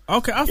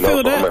 Okay, I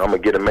feel that. I'm gonna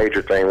get a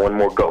major thing, one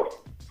more go.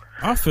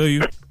 I feel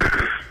you.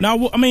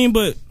 Now, I mean,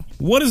 but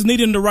what is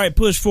needing the right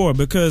push for?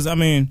 Because, I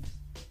mean,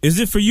 is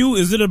it for you?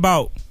 Is it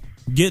about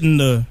getting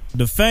the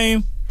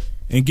fame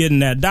and getting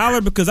that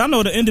dollar? Because I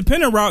know the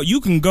independent route,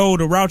 you can go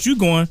the route you're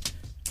going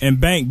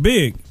and bank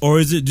big. Or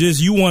is it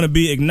just you want to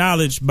be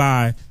acknowledged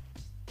by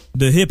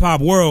the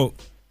hip-hop world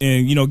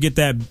and, get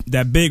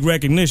that big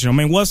recognition? I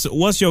mean,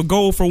 what's your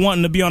goal for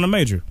wanting to be on a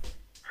major?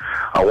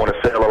 I want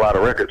to sell a lot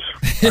of records.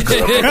 I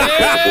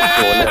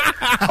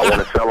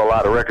want to sell a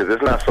lot of records.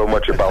 It's not so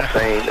much about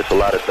fame. It's a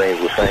lot of things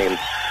with fame.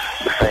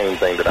 The fame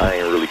thing that I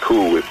ain't really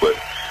cool with, but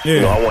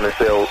I want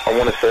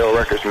to sell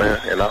records, man.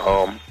 And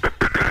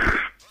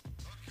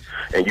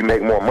and you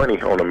make more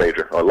money on a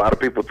major. A lot of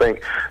people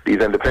think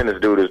these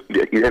independent dudes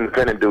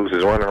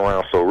is running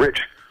around so rich,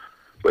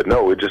 but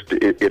no,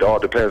 it all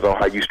depends on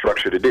how you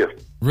structure the deal.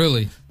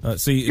 Really?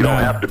 You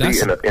don't have to be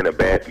in a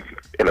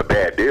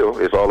bad deal.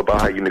 It's all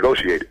about how you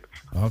negotiate it.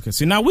 Okay,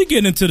 see, now we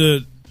get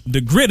into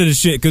the grit of the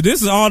shit, because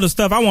this is all the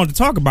stuff I wanted to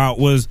talk about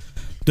was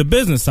the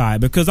business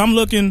side, because I'm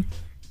looking,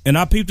 and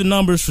I peeped the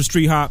numbers for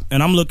Street Hop,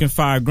 and I'm looking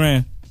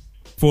 $5,000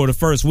 for the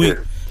first week.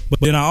 Yeah.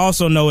 But then I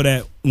also know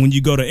that when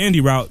you go the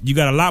indie route, you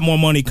got a lot more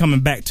money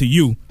coming back to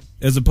you,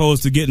 as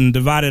opposed to getting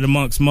divided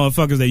amongst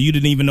motherfuckers that you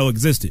didn't even know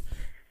existed.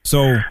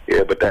 So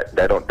yeah, but that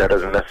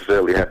doesn't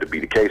necessarily have to be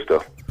the case,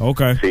 though.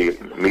 Okay. See,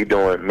 me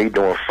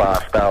doing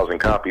 5,000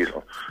 copies,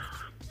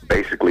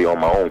 basically on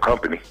my own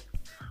company.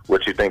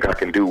 What you think I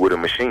can do with a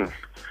machine?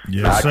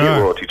 Yes, now, I sir.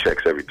 get royalty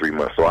checks every 3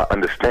 months, so I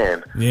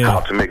understand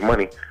how to make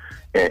money.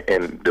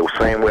 And the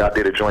same way I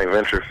did a joint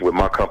venture with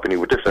my company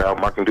with this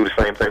album, I can do the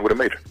same thing with a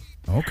major.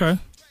 Okay.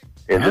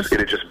 And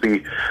it'll just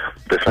be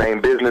the same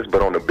business,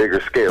 but on a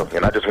bigger scale.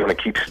 And I just want to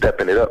keep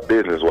stepping it up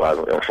business-wise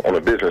on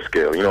a business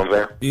scale. You know what I'm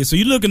saying? Yeah, so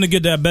you're looking to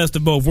get that best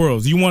of both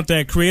worlds. You want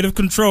that creative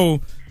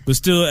control, but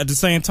still at the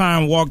same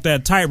time walk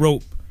that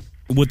tightrope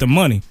with the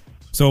money.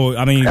 So,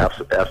 I mean...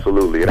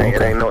 Absolutely. It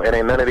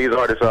ain't none of these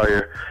artists out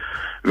here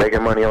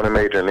making money on a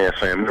major and then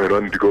saying, no, I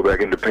need to go back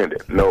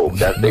independent. No,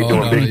 they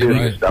doing big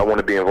business. Right. I want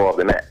to be involved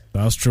in that.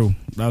 That's true.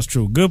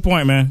 Good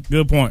point, man.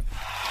 Good point.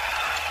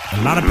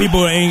 A lot of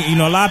people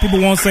a lot of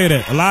people won't say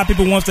that. A lot of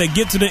people, once they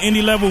get to the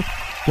indie level,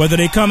 whether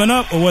they coming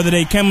up or whether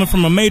they coming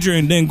from a major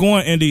and then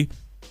going indie,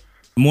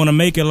 want to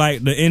make it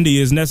like the indie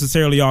is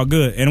necessarily all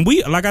good. And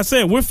we, like I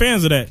said, we're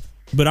fans of that.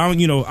 But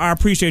I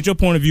appreciate your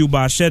point of view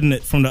by shedding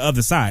it from the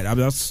other side.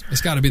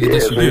 It's got to be the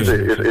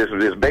distribution.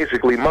 It's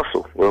basically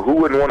muscle. Well, who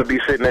wouldn't want to be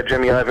sitting at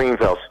Jimmy Iovine's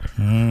house,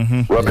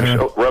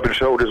 rubbing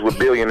shoulders with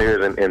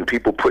billionaires and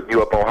people putting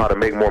you up on how to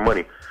make more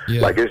money?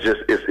 Yeah. Like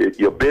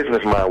your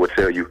business mind would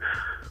tell you,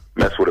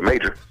 mess with a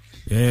major.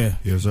 Yeah,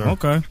 yes, sir.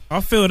 Okay,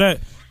 I feel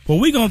that. Well,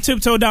 we gonna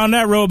tiptoe down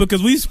that road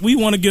because we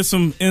want to get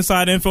some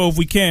inside info if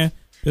we can,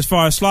 as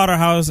far as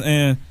Slaughterhouse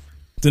and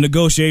the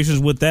negotiations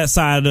with that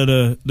side of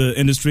the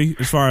industry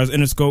as far as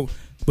Interscope.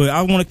 But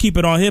I want to keep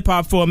it on hip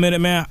hop for a minute,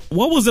 man.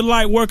 What was it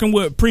like working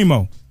with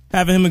Primo,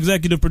 having him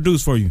executive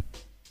produce for you?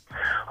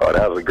 Oh,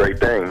 that was a great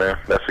thing, man.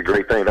 That's a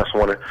great thing. That's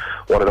one of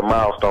the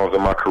milestones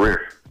in my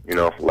career.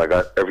 Like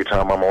every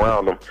time I'm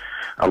around him,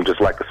 I'm just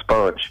like a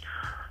sponge.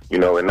 And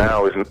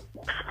now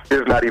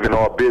it's not even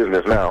all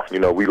business now.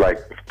 We like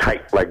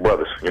tight like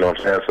brothers. You know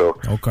what I'm saying? So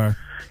okay.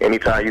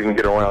 anytime you can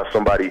get around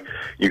somebody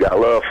you got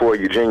love for,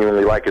 you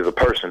genuinely like as a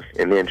person,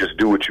 and then just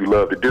do what you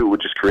love to do,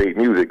 which is create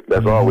music,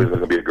 that's always going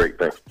to be a great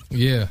thing.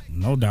 Yeah,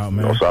 no doubt,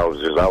 man. You know, so I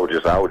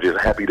was just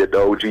happy that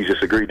the OGs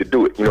just agreed to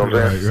do it. You know what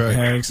I'm saying?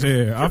 Right.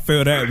 Yeah, I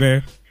feel that,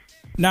 man.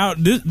 Now,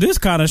 this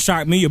kind of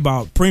shocked me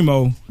about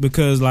Primo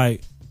because,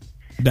 like,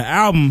 the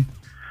album,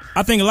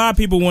 I think a lot of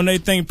people, when they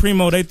think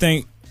Primo, they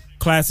think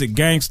classic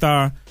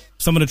Gangstar,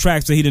 some of the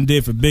tracks that he done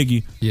did for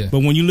Biggie. Yeah. But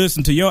when you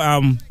listen to your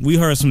album, we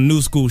heard some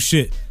new school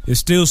shit. It's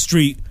still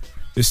street,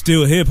 it's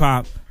still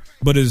hip-hop,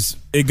 but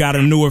it got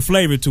a newer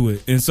flavor to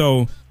it. And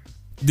so,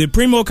 did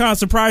Primo kind of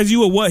surprise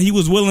you with what he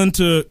was willing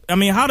to, I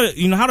mean, how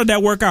did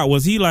that work out?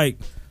 Was he, like,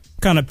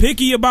 kind of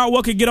picky about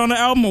what could get on the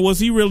album, or was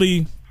he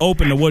really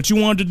open to what you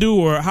wanted to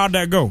do, or how'd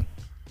that go?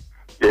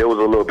 Yeah, it was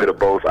a little bit of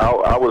both.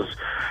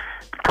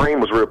 Preem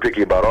was real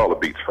picky about all the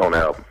beats on the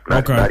album,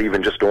 not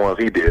even just the ones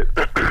he did.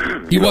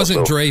 He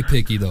wasn't Dre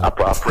picky though. I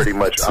pretty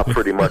much if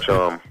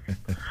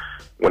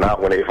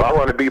I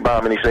run a beat by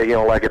him and he say he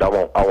don't like it, I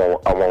won't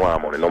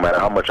rhyme on it, no matter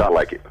how much I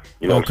like it.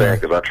 You know what I'm saying?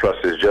 Because I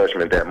trust his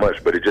judgment that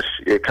much. But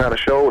it kind of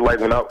showed, like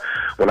when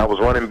I was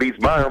running beats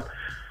by him,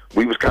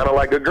 we was kind of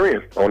like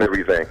agreeing on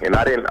everything, and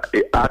I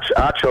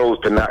chose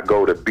to not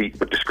go to beat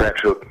with the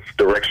scratch hook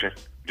direction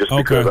just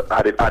because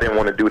I didn't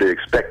want to do the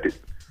expected.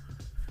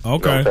 Okay. You know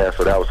what I'm saying?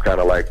 So that was kind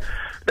of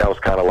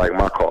like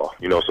my call.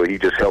 You know, so he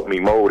just helped me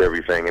mold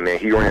everything, and then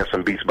he ran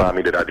some beats by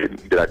me that I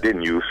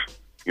didn't use.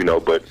 You know,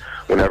 but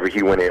whenever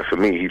he went in for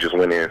me, he just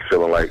went in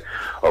feeling like,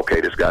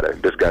 okay, this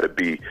gotta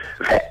be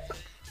that.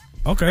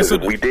 Okay. So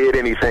if we did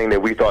anything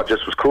that we thought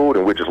just was cool,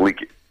 then we'd just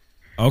leak it.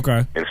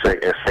 Okay. And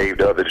save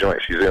the other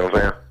joints. You see what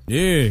I'm saying?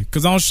 Yeah,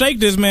 because on Shake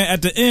This, man,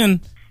 at the end,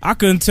 I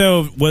couldn't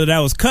tell whether that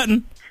was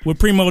cutting with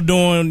Primo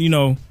doing,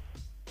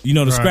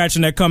 the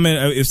scratching that come in.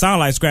 It sounded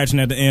like scratching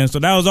at the end. So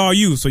that was all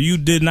you. So you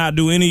did not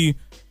do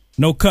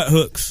no cut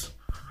hooks.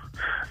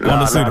 No. I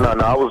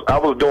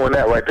was doing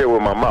that right there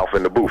with my mouth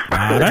in the booth.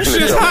 That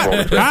shit's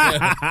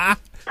hot.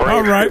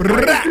 All right.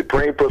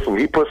 Preem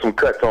he put some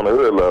cuts on the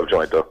Hood Love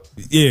joint though.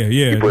 Yeah.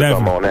 He put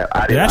something on that.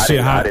 I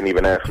didn't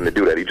even ask him to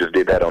do that. He just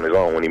did that on his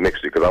own when he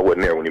mixed it because I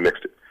wasn't there when he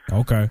mixed it.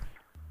 Okay,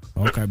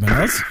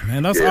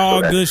 man. That's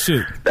all good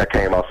shit. That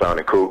came out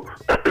sounding cool.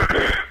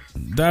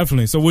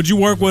 Definitely. So would you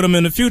work with him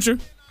in the future,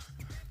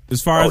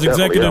 as far as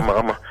executive?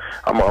 I'm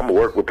gonna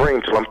work with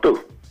Preem till I'm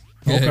through.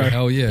 Okay.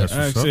 Hell yeah.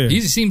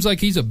 He seems like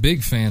he's a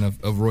big fan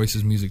of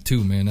Royce's music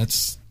too, man.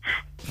 That's.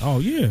 Oh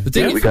yeah.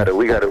 We got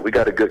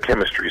a good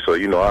chemistry. So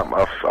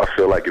I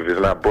feel like if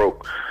it's not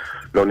broke,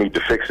 no need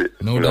to fix it.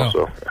 No doubt.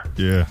 So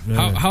yeah.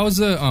 How's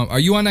the? Are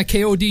you on that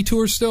KOD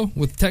tour still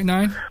with Tech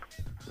Nine?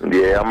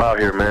 Yeah, I'm out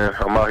here, man.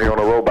 I'm out here on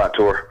a robot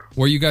tour.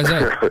 Where you guys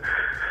at?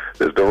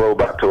 It's the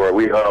robot tour.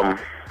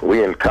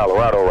 We in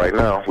Colorado right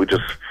now. We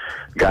just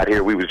got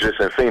here. We was just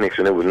in Phoenix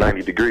and it was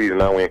 90 degrees. And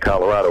now we in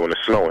Colorado and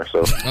it's snowing.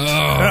 So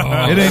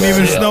it ain't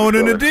even snowing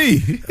in the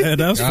D. Yeah,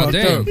 that's fucked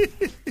up.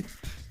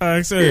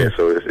 Yeah, so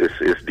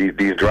it's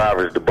these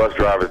drivers, the bus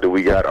drivers that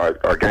we got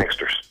are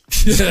gangsters.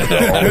 That's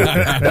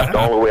the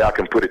only way I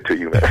can put it to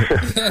you,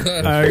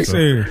 man. I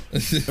see.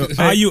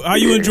 Are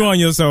you enjoying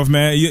yourself,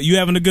 man? You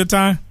having a good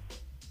time?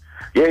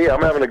 Yeah,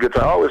 I'm having a good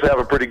time. I always have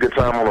a pretty good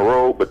time on the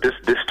road, but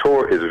this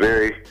tour is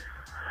very,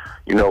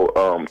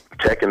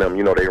 Tech and them,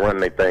 they run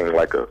their thing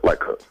like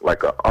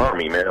a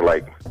army, man.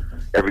 Like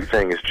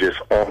everything is just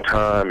on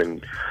time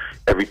and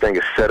everything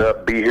is set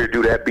up. Be here,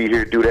 do that. Be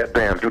here, do that.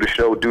 Bam, do the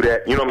show, do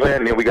that. You know what I'm saying?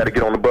 And then we got to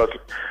get on the bus.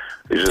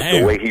 It's just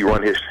the way he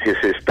run his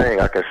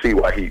thing. I can see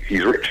why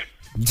he's rich.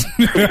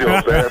 You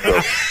know what I'm saying?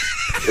 So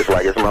it's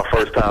like it's my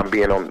first time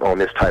being on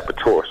this type of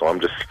tour, so I'm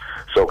just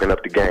soaking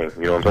up the game.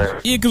 You know what I'm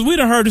saying? Yeah, because we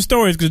done heard the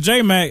stories. Because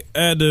J-Mac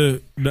had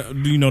the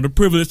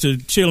privilege to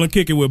chill and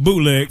kick it with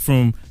Bootleg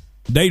from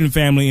Dayton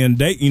Family, and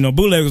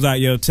Bootleg was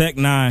like, "Yo, Tech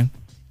Nine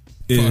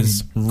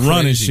is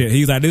running shit."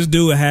 He's like, "This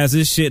dude has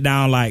his shit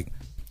down like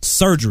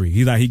surgery."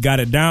 He's like, he got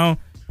it down.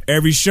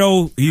 Every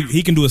show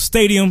he can do a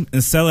stadium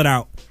and sell it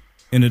out,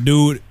 and the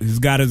dude has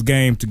got his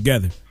game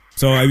together.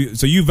 So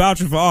you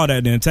vouching for all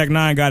that? Then Tech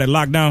Nine got it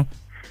locked down.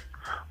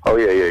 Oh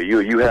yeah.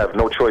 You have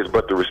no choice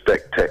but to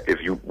respect Tech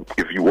if you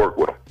work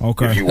with them.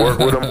 Okay. If you work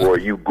with them or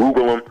you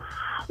Google them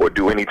or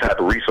do any type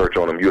of research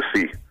on them, you'll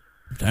see.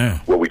 Damn.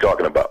 What we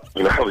talking about?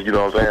 You know what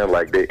I'm saying?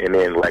 Like, and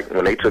then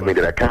when they took me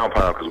to that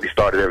compound because we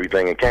started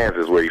everything in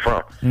Kansas, where he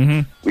from.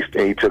 Mm-hmm.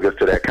 He took us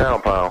to that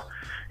compound,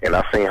 and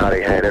I seen how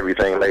they had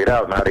everything laid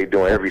out and how they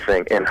doing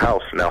everything in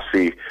house. Now,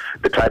 see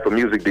the type of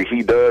music that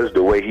he does,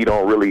 the way he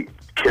don't really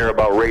care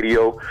about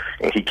radio,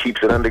 and he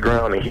keeps it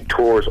underground, and he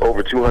tours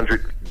over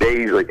 200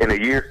 days in a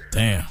year.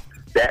 Damn.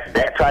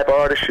 That type of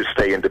artist should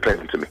stay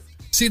independent to me.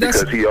 See, that's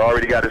because he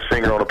already got his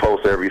finger on the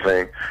pulse of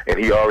everything, and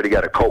he already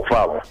got a cult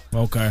following.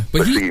 Okay.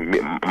 But see,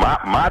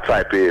 my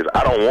type is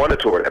I don't want to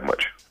tour that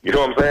much. You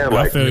know what I'm saying?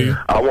 Like,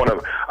 I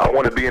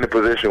want to be in a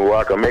position where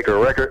I can make a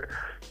record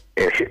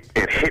and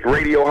hit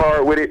radio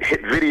hard with it,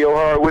 hit video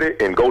hard with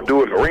it, and go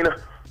do an arena.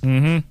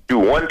 Mm-hmm. Do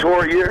one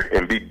tour a year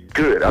and be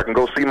good. I can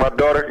go see my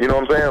daughter. You know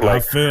what I'm saying?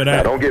 Like, I feel that.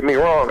 Now, don't get me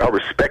wrong. I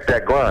respect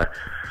that grind.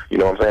 You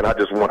know what I'm saying? I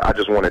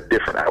just want a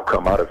different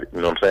outcome out of it.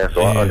 You know what I'm saying?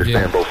 So I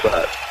understand both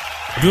sides.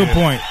 Good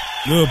point,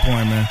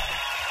 man.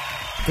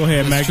 Go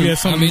ahead, Mac. You had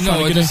something.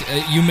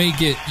 You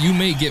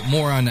may get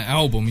more on the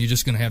album. You're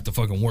just gonna have to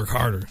fucking work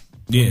harder.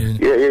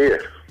 Yeah.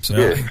 So,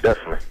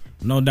 Definitely.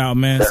 No doubt,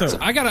 man. So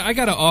I got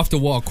an off the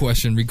wall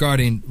question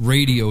regarding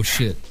radio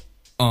shit.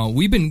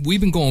 We've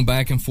been going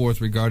back and forth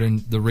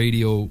regarding the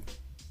radio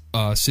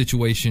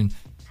situation.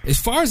 As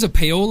far as the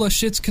payola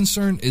shit's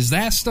concerned, is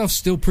that stuff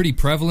still pretty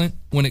prevalent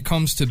when it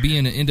comes to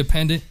being an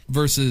independent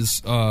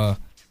versus? I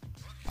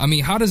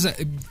mean, how does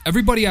that?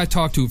 Everybody I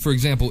talk to, for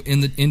example,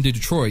 in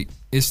Detroit,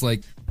 it's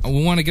like,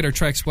 we want to get our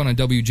track spun on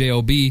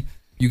WJLB,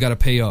 you got to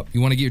pay up.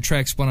 You want to get your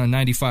track spun on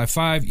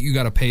 95.5, you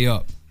got to pay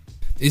up.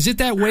 Is it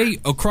that way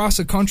across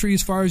the country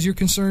as far as you're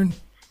concerned?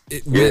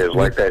 It's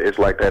like that. It's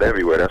like that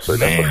everywhere. That's a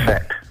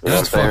fact. You know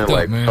what I'm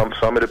saying? Like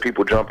some of the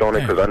people jumped on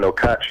it because I know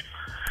Koch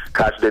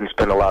didn't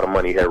spend a lot of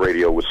money at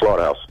radio with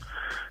Slaughterhouse.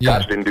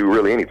 Koch didn't do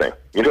really anything.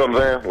 You know what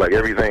I'm saying? Like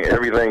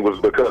everything was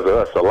because of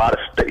us. A lot of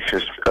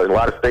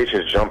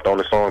stations jumped on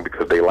the song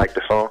because they liked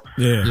the song.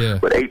 Yeah.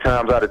 But 8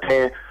 times out of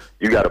 10,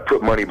 you got to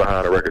put money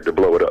behind a record to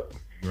blow it up.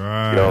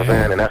 Right. You know what I'm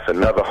saying? And that's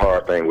another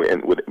hard thing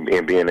with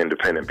being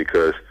independent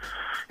because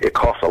it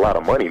costs a lot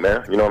of money,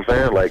 man. You know what I'm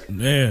saying? Like,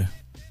 yeah.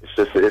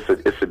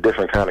 It's a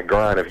different kind of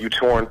grind. If you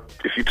touring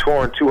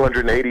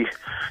 280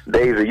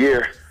 days a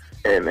year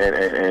and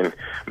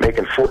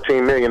making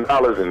 $14 million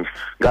and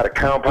got a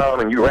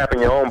compound and you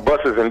rapping your own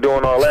buses and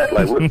doing all that,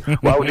 like,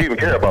 why would you even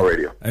care about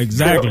radio?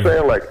 Exactly. You know what I'm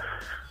saying? Like,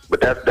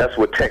 but that's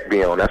what tech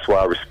be on. That's why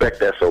I respect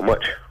that so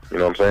much. You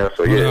know what I'm saying?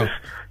 So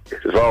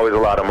there's always a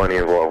lot of money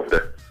involved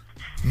with that.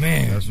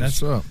 Man,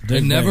 that's up.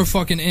 It never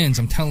fucking ends.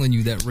 I'm telling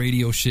you, that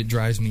radio shit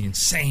drives me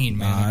insane,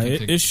 man.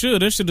 It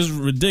should. That shit is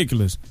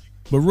ridiculous.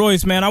 But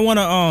Royce, man, I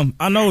wanna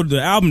I know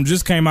the album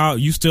just came out.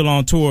 You still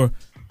on tour.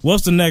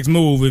 What's the next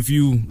move if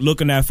you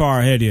looking that far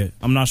ahead yet?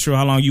 I'm not sure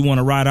how long you want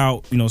to ride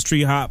out,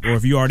 street hop, or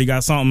if you already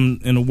got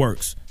something in the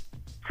works.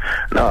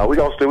 No, we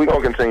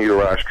gonna continue to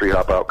ride street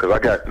hop out because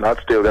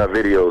I still got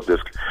videos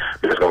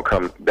that's gonna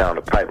come down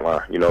the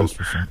pipeline.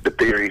 The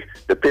theory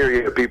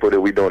of the people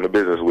that we doing the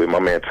business with, my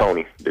man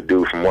Tony, the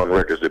dude from One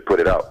Records that put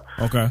it out.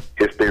 Okay.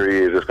 His theory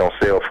is it's gonna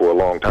sell for a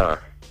long time.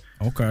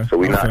 Okay. So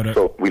we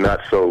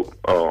not so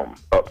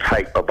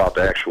uptight about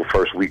the actual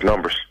first week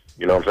numbers.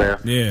 You know what I'm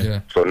saying?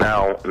 Yeah. So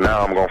now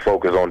I'm gonna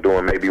focus on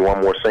doing maybe one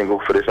more single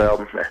for this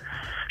album.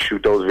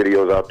 Shoot those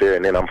videos out there,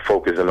 and then I'm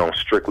focusing on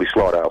strictly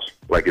Slaughterhouse.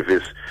 Like if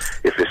it's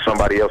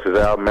somebody else's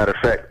album, matter of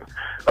fact,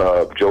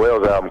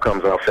 Joel's album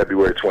comes out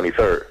February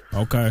 23rd.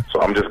 Okay.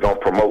 So I'm just gonna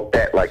promote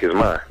that like it's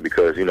mine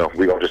because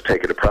we're gonna just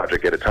take it a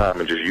project at a time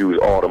and just use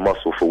all the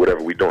muscle for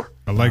whatever we're doing.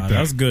 I like that.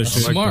 That's good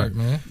shit. Smart,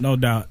 man. No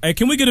doubt. Hey,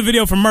 can we get a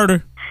video for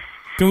Murder?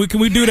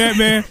 Can we do that,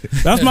 man?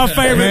 That's my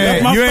favorite. Man,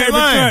 that's my you favorite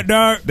cut,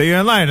 dog. They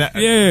ain't lying.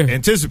 Yeah.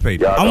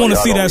 Anticipate. I want to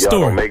see that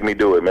story. Don't make me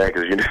do it, man,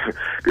 because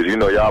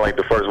y'all ain't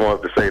the first ones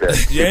to say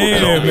that.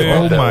 Yeah,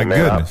 man. Oh my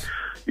goodness.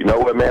 You know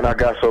what, man? I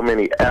got so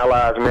many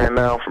allies, man,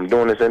 now from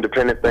doing this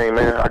independent thing,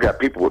 man. I got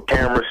people with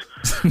cameras.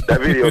 That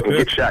video can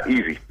get shot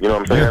easy. You know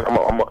what I'm saying?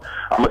 I'm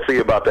going to see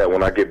about that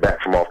when I get back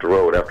from off the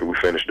road after we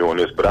finish doing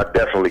this. But I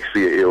definitely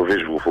see an ill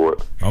visual for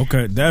it.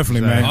 Okay,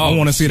 definitely, man. I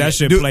want to see that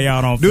shit play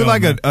out on film. Do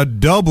like a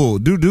double.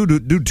 Do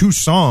 2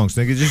 songs,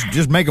 nigga.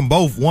 Just make them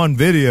both one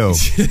video.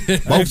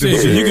 Both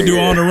you can do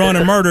On the Run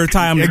and Murder,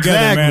 tie them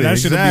together, man. That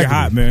shit would be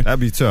hot, man. That'd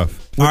be tough.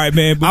 All right,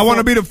 man. I want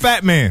to be the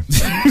fat man.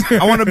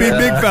 I want to be a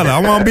big fella. I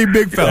want to be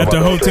big fella. At the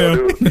hotel.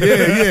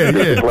 Yeah.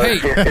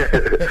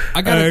 Hey,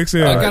 I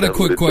got a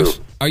quick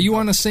question. Are you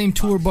on the same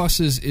tour bus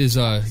as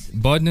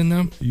Budden and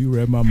them? You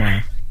read my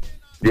mind.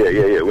 Yeah.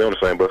 We on the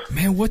same bus.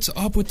 Man, what's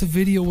up with the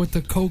video with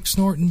the coke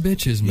snorting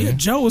bitches, man? Yeah,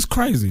 Joe is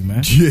crazy,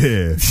 man.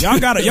 Yeah. Y'all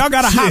got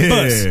a hot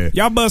bus.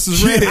 Y'all bus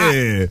is red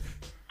hot.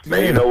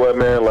 Man, you know what,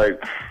 man?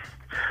 Like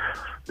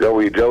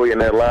Joey in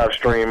that live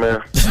stream,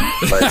 man.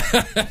 Like,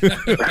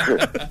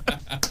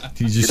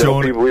 he's just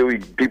showing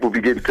people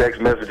be getting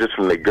text messages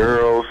from their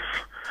girls.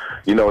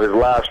 His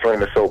live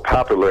stream is so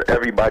popular.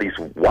 Everybody's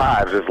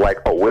wives is like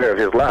aware of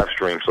his live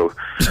stream, so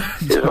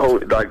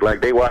it's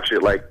like they watch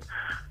it like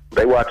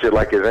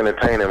it's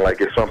entertaining,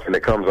 like it's something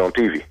that comes on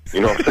TV.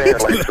 You know what I'm saying?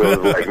 Like, so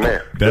it's like,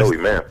 man, Joey,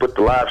 man, cut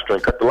the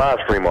live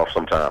stream off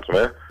sometimes,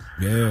 man.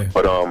 Yeah.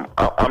 But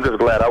I'm just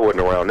glad I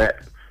wasn't around that.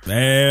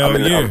 Hell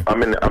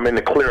I'm in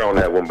the clear on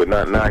that one, but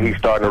now he's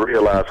starting to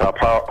realize how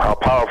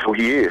powerful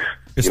he is.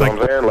 It's what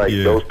I'm saying? Like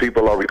those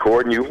people are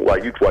recording you while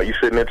you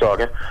sitting there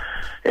talking,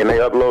 and they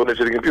upload it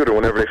to the computer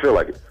whenever they feel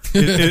like it.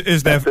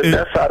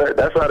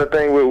 That's how the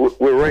thing with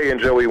Ray and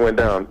Joey went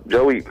down.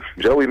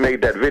 Joey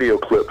made that video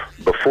clip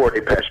before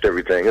they patched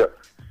everything up.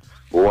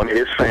 One of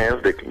his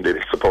fans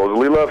that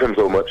supposedly love him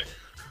so much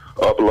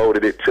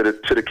uploaded it to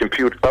the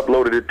computer,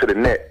 uploaded it to the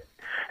net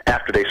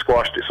after they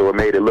squashed it, so it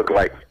made it look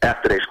like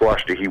after they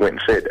squashed it, he went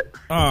and said that.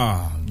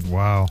 Oh,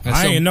 wow!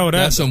 I didn't know that.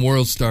 That's some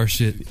world star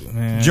shit,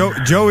 man.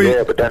 Joey.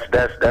 Yeah, but that's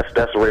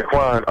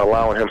Raekwon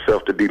allowing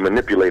himself to be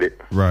manipulated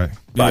by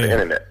the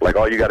internet. Like,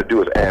 all you got to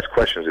do is ask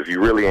questions. If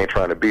you really ain't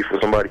trying to beef with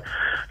somebody,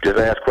 just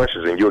ask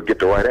questions and you'll get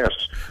the right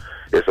answers.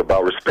 it's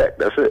about respect.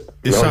 That's it.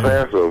 You know what I'm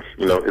saying? So,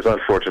 you know, it's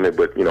unfortunate,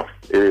 but, you know,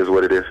 it is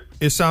what it is.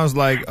 It sounds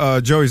like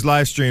Joey's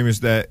live stream is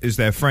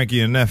that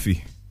Frankie and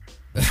Neffy.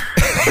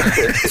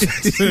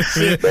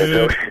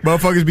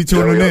 Motherfuckers be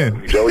tuning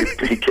in. Joey,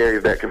 he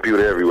carries that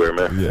computer everywhere,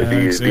 man. Yeah,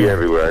 he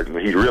everywhere.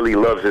 He really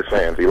loves his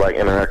fans. He like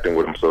interacting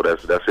with them, so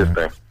that's his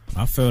thing.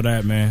 I feel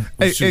that, man.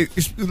 Hey,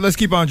 let's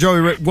keep on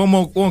Joey.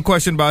 One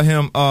question about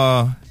him.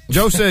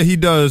 Joe said he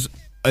does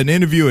an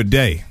interview a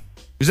day.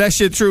 Is that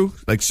shit true?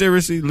 Like,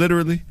 seriously,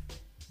 literally?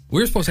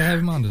 We were supposed to have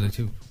him on today,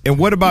 too. And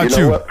what about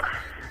you?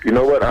 You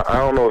know what? I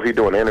don't know if he's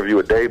doing an interview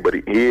a day, but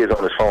he is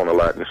on his phone a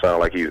lot, and it sounds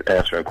like he's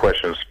answering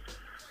questions.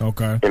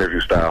 Okay.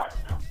 Interview style.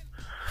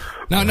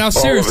 Now,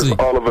 seriously.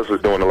 All of us are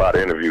doing a lot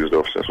of interviews,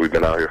 though, since we've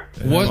been out here.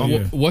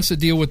 What's the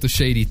deal with the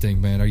shady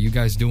thing, man? Are you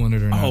guys doing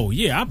it or not? Oh,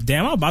 yeah.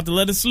 I'm about to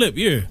let it slip,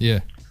 yeah. Yeah.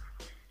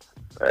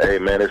 Hey,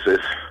 man, it's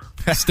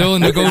still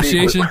in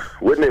negotiation.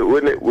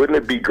 Wouldn't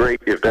it be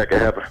great if that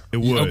could happen? It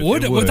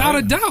would. Without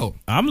a doubt.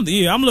 I'm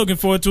looking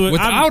forward to it.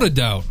 Without a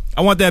doubt.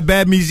 I want that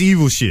bad meets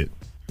evil shit.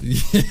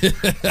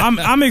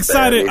 I'm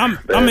excited.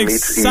 I'm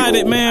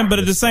excited, man. But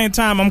at the same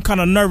time, I'm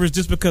kind of nervous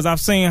just because I've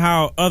seen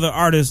how other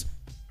artists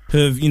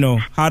have, you know,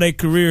 how their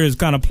career is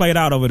kind of played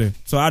out over there.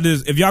 So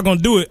if y'all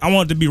gonna do it, I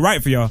want it to be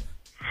right for y'all.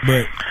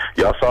 But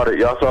y'all saw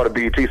the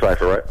BET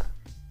cypher, right?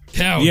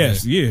 Hell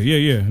yes,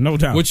 yeah, no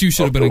doubt. What you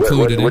should have been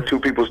included in. What two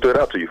people stood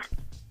out to you?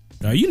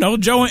 You know,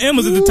 Joe and M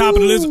was at the top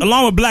of the list,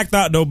 along with Black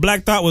Thought. Though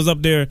Black Thought was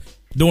up there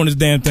doing his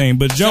damn thing,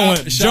 but Joe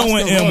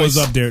and M was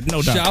up there,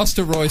 no doubt. Shouts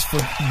to Royce for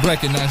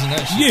recognizing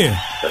that shit.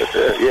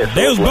 Yeah,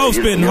 they was both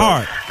spitting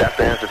hard. That's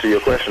the answer to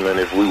your question. And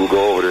if we would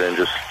go over there and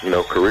just, you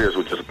know, careers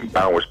would just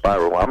downward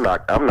spiral, I'm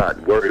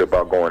not worried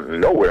about going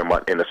nowhere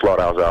in the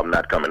Slaughterhouse album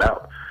not coming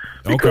out,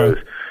 because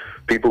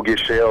people get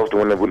shelved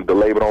when the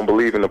label don't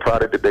believe in the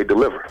product that they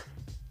deliver.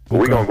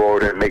 We're gonna go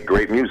over there and make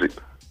great music.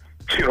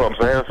 You know what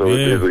I'm saying? So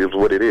it's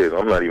what it is.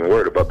 I'm not even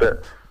worried about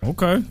that.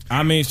 Okay.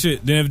 I mean,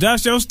 shit. Then if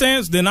that's your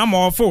stance, then I'm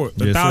all for it.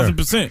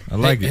 1,000%. I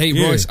like it. Hey,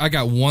 Royce, I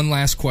got one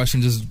last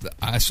question.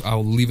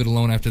 I'll leave it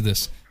alone after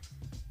this.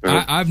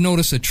 I've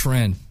noticed a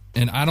trend,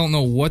 and I don't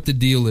know what the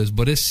deal is,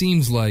 but it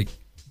seems like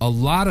a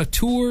lot of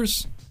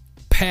tours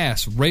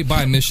pass right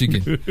by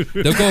Michigan.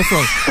 They'll go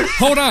from,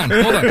 hold on.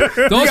 Those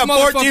we got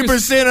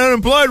 14%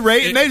 unemployed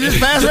rate, and they just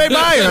pass right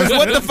by us.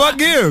 What the fuck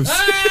gives?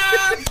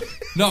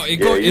 No,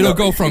 it'll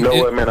go from. You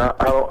know what, man? I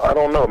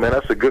don't know, man.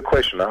 That's a good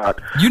question.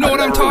 You know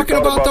what I'm talking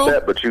about, though?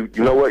 That, but you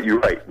know what? You're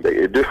right.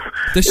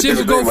 The shit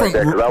will go from.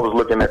 Because I was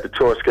looking at the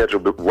tour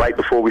schedule right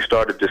before we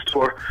started this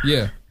tour.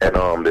 Yeah. And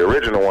the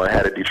original one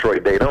had a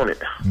Detroit date on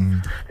it,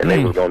 and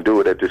they was gonna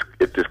do it at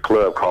this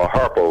club called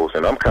Harpo's,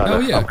 and I'm kind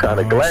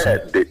of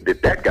glad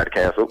that got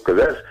canceled,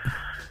 because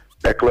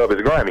that club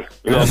is grimy.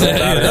 You know what I'm saying?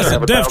 That's a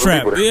death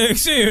trap. Yeah,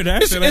 sure.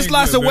 It's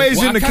lots of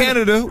ways into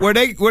Canada where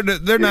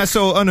they're not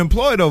so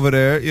unemployed over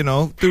there, you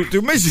know,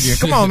 through Michigan.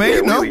 Come on,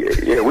 man.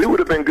 We would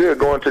have been good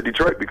going to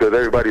Detroit because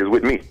everybody is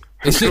with me.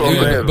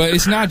 But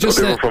it's not just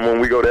that. From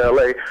when we go to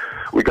LA,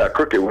 we got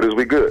crooked with us.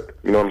 We good.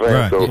 You know what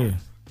I'm saying? Right. So.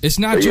 It's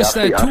not just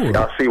that tour.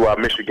 I see why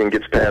Michigan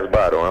gets passed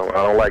by, though. I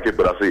don't like it,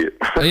 but I see it.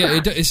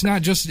 It's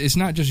not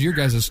just your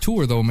guys'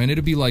 tour, though, man.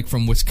 It'll be like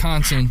from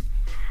Wisconsin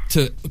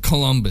to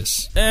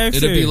Columbus.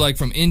 It'll be like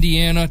from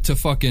Indiana to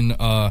fucking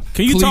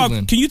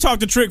Cleveland. Can you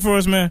talk to Trick for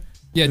us, man?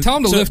 Yeah, tell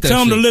him to lift that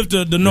Tell him shit. to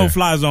lift the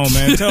no-fly zone,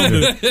 man. Tell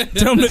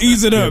him to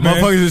ease it up,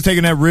 man. Motherfuckers is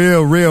taking that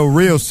real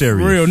serious.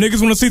 Real.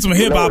 Niggas want to see some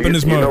hip-hop in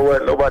this month. You know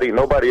what?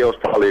 Nobody else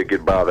probably would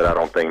get bothered, I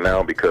don't think,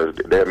 now, because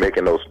they're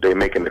making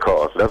the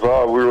calls. That's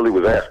all we really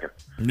was asking.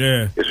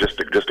 Yeah. It's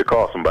just to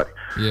call somebody.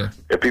 Yeah.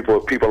 And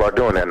people are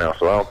doing that now,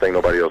 so I don't think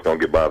nobody else going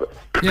to get bothered.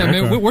 Yeah,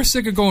 man, we're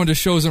sick of going to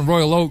shows in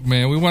Royal Oak,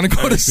 man. We want to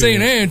go to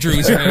St.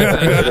 Andrews,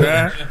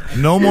 man.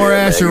 No more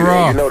Asher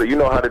Roth. You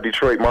know how the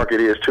Detroit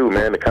market is, too,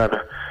 man.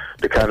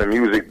 The kind of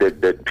music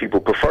that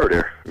people prefer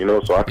there, you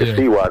know, so I can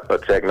see why a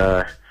Tech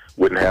 9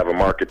 wouldn't have a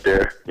market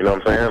there, you know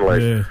what I'm saying?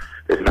 Like,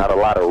 there's not a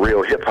lot of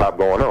real hip-hop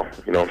going on,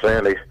 you know what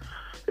I'm saying?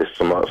 It's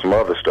some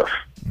other stuff.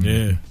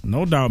 Yeah,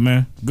 no doubt,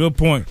 man. Good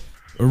point.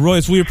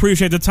 Royce, we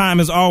appreciate the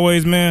time as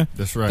always, man.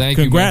 That's right.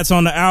 Congrats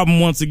on the album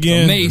once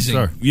again.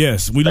 Amazing.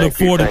 Yes, we look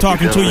forward to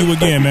talking to you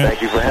again, man.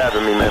 Thank you for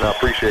having me, man. I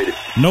appreciate it.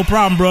 No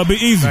problem, bro. Be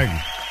easy. Thank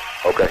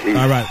you. Okay, easy.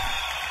 All right.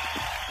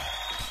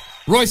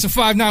 Royce of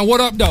 5'9", what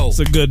up, though? It's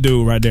a good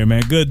dude right there,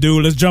 man. Good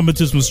dude. Let's jump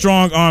into some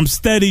Strong Arm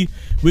Steady.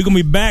 We're going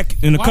to be back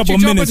in a couple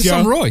of minutes,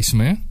 y'all. Some Royce,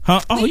 man?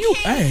 Huh? Oh,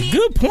 hey,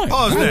 good point.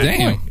 Oh,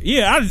 damn.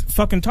 Yeah, I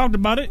fucking talked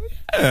about it.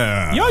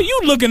 Yeah. Yo,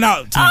 you looking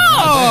out tonight.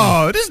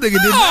 Oh, this nigga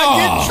did not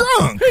get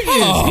drunk.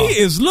 He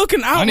is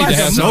looking out like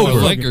a some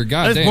liquor.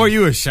 That's more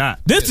you a shot.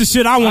 This is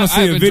shit I want to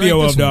see a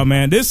video of, though,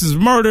 man. This is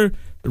Murder,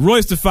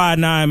 Royce the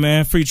 5'9",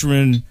 man,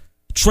 featuring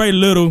Trey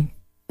Little.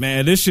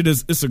 Man, this shit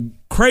it's a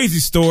crazy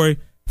story.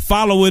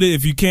 Follow with it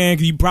if you can,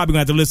 because you probably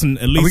going to have to listen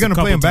at least a couple times. Are we going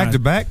to play them back to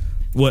back?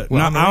 What? No,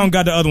 I don't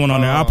got the other one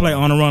on there. I'll play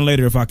On the Run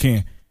later if I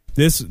can.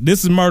 This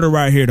is Murder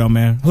right here, though,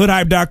 man.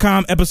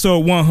 HoodHype.com,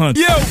 episode 100.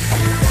 Yo! The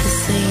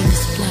scene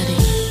is bloody.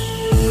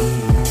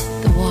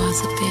 The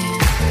walls are bare.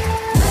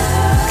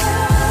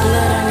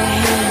 Blood on your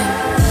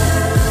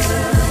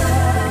hand.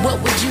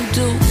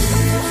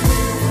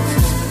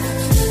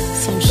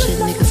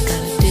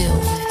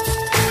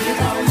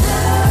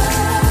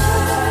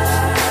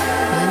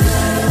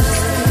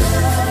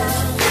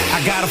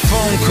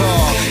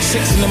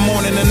 6 in the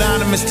morning,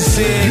 anonymous to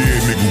say, yeah,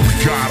 nigga, we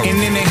got him. And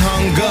then they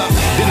hung up.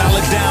 Then I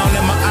looked down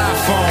at my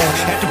iPhone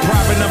at the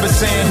private number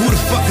saying, who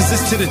the fuck is this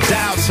to the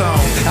dial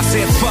tone? I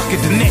said, fuck it.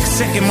 The next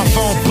second, my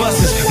phone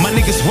buzzes. My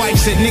nigga's wife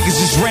said niggas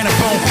just ran up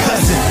on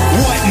cousin.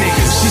 What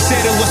niggas? She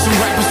said it was some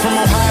rappers from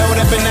Ohio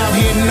that been out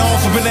here known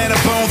for banana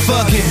bone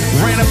fucking.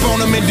 Ran up on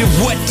them and did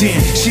what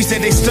then? She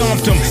said they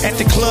stomped them at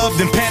the club,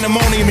 then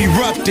pandemonium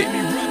erupted.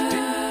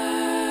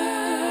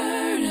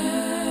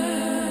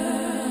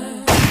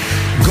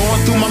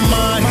 Going through my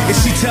mind, and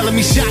she telling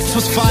me shots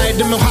was fired.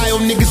 Them Ohio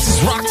niggas is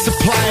rock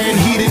supply, and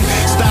he didn't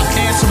stop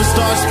answering,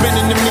 start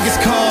spending them niggas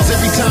calls.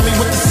 Every time he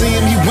went to see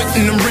him, he went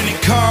in them rented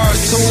cars.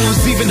 So it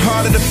was even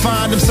harder to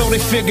find him, so they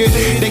figured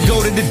they go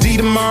to the D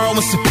tomorrow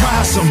and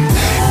surprise him.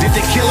 Did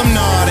they kill him?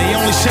 Nah, they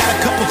only shot a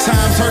couple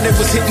times. Heard they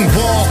was hitting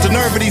walls. The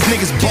nerve of these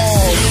niggas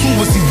balls.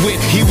 Who was he with?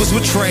 He was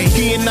with Trey.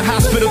 He in the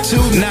hospital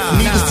too? Nah,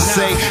 needless to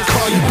say,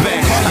 call you back.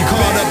 I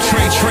called up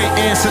Trey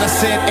answered. I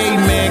said, hey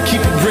man,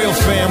 keep it real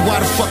fam. Why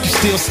the fuck you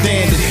still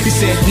standing? He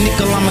said,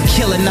 nickel, I'm a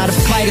killer, not a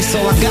fighter.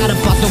 So I got up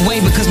out the way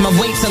because my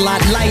weight's a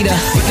lot lighter.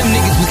 But them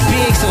niggas was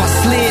big, so I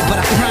slid. But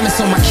I promise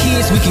on my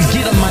kids, we can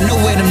get them. I know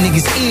where them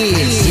niggas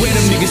is. Where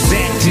them niggas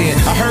at then?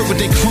 I heard what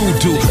they crew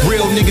do.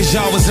 Real niggas,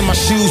 y'all was in my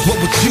shoes. What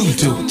would you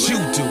do?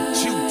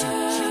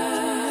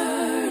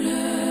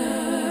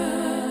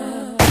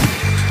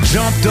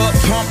 Jumped up,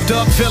 pumped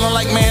up, feeling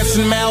like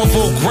Manson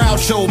Malvo,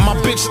 Groucho. My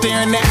bitch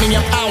staring at me,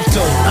 I'm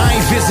alto. I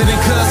ain't visiting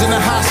cuz in the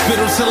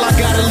hospital till I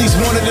got at least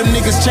one of them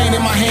niggas chained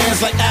in my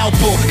hands like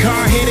Alpo.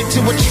 Car headed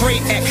to a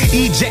tray at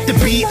eject the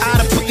B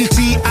out of putting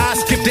T, I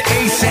skip the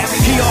ASAP.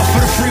 He off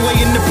for the freeway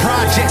in the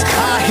projects.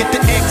 I hit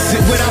the exit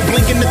without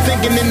blinking or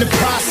thinking in the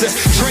process.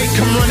 Trey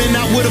come running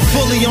out with a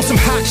fully on some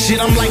hot shit.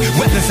 I'm like,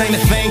 weapons ain't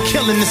a thing,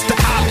 killing is the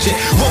object.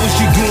 What was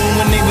you doing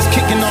when they was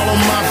kicking all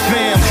on my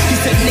fam? He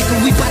said,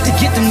 nigga, we about to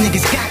get them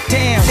niggas,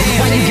 goddamn.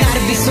 Why you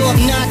gotta be so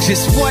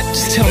obnoxious? What?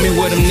 Just tell me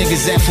where them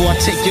niggas at before I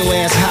take your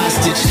ass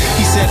hostage.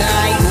 He said,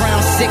 alright,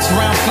 round 6,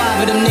 round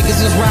 5 of them niggas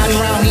is riding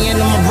around here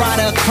and I'm a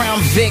rider, a Crown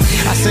Vic.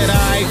 I said,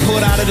 alright,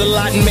 pulled out of the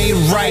lot and made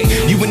it right.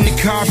 You in the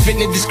car, fit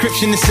in the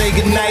description to say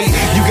goodnight.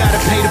 You gotta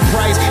pay the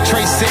price.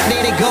 Trey said,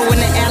 there they go in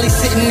the alley,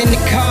 sitting in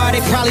the car.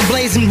 They probably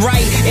blazing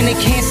right, and they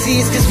can't see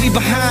us cause we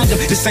behind them.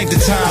 This ain't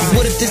the time.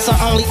 What if this our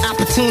only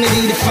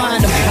opportunity to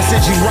find them? I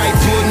said, you right,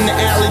 pulled in the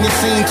alley and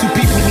seen 2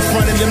 people in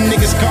front of them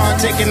niggas' car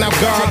taking out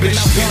garbage.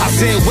 I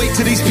said, wait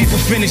till these people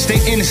finish, they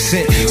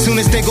innocent. Soon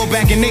as they go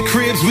back in their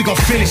cribs, we gon'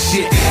 finish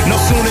it. No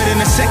sooner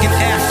than a second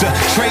after,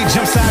 Trey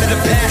jumps out of the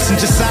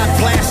passenger side,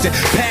 blasted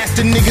past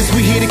the niggas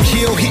we here to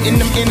kill, hitting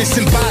them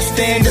innocent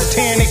bystanders,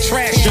 tearing they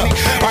trash up.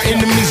 Our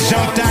enemies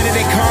jumped out of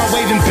their car,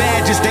 waving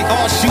badges. They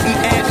all shooting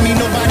at me,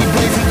 nobody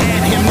blazing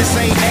at him. This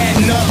ain't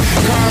adding up.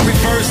 Car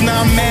reverse,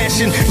 now I'm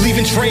mashing,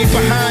 leaving Trey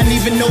behind,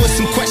 even though it's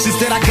some questions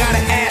that I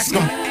gotta ask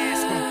him.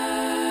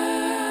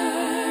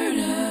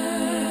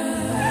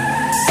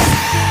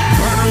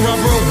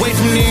 Rubber away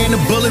from there in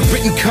a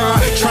bullet-written car,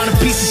 trying to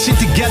piece the shit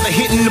together,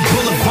 hitting the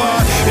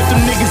boulevard. If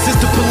them niggas is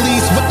the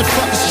police, what the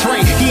fuck is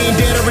Trey? He ain't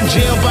dead or in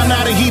jail by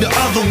now, then he the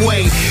other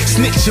way.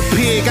 Snitch a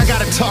pig, I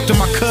gotta talk to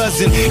my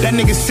cousin. That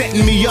nigga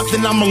setting me up,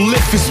 then I'ma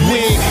lift his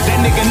wig.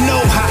 That nigga know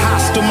how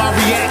hostile my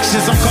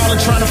reactions. I'm calling,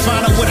 trying to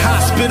find out what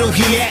hospital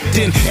he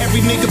acting.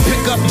 Every nigga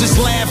pick up,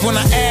 just laugh when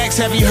I ask,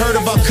 have you heard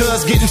about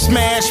cuz getting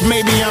smashed?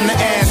 Maybe I'm the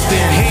ass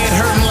then. Head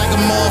hurting like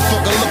a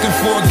motherfucker looking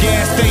for a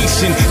gas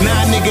station. Now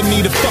a nigga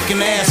need a fucking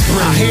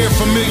aspirin. I hear a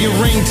familiar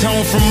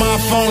ringtone from my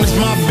phone. It's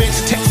my bitch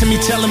texting me,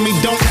 telling me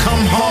don't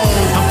come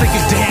home. I'm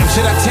thinking, damn,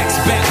 should I text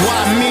back? Why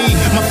me?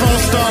 My phone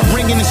started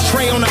ringing, it's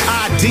Trey on the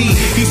ID.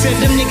 He said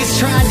them niggas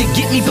tried to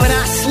get me, but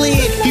I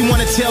slid. He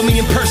wanna tell me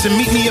in person,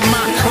 meet me at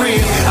my crib.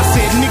 I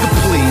said, nigga,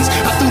 please.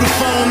 I threw the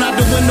phone out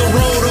the window,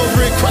 rolled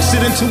over it, crushed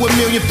it into a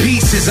million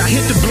pieces. I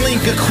hit the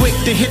blinker quick,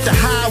 then hit the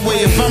highway.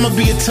 If I'ma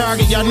be a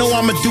target, y'all know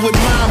I'ma do it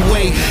my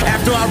way.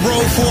 After I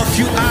rode for a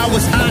few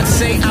hours, I'd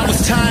say I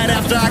was tired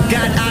after I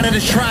got out of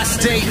the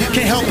tri-state.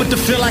 Can't help but to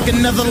feel like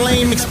another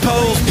lame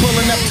exposed,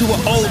 pulling up to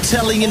an old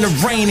telly in the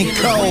rain and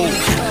cold.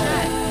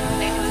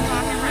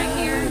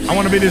 I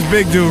want to be this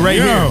big dude right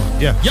here.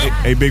 Yeah. Yo.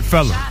 Hey, big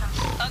fella.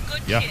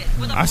 Yeah.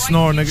 I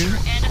snore, nigga.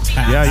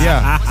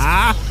 Yeah.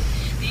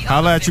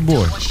 Holla at your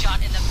boy.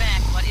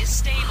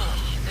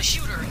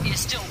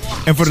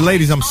 And for the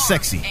ladies, I'm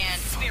sexy.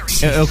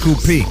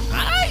 LQP.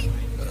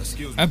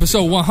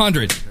 Episode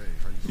 100.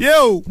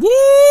 Yo.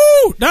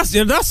 Woo! That's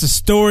a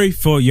story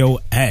for your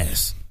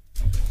ass.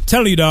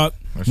 Tell you, dog.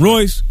 That's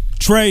Royce,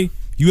 Trey,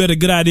 you had a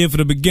good idea for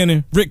the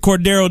beginning. Rick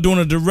Cordero doing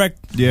a direct.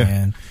 Yeah.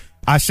 Man.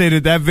 I say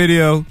that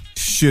video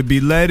should be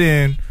let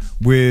in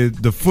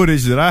with the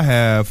footage that I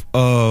have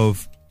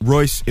of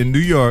Royce in New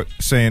York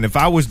saying if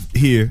I was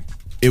here,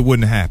 it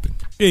wouldn't happen.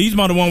 Yeah, he's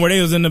about the one where they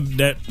was in and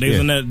then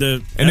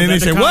they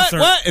say what,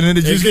 and then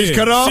it just gets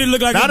cut off. Shit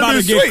look like it's about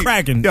to get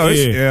cracking.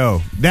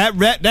 Yo,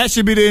 that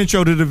should be the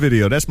intro to the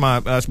video. That's my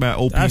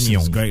opinion.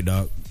 That's great,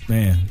 dog.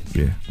 Man,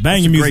 yeah,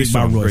 bang your music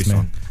by Royce,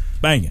 man.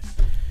 Bang it.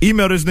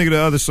 Email this nigga the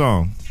other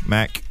song,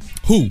 Mac.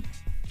 Who?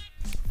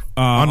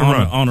 On the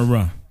run. On the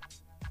run.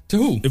 To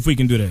who? If we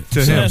can do that.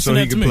 To him, so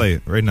he can play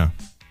it right now.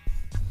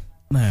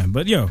 Man,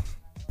 but yo.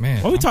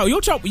 Man. What we talk?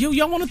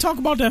 Y'all want to talk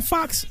about that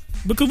Fox?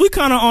 Because we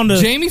kind of on the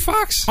Jamie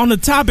Foxx on the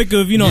topic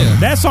of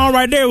that song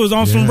right there was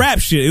on some rap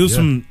shit. It was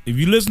some. If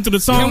you listen to the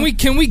song,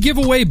 can we give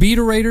away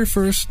Beaterator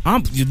first?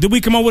 Did we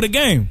come up with a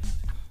game?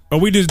 Or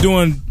we just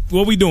doing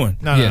what we doing?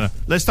 No.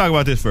 Let's talk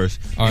about this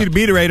first. All right.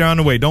 Beaterator on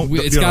the way.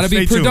 It's got to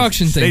be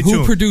production thing.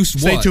 Who produced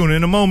what? Stay tuned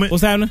in a moment.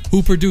 What's happening?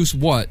 Who produced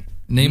what?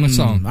 Name a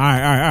song. All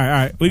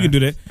right. We can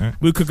do that. Right.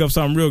 We'll cook up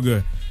something real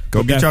good.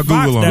 Go get y'all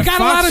Google on it. We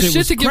got a lot of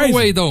shit to give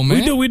away, though,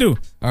 man. We do.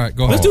 All right,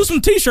 go ahead. Let's do some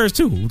T-shirts,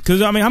 too.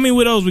 Because, I mean, how many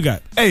of those we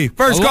got? Hey,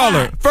 first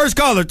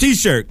caller,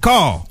 T-shirt,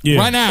 call. Yeah.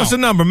 Right now. What's the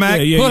number, Mac?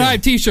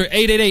 HoodHype T-shirt,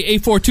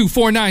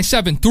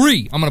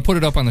 888-842-4973. I'm going to put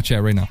it up on the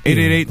chat right now.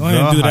 888. Go ahead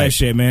and do that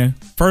shit, man.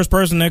 First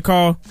person that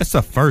call. That's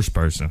the first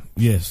person.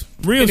 Yes.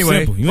 Real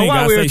simple. You ain't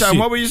gotta say shit.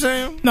 What were you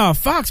saying? No,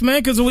 Fox,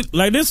 man, because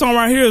like this song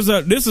right here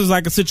this is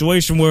like a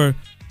situation where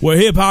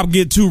hip-hop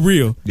get too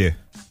real. Yeah.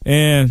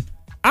 And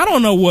I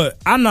don't know what.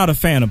 I'm not a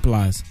fan of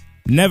Plies.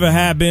 Never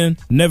have been,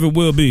 never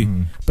will be.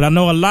 But I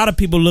know a lot of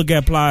people look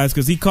at Plies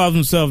because he calls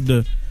himself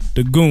the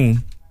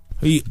goon.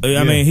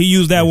 I mean, he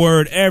used that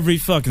word every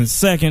fucking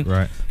second.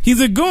 Right.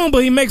 He's a goon,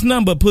 but he makes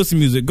nothing but pussy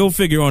music. Go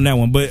figure on that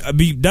one. But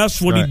that's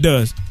what he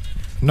does.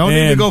 No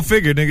need to go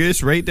figure, nigga.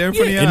 It's right there in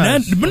front of your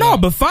eyes.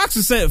 But Fox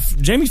has said,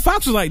 Jamie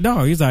Foxx was like,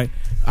 dog, he's like,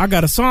 I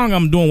got a song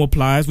I'm doing with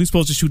Plies. We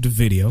supposed to shoot the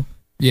video.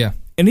 Yeah.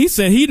 And he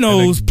said he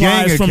knows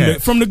Plies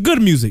from the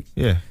good music.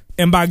 Yeah.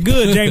 And by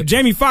good,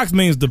 Jamie Foxx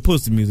means the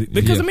pussy music.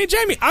 Because, I mean,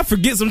 Jamie, I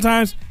forget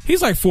sometimes,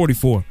 he's like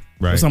 44.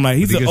 Right. Or something like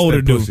he's an older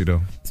dude. Pussy,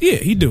 though. Yeah,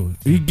 he do.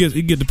 He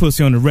get the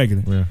pussy on the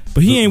regular. Yeah.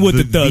 But he ain't with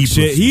the thug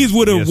shit. Pussy. He's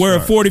with where a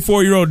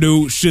 44-year-old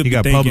dude should be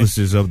thinking. He got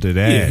publicists up to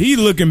that. Yeah, he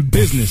looking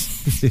business.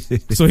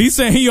 So he's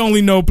saying he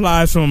only know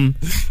Plies from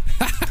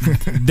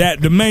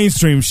the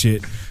mainstream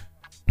shit.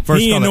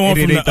 First he ain't know him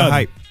from the other.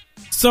 Hype.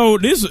 So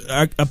this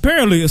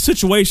apparently a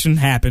situation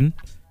happened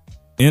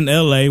in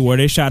L.A. where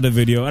they shot the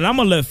video, and I'm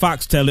gonna let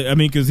Fox tell it. I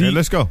mean, because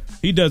let's go.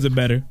 He does it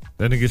better.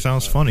 That nigga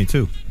sounds funny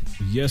too.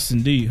 Yes,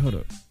 indeed. Hold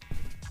up.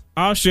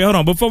 Oh shit! Hold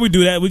on. Before we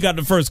do that, we got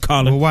the first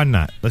caller. Well, why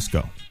not? Let's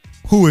go.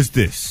 Who is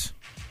this?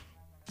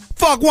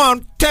 Fuck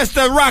one. Test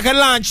the rocket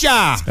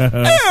launcher.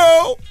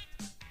 Ew.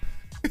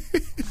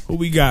 Who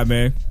we got,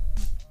 man?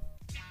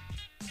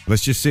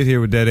 Let's just sit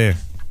here with that air.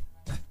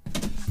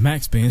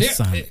 Max being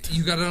silent.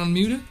 You got it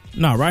unmuted?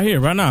 No, right here,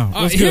 right now.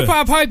 Hip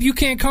Hop Hype, you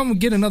can't come and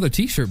get another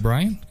T-shirt,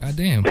 Brian. God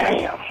damn. This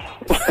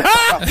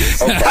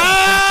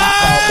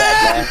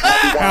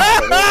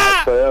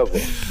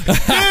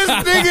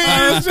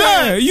nigga is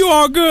there. You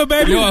all good,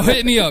 baby? Yo,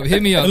 hit me up.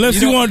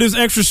 Unless you want this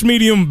extra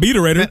medium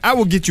Beaterator. I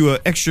will get you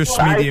an extra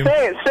medium.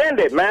 Send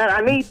it, man.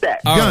 I need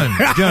that.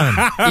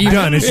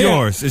 Done. It's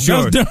yours. It's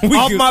yours.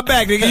 Off my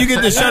back, nigga. You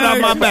get the shirt off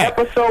my back.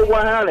 Episode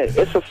 100.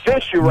 It's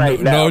official right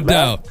now. No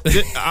doubt.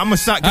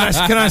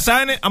 Can I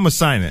sign it? I'm gonna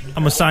sign it.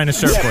 I'm gonna sign the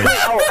shirt for you.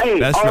 Hey,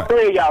 That's all right.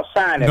 three of y'all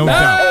sign it. No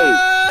man.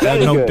 doubt.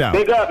 Hey, No doubt.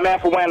 Big up, man,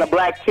 for wearing a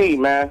black tee,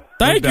 man.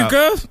 Thank you,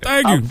 cuz.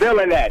 Thank you. I'm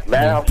feeling that,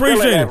 man. I'm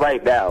Appreciate feeling it. that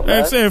right now, Like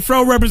man. I said,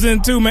 Fro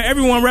representing too, man.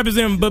 Everyone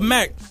representing, but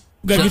Mac.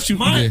 Gotta get you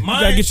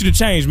to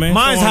change, man.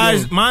 Mine's high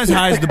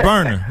as the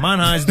burner. Mine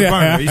high as the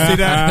burner. You see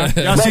that?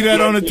 Y'all see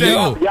that on the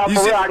table? Y'all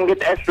for real, I can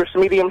get the extra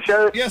medium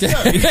shirt? Yes,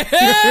 sir.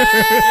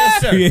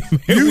 Yes, sir.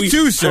 You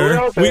too,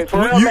 sir. For real,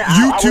 man,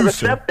 I would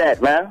accept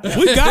that, man.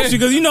 We got you,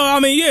 because, you know,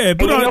 I mean, yeah.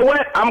 You know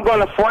what? I'm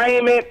going to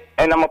frame it,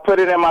 and I'm going to put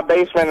it in my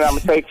basement, and I'm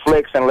going to take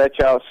flicks and let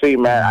y'all see,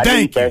 man. I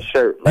need that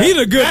shirt, man. He's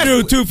a good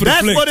dude, too, for the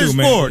flick, too,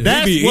 man.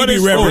 That's he what be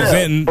it's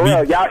representing. For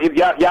real, if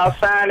y'all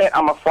sign it,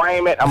 I'm going to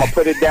frame it. I'm going to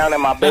put it down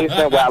in my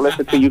basement where I listen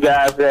to you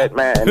guys at,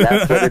 man, and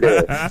that's what it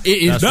is.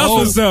 That's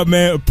what's up,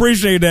 man.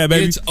 Appreciate that,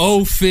 baby. It's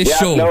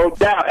official. Yeah, no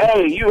doubt.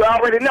 Hey, you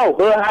already know.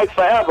 HoodHype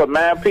forever,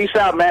 man. Peace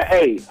out, man.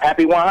 Hey,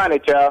 happy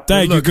 100, y'all.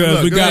 Thank you,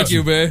 cuz. We got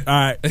you, man. All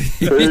right.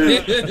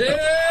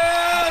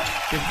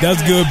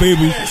 That's good,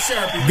 baby.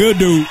 Good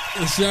dude.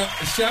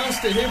 Shouts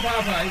to Hip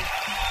Hop Hype.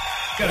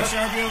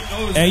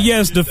 And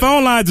yes, the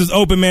phone lines is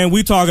open, man.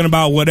 We talking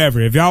about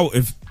whatever. There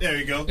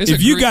you go.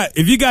 If you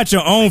got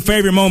your own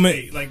favorite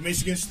moment, like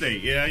Michigan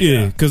State,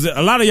 yeah, because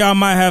a lot of y'all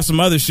might have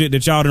some other shit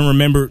that y'all didn't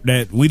remember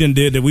that we done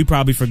did that we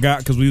probably forgot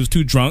because we was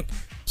too drunk.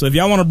 So if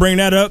y'all want to bring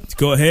that up,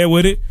 go ahead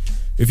with it.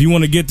 If you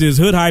want to get this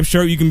HoodHype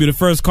shirt, you can be the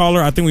first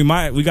caller. I think we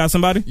got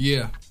somebody.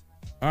 Yeah.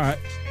 All right.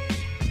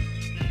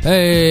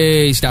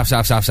 Hey, stop.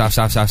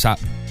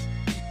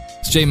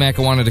 It's J Mac.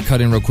 I wanted to cut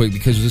in real quick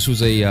because this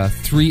was a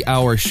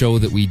 3-hour show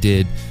that we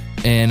did,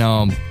 and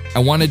I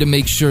wanted to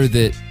make sure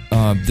that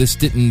this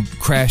didn't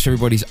crash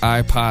everybody's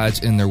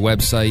iPods and their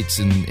websites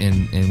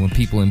and when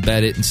people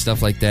embed it and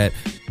stuff like that.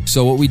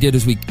 So what we did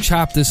is we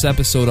chopped this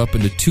episode up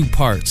into 2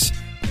 parts.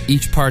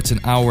 Each part's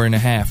an hour and a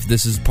half.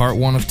 This is part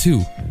 1 of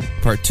 2.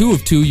 Part 2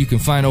 of 2 you can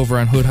find over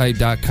on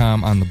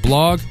HoodHype.com on the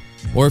blog,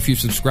 or if you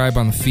subscribe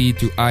on the feed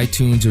through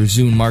iTunes or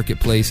Zune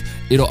Marketplace,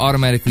 it'll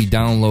automatically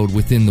download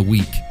within the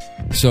week.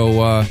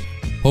 So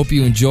hope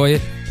you enjoy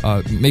it.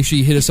 Make sure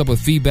you hit us up with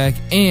feedback,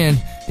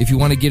 and if you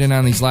want to get in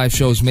on these live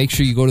shows, make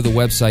sure you go to the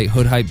website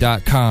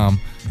HoodHype.com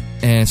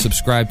and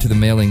subscribe to the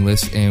mailing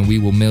list, and we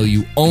will mail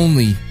you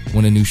only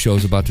when a new show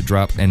is about to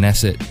drop, and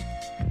that's it.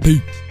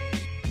 Peace.